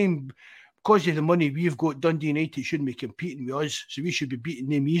exact same. Because of the money we've got, Dundee United shouldn't be competing with us, so we should be beating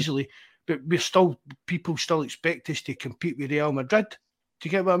them easily. But people still expect us to compete with Real Madrid. Do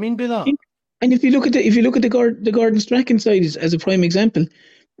you get what I mean by that? And if you look at the Gordon Strachan side as a prime example,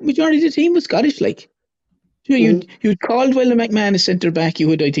 majority of the team was Scottish. Like, you'd Caldwell and McMahon as centre back. You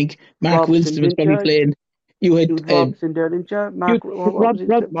had, I think, Mark Wilson was probably playing. You had Robson there, didn't you?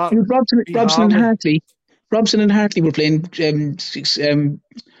 Robson and Hartley. Robson and Hartley were playing.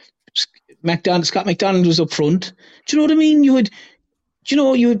 Scott McDonald was up front. Do you know what I mean? You had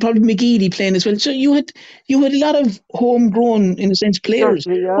probably McGeady playing as well. So you had a lot of homegrown, in a sense, players.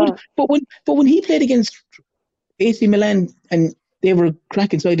 Yeah. But when he played against AC Milan and they were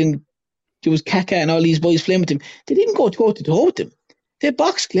cracking side and there was Kaka and all these boys playing with him, they didn't go toe to toe with them. They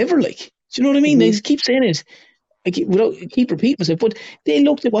boxed clever, like. Do you know what I mean? They just keep saying it. I keep repeating myself, but they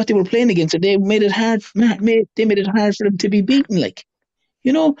looked at what they were playing against and they made it hard. They made it hard for them to be beaten. Like,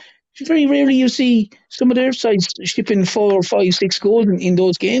 you know, very rarely you see some of their sides shipping 4, 5, 6 goals in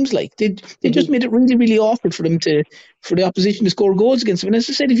those games. Like they just made it really, really awkward for the opposition to score goals against them. And as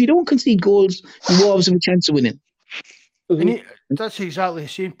I said, if you don't concede goals, the Wolves have a chance of winning. And that's exactly the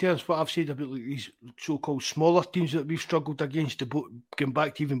same terms what I've said about like, these so-called smaller teams that we've struggled against. Going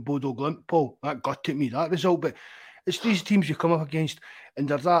back to even Bodo Glimt, Paul, that gutted me, that result. But it's these teams you come up against, and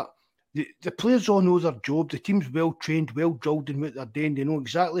they're that. The players all know their job. The team's well trained, well drilled in what they're doing. They know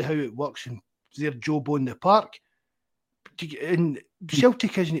exactly how it works and their job on the park. And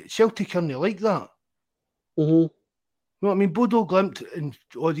Celtic aren't like that. Mm-hmm. You know what I mean? Bodo Glimt and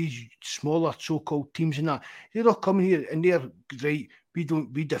all these smaller so-called teams and that, they're all coming here and they're right. We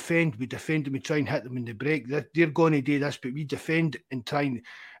defend and we try and hit them in the break. They're going to do this, but we defend and try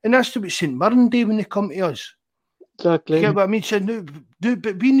and that's what St Mirren do when they come to us. Exactly. You get what I mean? So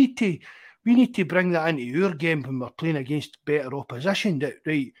but we need to bring that into our game when we're playing against better opposition. That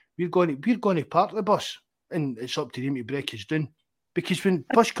right, we're going to park the bus, and it's up to them to break us down. Because when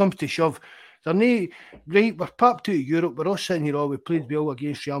push comes to shove, they're not right. We're popped out of Europe. We're all sitting here. We played well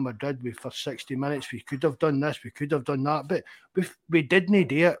against Real Madrid for 60 minutes. We could have done this. We could have done that. But we didn't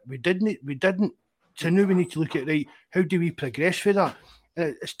do it. We didn't. So now we need to look at right. How do we progress for that?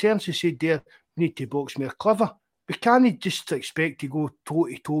 As Terence said there, we need to box more clever. We can't just expect to go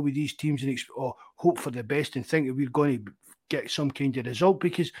toe-to-toe with these teams or hope for the best and think that we're going to get some kind of result,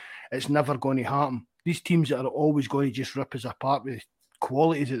 because it's never going to happen. These teams that are always going to just rip us apart with the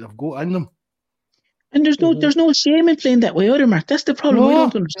qualities that they've got in them. And there's no shame in playing that way either, Mark. That's the problem I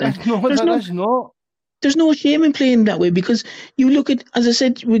don't understand. No, is not. There's no shame in playing that way, because you look at, as I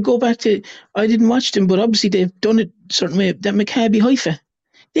said, we go back to, I didn't watch them, but obviously they've done it a certain way. That Maccabi Haifa,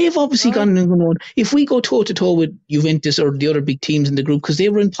 they've obviously gone and gone on. If we go toe-to-toe with Juventus or the other big teams in the group, because they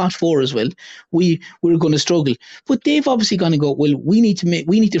were in pot 4 as well, we're going to struggle. But they've obviously gone and go, well, we need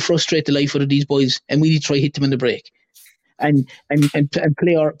to frustrate the life out of these boys, and we need to try hit them in the break. And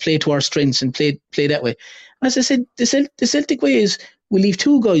play to our strengths and play that way. As I said, the Celtic way is we leave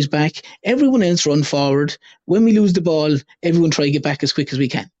 2 guys back, everyone else run forward. When we lose the ball, everyone try to get back as quick as we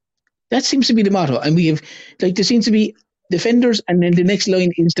can. That seems to be the motto. And we have, there seems to be defenders, and then the next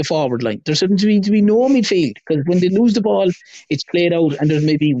line is the forward line. There seems to be no midfield, because when they lose the ball, it's played out, and there's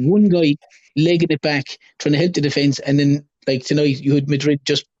maybe one guy legging it back, trying to help the defence. And then, like tonight, you had Madrid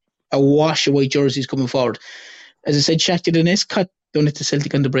just a wash of white jerseys coming forward. As I said, Shakhtar Donetsk done it to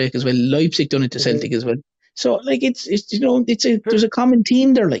Celtic on the break as well. Leipzig done it to Celtic as well. So, like, it's there's a common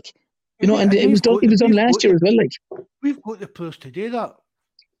theme there, like, and it was done last year as well. Like, we've got the players to do that.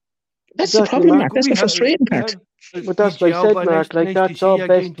 That's the problem, Mark. That's the frustrating part. But that's what I said, Mark. Like, that's our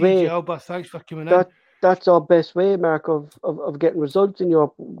best way. Thanks for coming in. That's our best way, Mark, of getting results in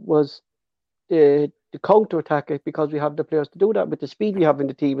Europe, was the counter attack it, because we have the players to do that. With the speed we have in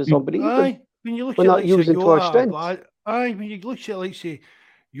the team is unbelievable. When you look We're at not using to our strength. When you look at, like, say,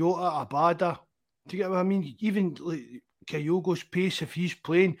 Jota, Abada, do you get what I mean? Even like Kyogo's pace, if he's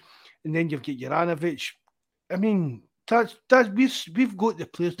playing, and then you've got Juranovic. I mean, we've got the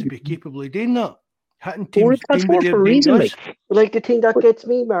players to be capable of doing that. Hitting teams, that's more for a reason. Like, the thing that gets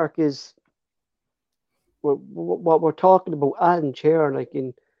me, Mark, is what we're talking about adding chair, like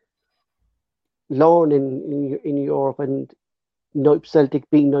in learning in Europe, and Celtic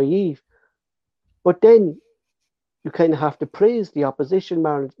being naive. But then you kind of have to praise the opposition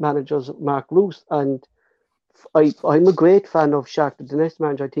managers, Mark Roos, and I'm a great fan of Shakhtar Donetsk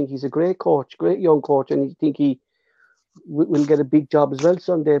manager. I think he's a great coach, great young coach, and I think he will get a big job as well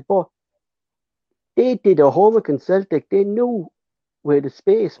someday. But they did their homework in Celtic. They knew where the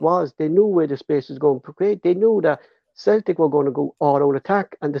space was. They knew where the space was going to create. They knew that Celtic were going to go all-out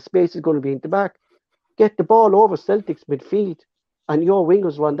attack, and the space is going to be in the back. Get the ball over Celtic's midfield, and your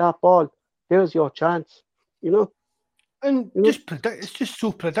wingers run that ball. There's your chance, And it's just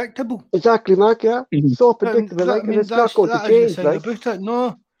so predictable. Exactly, Mark, yeah. Mm-hmm. So predictable, it's not going to change, right? About it.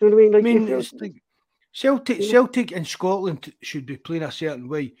 No. Do you know what I mean? It's like Celtic in Scotland should be playing a certain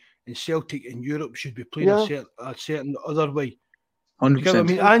way, and Celtic in Europe should be playing a certain other way. 100%. I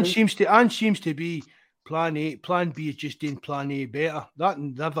mean, Anne seems to be plan A. Plan B is just doing plan A better. That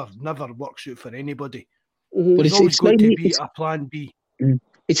never works out for anybody. Mm-hmm. But it's always going to be a plan B.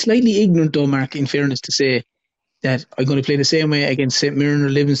 It's slightly ignorant, though, Mark, in fairness, to say that I'm going to play the same way against St Mirren or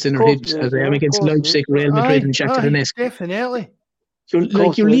Livingston or Hibs as I am against Leipzig, Real Madrid, and Shakhtar Donetsk. Definitely.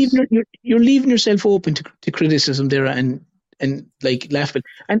 You're leaving yourself open to criticism there and like laughing.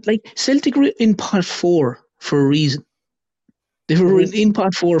 And like Celtic were in pot 4 for a reason. They were in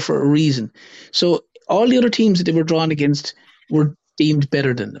pot 4 for a reason. So all the other teams that they were drawn against were deemed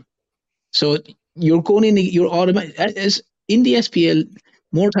better than them. So you're going in, you're automatic as in the SPL.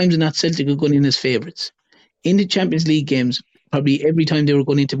 More times than not, Celtic are going in as favourites. In the Champions League games, probably every time they were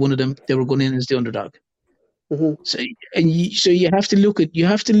going into one of them, they were going in as the underdog. Mm-hmm. So you have to look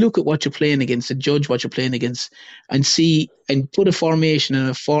at what you're playing against and judge what you're playing against and see and put a formation and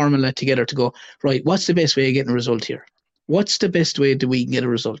a formula together to go, right, what's the best way of getting a result here? What's the best way that we can get a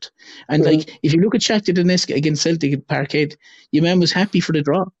result? And like, if you look at Shakhtar Donetsk against Celtic at Parkhead, your man was happy for the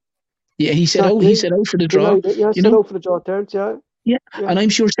draw. Yeah, he said, exactly. he set out for the draw. Yeah, set out for the draw, Terence, yeah. Yeah. And I'm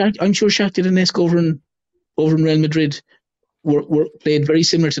sure Shakhtar Donetsk over in Real Madrid were played very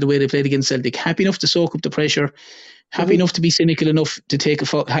similar to the way they played against Celtic. Happy enough to soak up the pressure, happy enough to be cynical enough to take a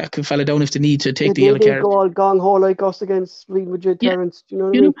fella down if they need to take the yellow card. They go all gong-ho like us against Real Madrid, Terence. Do you know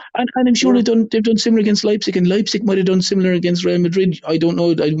what I mean? And I'm sure they've done similar against Leipzig, and Leipzig might have done similar against Real Madrid. I don't know.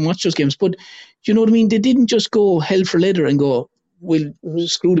 I didn't watch those games, but you know what I mean? They didn't just go hell for leather and go, we'll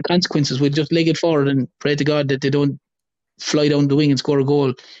screw the consequences. We'll just leg it forward and pray to God that they don't fly down the wing and score a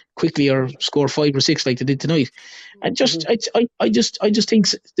goal quickly or score 5 or 6 like they did tonight. And I just think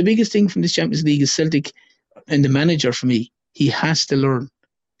the biggest thing from this Champions League is Celtic and the manager. For me, he has to learn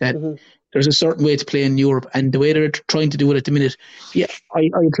that there's a certain way to play in Europe, and the way they're trying to do it at the minute,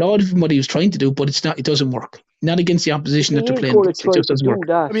 I applaud him what he was trying to do, but it doesn't work. Not against the opposition that they're playing. It just doesn't work.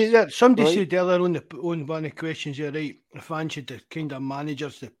 I mean, somebody said earlier on one of the questions here, right? The fans had the kind of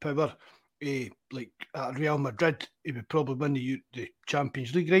managers, the power. Like at Real Madrid, he would probably win the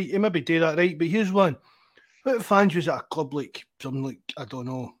Champions League, right? He maybe do that, right? But here's one. What fans was at a club like something like, I don't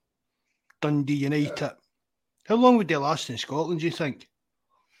know, Dundee United? How long would they last in Scotland, do you think?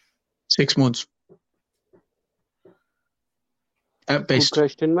 6 months. At best. Good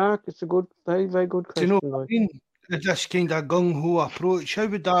question, Mark. It's a good, very, very good question. Do you know what I mean? This kind of gung-ho approach, how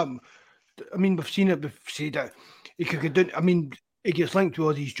would that... I mean, we've seen it, we've said it. He could go down, I mean... He gets linked to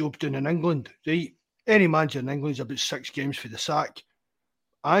all these jobs down in England, right? Any manager in England is about 6 games for the sack.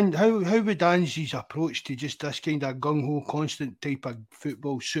 And how would Ange's approach to just this kind of gung-ho, constant type of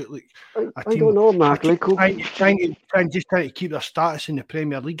football suit like a team? I don't know, Mark. Trying to keep their status in the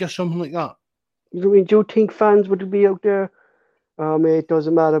Premier League or something like that. You know what I mean? Do you think fans would be out there? Mate, it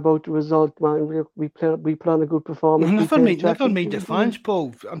doesn't matter about the result, man. We put on a good performance. Never mind the fans,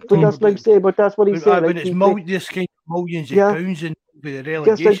 Paul. But that's like say, but that's what he said. When it's this kind of millions of pounds in with the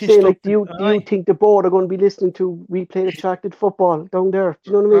relegation that's like saying, stuff. do you think the board are going to be listening to replay attracted football down there?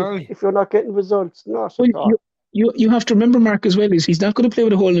 Do you know what I mean? If you're not getting results, not at all. You have to remember, Mark, as well, is he's not going to play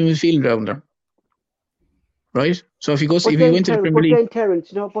with a hole in his field down there, right? So if he went to the Premier League, then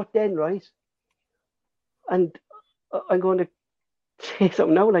Terence, but then right, and I'm going to say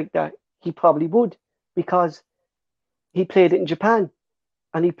something now like that. He probably would, because he played it in Japan,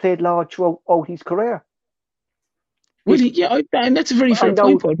 and he played large throughout his career. Well, and that's a very fair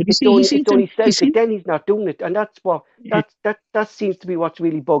point, Paul. But it's only Celtic, then he's not doing it, and that's what that seems to be what's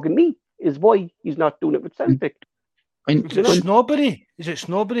really bugging me, is why he's not doing it with Celtic. Is it snobbery?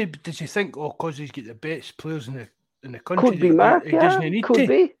 Does he think, because he's got the best players in the country? Could be, Mark. Could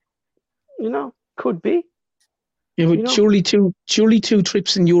be. Could be. Yeah, but surely two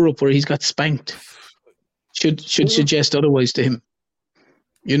trips in Europe where he's got spanked should suggest otherwise to him.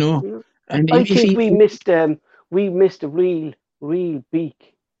 And I think we missed a real big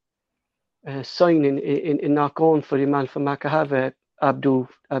signing in not going for the man from Maccabi,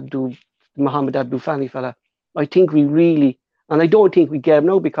 Mohammed Abdul Fani fella. I think we really, and I don't think we get him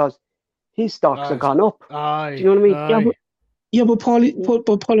now because his stocks have gone up. Do you know what I mean? Yeah, but Paul,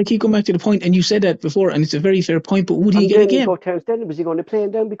 I keep going back to the point, and you said that before, and it's a very fair point. But would he get a game? Then was he going to play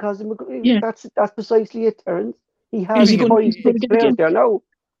him down because that's precisely it, Terence. He has 5-6 players there now.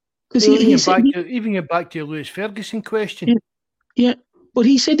 Because even get back to your Lewis Ferguson question. Yeah, but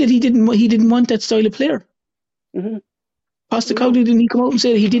he said that he didn't want that style of player. Mm-hmm. Postecoglou didn't come out and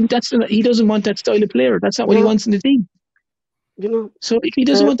say that he doesn't want that style of player. That's not what he wants in the team. So if he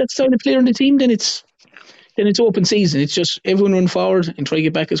doesn't want that style of player in the team, then it's open season. It's just everyone run forward and try to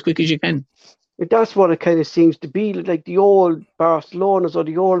get back as quick as you can. That's what it kind of seems to be, like the old Barcelonas or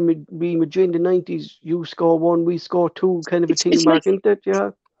the old Real Madrid in the 90s. You score 1, we score 2, kind of a team, Mark, isn't it?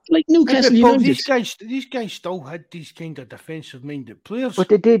 Yeah. Like Newcastle United. These guys still had these kind of defensive-minded players. But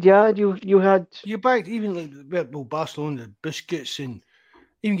they did, yeah. You had... You back even like Barcelona, the Busquets, and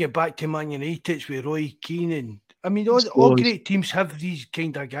even get back to Man United with Roy Keane. And I mean, all great teams have these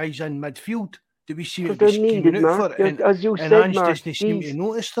kind of guys in midfield that we see they're needed, Mark. As you said, Mark, doesn't seem to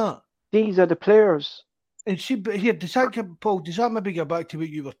notice that. These are the players. And see, but here, does that maybe go back to what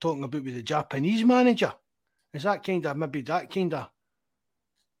you were talking about with the Japanese manager? Is that kind of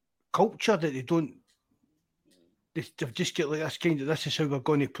culture that they've just got like this is how we're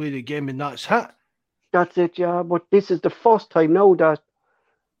going to play the game and that's it? That's it, yeah. But this is the first time now that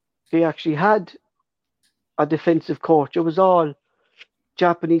they actually had a defensive coach. It was all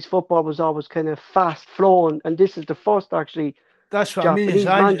Japanese football was always kind of fast flowing, and this is the first actually. That's what Japanese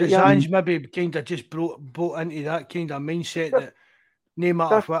I mean. manager, Ange maybe kind of just brought into that kind of mindset that no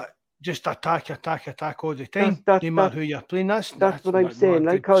matter what, just attack all the time. No matter who you're playing. That's what I'm saying.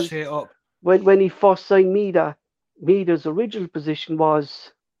 Like, because when he first signed Mida's original position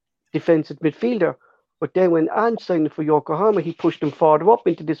was defensive midfielder. But then when Ange signed him for Yokohama, he pushed him further up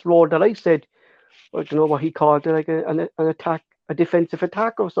into this role that I said, I don't know what he called it, like an attack, a defensive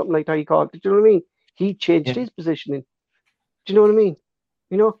attack or something like that he called it. Do you know what I mean? He changed his positioning. Do you know what I mean?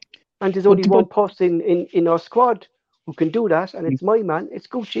 You know? And there's only one person in our squad who can do that, and it's my man, it's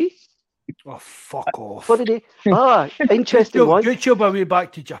Gucci. Oh, fuck off. What did he? Interesting one. Good job away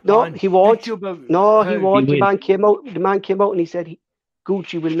back to Japan. No, he won't. He won't. The man came out and he said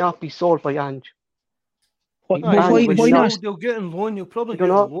Gucci will not be sold by Ange. Why not? They'll get him loan. He'll probably get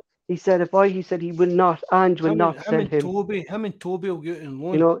him loan. He said he will not. Ange will not sell him. Him and Toby will get him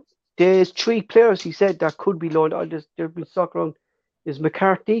loan. You know, there's 3 players he said that could be loaned. There's been stuck around. There's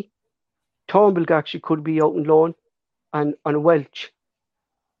McCarthy, Turnbull actually could be out on loan, and Welch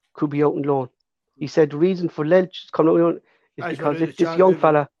could be out on loan. He said the reason for Welch coming out on loan is because it's this young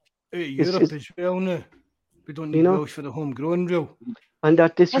fella. Europe as well now. We don't need Welsh for the homegrown real. And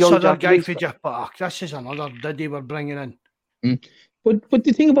that this that's young other guy for Japan. This is another Diddy we're bringing in. But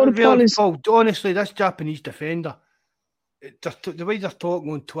the thing about it, Paul, is honestly, this Japanese defender, the way they're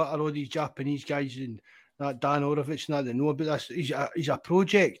talking on Twitter, all these Japanese guys and that Dan Orovich and that, they know about this. He's a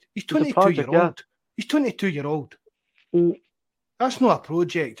project. He's 22-year-old. Yeah. He's 22-year-old. That's not a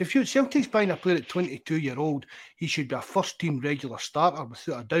project. If Celtic's buying a player at 22-year-old, he should be a first-team regular starter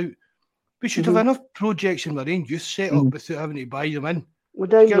without a doubt. We should have enough projects in our own youth set up without having to buy them in.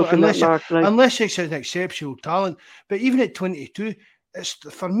 Unless it's an exceptional talent. But even at 22,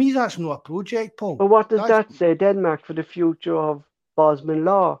 for me, that's not a project, Paul. But what does that say, Denmark, for the future of Bosman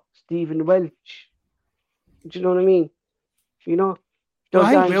Law, Stephen Welch? Do you know what I mean? You know,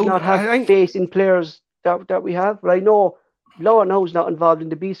 does not have faith in players that we have? But I know Law now is not involved in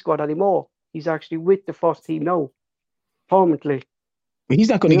the B squad anymore. He's actually with the first team now, permanently. He's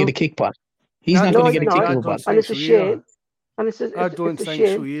not going to get a kickback. He's not going to get a kickback. And it's a shame. I don't think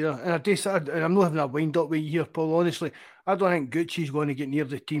so either. And I'm not having a wind up with you here, Paul. Honestly, I don't think Gucci's going to get near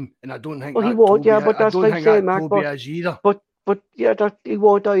the team, and I don't think. Well, he won't. Yeah, but that's like saying, Mark. Either. But yeah, that he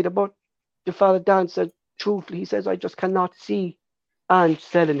won't either. But the father Dan said, truthfully, he says, I just cannot see Ange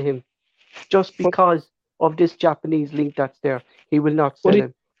selling him, just because of this Japanese link that's there. He will not sell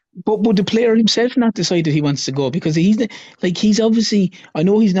him. But would the player himself not decide that he wants to go? Because he's obviously, I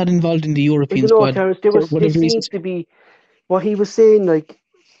know he's not involved in the European squad. Terence, there seems to be what he was saying, like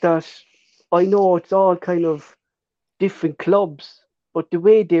that. I know it's all kind of different clubs, but the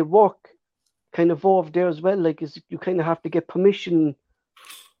way they work kind of over there as well, like, is you kind of have to get permission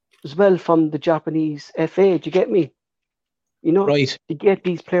as well from the Japanese FA. Do you get me? You know, right? To get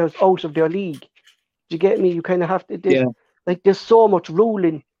these players out of their league. Do you get me? You kind of have to. Like, there's so much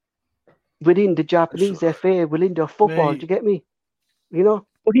ruling within the Japanese FA, within their football. Right. Do you get me? You know.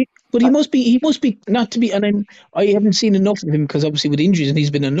 But he must be not to be. And I haven't seen enough of him because obviously with injuries and he's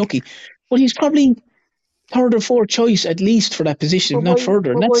been unlucky. But he's probably third or fourth choice at least for that position, but not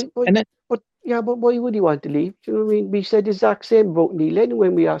further. But why would he want to leave? Do you know what I mean? We said the exact same about Neil Lennon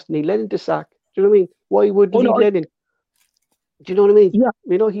when we asked Neil Lennon to sack. Do you know what I mean? Why would Neil Lennon? Do you know what I mean? Yeah.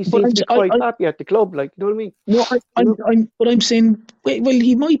 You know, he seems to be quite happy at the club, like, you know what I mean? No, I'm saying, well,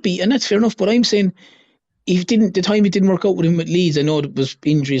 he might be, and that's fair enough, but I'm saying, the time it didn't work out with him at Leeds, I know it was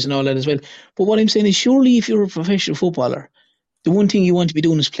injuries and all that as well, but what I'm saying is, surely if you're a professional footballer, the one thing you want to be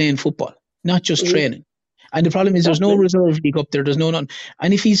doing is playing football, not just training. And the problem is there's no reserve league up there, there's no none.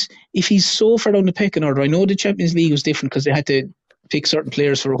 And if he's so far down the pecking order, I know the Champions League was different because they had to pick certain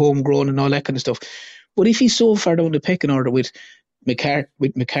players for homegrown and all that kind of stuff. But if he's so far down the pecking order with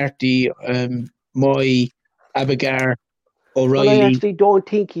McCarthy, Moy, Abigar, O'Reilly. Well, I actually don't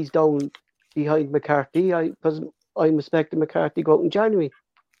think he's down behind McCarthy. Because I'm expecting McCarthy to go out in January.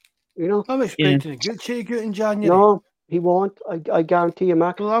 You know? I'm expecting a good shake out in January. No, he won't. I guarantee you,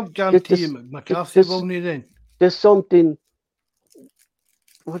 Mac. Well, I'll guarantee you McCarthy will need in. There's something.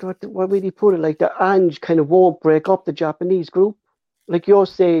 What would he put it? Like the Ange kind of won't break up the Japanese group. Like you're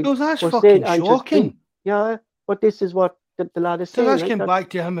saying. No, that's fucking shocking. Yeah, but this is what the lad is saying. So let's get back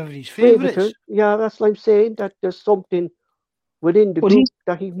to him of his favourites. Yeah, that's what I'm saying. That there's something within the group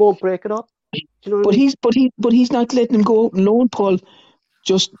that he won't break it up. Do you know but he's not letting him go out on loan, Paul.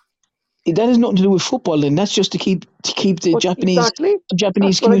 Just that has nothing to do with football. Then that's just to keep the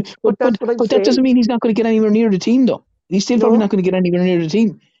Japanese community. But that doesn't mean he's not going to get anywhere near the team, though. He's still probably not going to get anywhere near the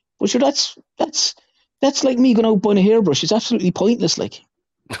team. But sure, that's like me going out buying a hairbrush. It's absolutely pointless. Like,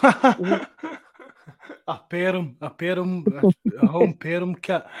 A home parum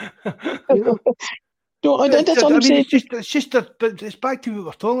kit. No, that's all I'm saying. But it's back to what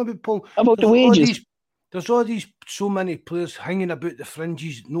we're talking about, Paul. About the wages. There's all these so many players hanging about the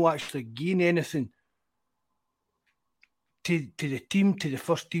fringes, no actually gain anything to the team, to the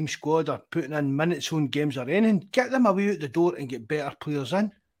first team squad, or putting in minutes on games or anything. Get them away out the door and get better players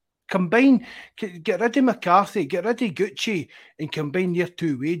in. Combine, get rid of McCarthy, get rid of Gucci, and combine their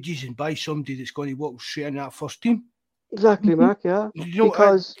two wages and buy somebody that's going to walk straight in that first team. Exactly, Mark, yeah.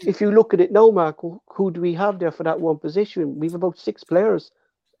 Because if you look at it now, Mark, who do we have there for that one position? We've about 6 players.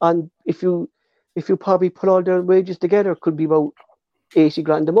 And if you probably put all their wages together, it could be about 80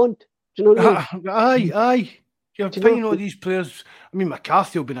 grand a month. Do you know what I mean? Aye. You're paying all these players. I mean,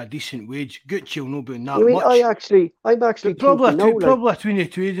 McCarthy will be in a decent wage. Gucci will not be in that much. I'm actually probably between the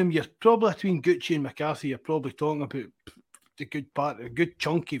two of them. You're probably between Gucci and McCarthy. You're probably talking about the good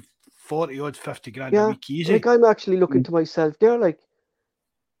chunky 40 odd 50 grand a week easy. Like I'm actually looking to myself there. Like,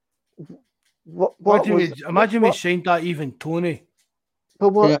 imagine we signed that even Tony. But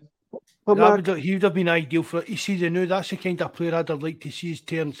what? Yeah. But Mark, he would have been ideal for it. You see, that's the kind of player I'd have liked to see his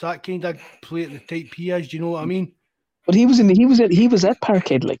turns. That kind of player, the type he is. Do you know what I mean? But he was at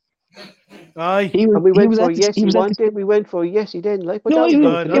Parkhead, like. Aye. We went for yes, he wanted. We went for yes, he didn't like. But I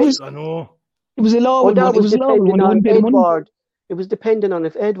know. It was a law. It was depending on Edward. It was dependent on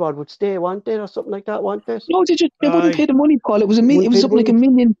if Edward would stay, wanted or something like that, wanted. No, they wouldn't pay the money, Paul. It was $1 million. It was something like $1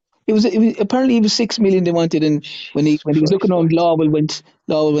 million. It was apparently it was 6 million they wanted, and when he was looking on,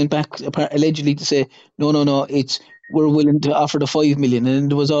 Lawwell went back allegedly to say no, we're willing to offer the 5 million,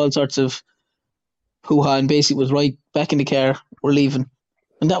 and there was all sorts of hoo-ha, and basically it was right back in the car, we're leaving,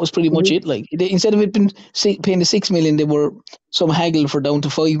 and that was pretty much it. Like instead of it been paying the 6 million, they were some haggle for down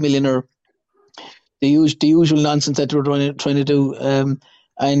to 5 million or the usual nonsense that they were trying to do,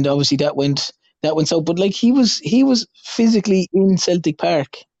 and obviously that went south. But like he was physically in Celtic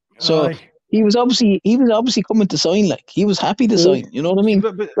Park. So he was obviously coming to sign. Like he was happy to sign. You know what I mean?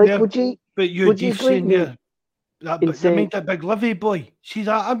 But would you agree there? That big Livy boy. See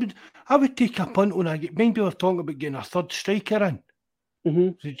that? I would take a punt on. Maybe we're talking about getting a third striker in.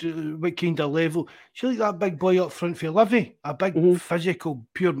 What kind of level? See, like that big boy up front for Livy, a big physical,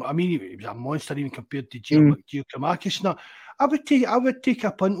 pure. I mean, he was a monster even compared to Giacomakis. Now, I would take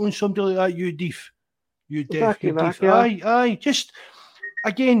a punt on somebody like that. You exactly, Deef. Aye. Just.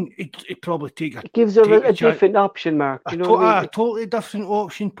 Again, it probably it gives a different option, Mark. You know a totally different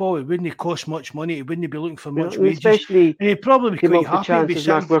option, Paul. It wouldn't cost much money. It wouldn't be looking for much wages. Especially, and he'd probably be quite happy to be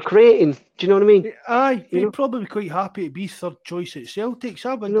Mark, we're creating. Do you know what I mean? Aye, he'd probably be quite happy to be third choice at Celtic.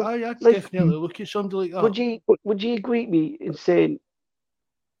 I'd definitely look at somebody like that. Would you agree with me in saying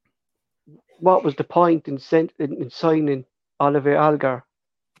what was the point in signing Oliver Algar?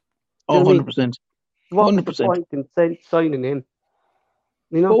 100%. What was the point in signing him?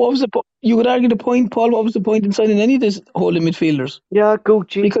 You know? But what was the you would argue the point, Paul? What was the point in signing any of these holding midfielders? Yeah,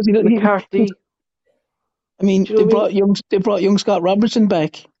 Gucci, because McCarthy. They brought young Scott Robertson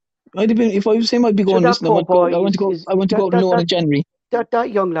back. I'd have been, if I was him, I'd be going. Listen, I want to go out on loan in January.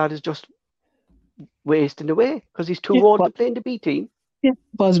 That young lad is just wasting away because he's too old to play in the B team. Yeah,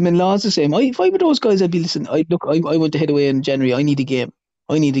 Bosman Law's the same. If I were those guys, I'd be listening. I want to head away in January. I need a game.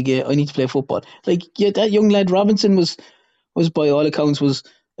 I need to play football. Like that young lad Robinson was by all accounts was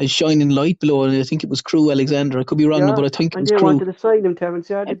a shining light below, and I think it was Crew Alexander. I could be wrong, but I think it was Crew. They wanted to sign him, Terence.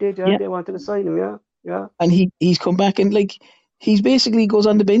 Yeah, they did. Yeah, they wanted to sign him. Yeah. And he's come back, and like he's basically goes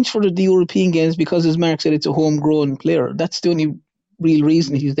on the bench for the European games because, as Mark said, it's a homegrown player. That's the only real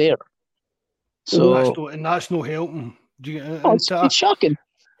reason he's there. So that's no helping. It's shocking.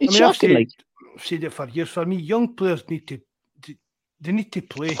 It's shocking. I've said it for years. For me, young players need to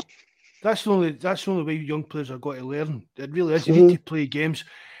play. That's the only way young players have got to learn. It really is. You need to play games,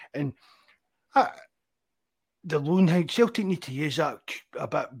 and the loan thing, Celtic need to use that a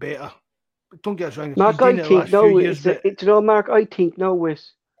bit better. But don't get us wrong. Mark, I think now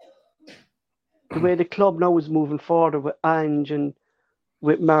with the way the club now is moving forward with Ange and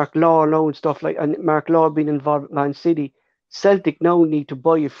with Mark Law now and stuff like, and Mark Law being involved with Man City, Celtic now need to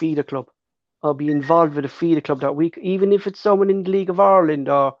buy a feeder club or be involved with a feeder club that week, even if it's someone in the League of Ireland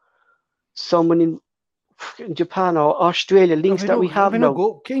or someone in Japan or Australia, links that we have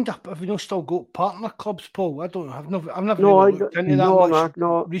now. Have we not still got partner clubs, Paul? I've never really looked into that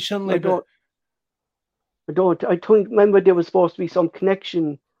much recently. I don't. I remember there was supposed to be some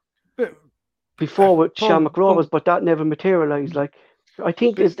connection before with Shamrock Rovers, but that never materialised. Like, I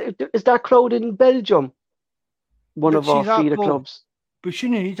think is that crowded in Belgium? One of our feeder clubs. We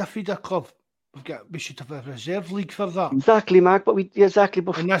shouldn't need a feeder club. We should have a reserve league for that. Exactly, Mark. But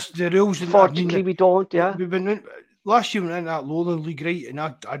and that's the rules. Fortunately, we don't. Yeah. Last year we went in that Lowland League, right, and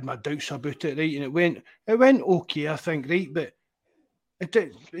I had my doubts about it, right, and it went okay, I think, right, but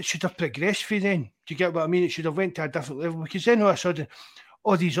it should have progressed for then. Do you get what I mean? It should have went to a different level, because then all of a sudden,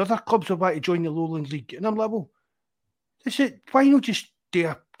 all these other clubs are about to join the Lowland League, and I'm like, well, why not just do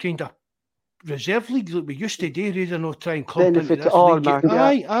a kind of reserve league like we used to do, rather than not try and clump into this all, league? Mark,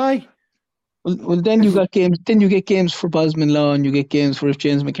 Aye. Well, then you got games. Then you get games for Bosman Law, and you get games for if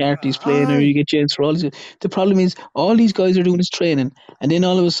James McCarthy's playing, or you get games for all these. The problem is all these guys are doing is training, and then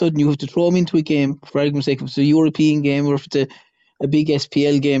all of a sudden you have to throw them into a game. For argument's sake, if it's a European game or if it's a big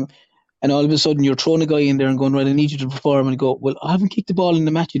SPL game, and all of a sudden you're throwing a guy in there and going, right, I need you to perform, and go, well, I haven't kicked the ball in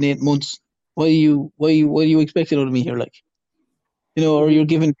the match in 8 months. What are you expecting out of me here, like? Or you're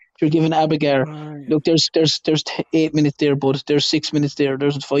giving Abigail, look, there's 8 minutes there, but there's 6 minutes there,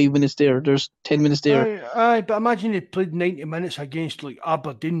 there's 5 minutes there, there's 10 minutes there. Aye, but imagine they played 90 minutes against like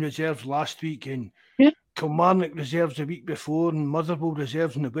Aberdeen reserves last week and Kilmarnock reserves the week before and Motherwell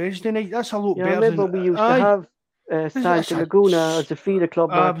reserves on the Wednesday night. That's a lot better. I remember we used to have Santa Laguna as a feeder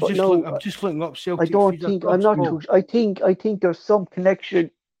club. I'm just looking up Celtic. I think there's some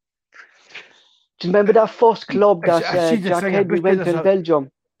connection. Do you remember that first club that Jack Henry went to in Belgium?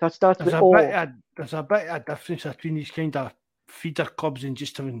 That starts with O. There's a bit of difference between these kind of feeder clubs and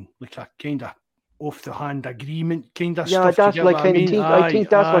just having like a kind of off-the-hand agreement kind of stuff. Yeah, that's like kind of thing. I think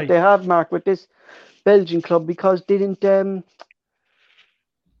that's what they have, Mark, with this Belgian club, because they didn't. You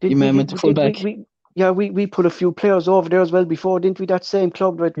meant the fullback? We put a few players over there as well before, didn't we? That same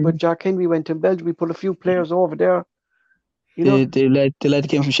club with Jack Henry went to Belgium, we put a few players over there. The lad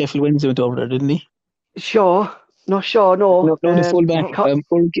came from Sheffield Wednesday went over there, didn't he? No. No, the fullback,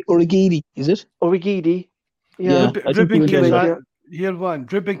 Origidi, is it? Origidi. Yeah. Ruben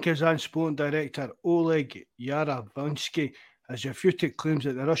Kazan sporting director Oleg Yaravinsky has refuted claims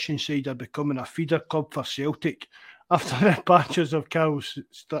that the Russian side are becoming a feeder club for Celtic after the batches of Karol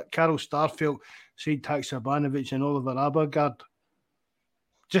Starfelt, Said Haksabanovic and Oliver Abergard.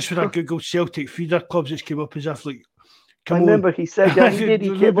 Just when I googled Celtic feeder clubs, it's came up as if like, I remember he said that. He did.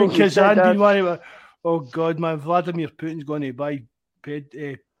 He came up and said that. Oh God, man! Vladimir Putin's going to buy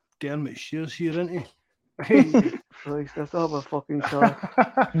Dermot shares here, isn't he? Christ, that's all a fucking shot.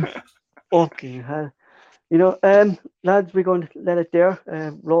 Fucking hell. Lads, we're going to let it there.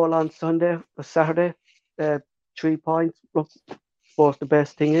 Roll on Sunday or Saturday. 3 points. Look, of course, the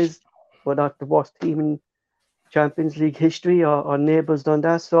best thing is we're not the worst team in Champions League history. Our neighbours done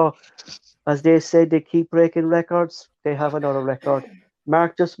that. So, as they said, they keep breaking records. They have another record.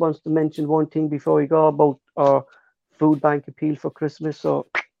 Mark just wants to mention one thing before we go about our food bank appeal for Christmas. So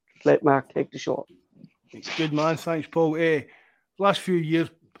let Mark take the show. Good man, thanks, Paul. Last few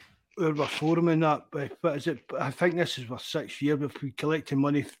years, we're forming that. But is it? I think this is our 6th year. We've been collecting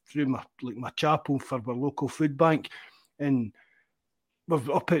money through my chapel for our local food bank, and we've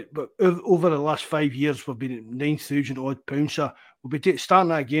over the last 5 years we've been at £9,000 odd. So we'll be starting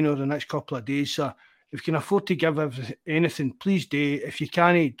that again over the next couple of days. So if you can afford to give anything, please do. If you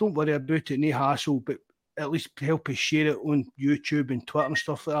can't, don't worry about it, no hassle, but at least help us share it on YouTube and Twitter and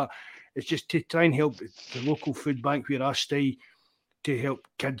stuff like that. It's just to try and help the local food bank where I stay to help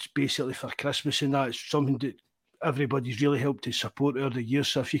kids basically for Christmas, and that. It's something that everybody's really helped to support over the years.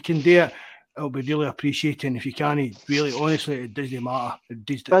 So if you can do it, it'll be really appreciated. And if you can't, really, honestly, it doesn't matter.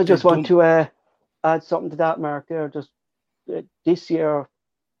 I just want to add something to that, Mark, there. Just this year,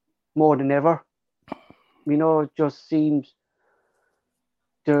 more than ever, it just seems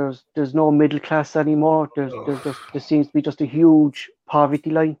there's no middle class anymore. There seems to be just a huge poverty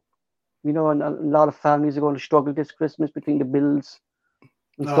line, and a lot of families are going to struggle this Christmas between the bills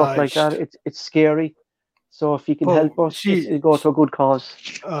and stuff like that. It's scary. So if you can help us, go to a good cause.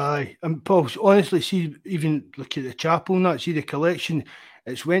 Aye, and Paul, honestly, see, even look at the chapel and that, see the collection,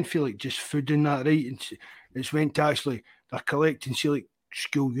 it's went for like just food and that, right? And it's went to actually, they're collecting, see, like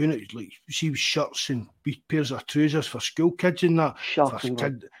school units, like see shirts and pairs of trousers for school kids and that. For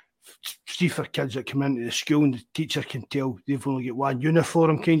kids that come into the school and the teacher can tell they've only got one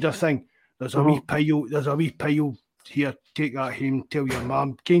uniform kind of thing. There's a wee pile here, take that home, tell your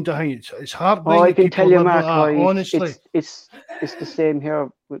mum kind of thing. It's hard. I can tell you, Mark, honestly, it's the same here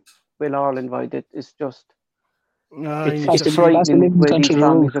with Ireland, right? It's just it's frightening where these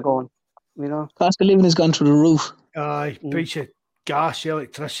families are going. Cost of living has gone through the roof. Aye, price of gas,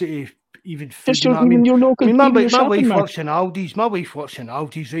 electricity, even food. Just your local. My wife works in Aldi's.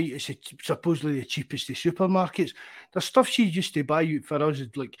 Right? It's supposedly the cheapest of supermarkets. The stuff she used to buy for us is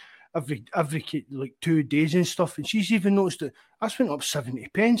like every like 2 days and stuff, and she's even noticed that that's went up 70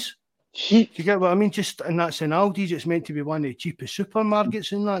 pence. Do you get what I mean? Just, and that's in Aldi's, it's meant to be one of the cheapest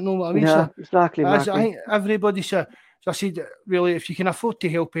supermarkets and that, know what I mean? Yeah, So, exactly, I Marky. think everybody, so I said, really, if you can afford to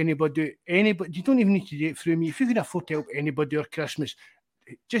help anybody, you don't even need to do it through me. If you can afford to help anybody or Christmas,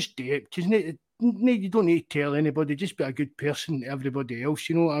 just do it. Because you don't need to tell anybody, just be a good person to everybody else,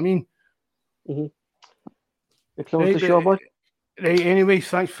 you know what I mean? Mm-hmm. You close the show, bud? Right, anyway,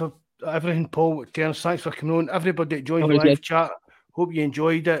 thanks for everything, Paul. Terence, thanks for coming on. Everybody that joined the live chat, hope you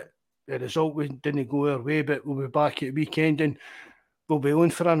enjoyed it. The result didn't go our way, but we'll be back at the weekend and we'll be on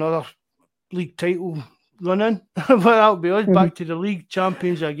for another league title running. But that'll be us back to the league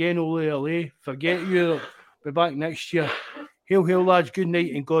champions again, ole ole. Forget you, be back next year. Hail, hail, lads, good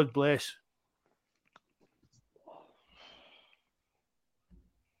night and God bless.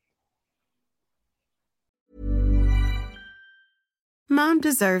 Mom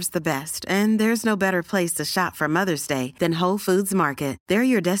deserves the best, and there's no better place to shop for Mother's Day than Whole Foods Market. They're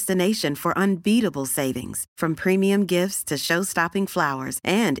your destination for unbeatable savings, from premium gifts to show-stopping flowers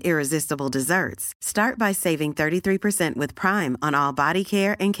and irresistible desserts. Start by saving 33% with Prime on all body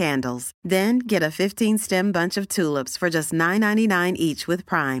care and candles. Then get a 15-stem bunch of tulips for just $9.99 each with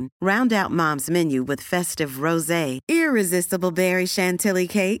Prime. Round out Mom's menu with festive rosé, irresistible berry chantilly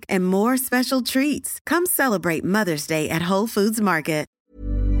cake, and more special treats. Come celebrate Mother's Day at Whole Foods Market.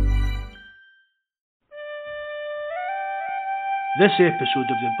 This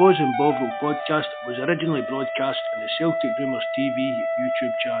episode of the Boz and Bovril podcast was originally broadcast on the Celtic Rumours TV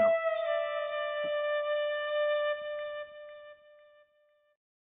YouTube channel.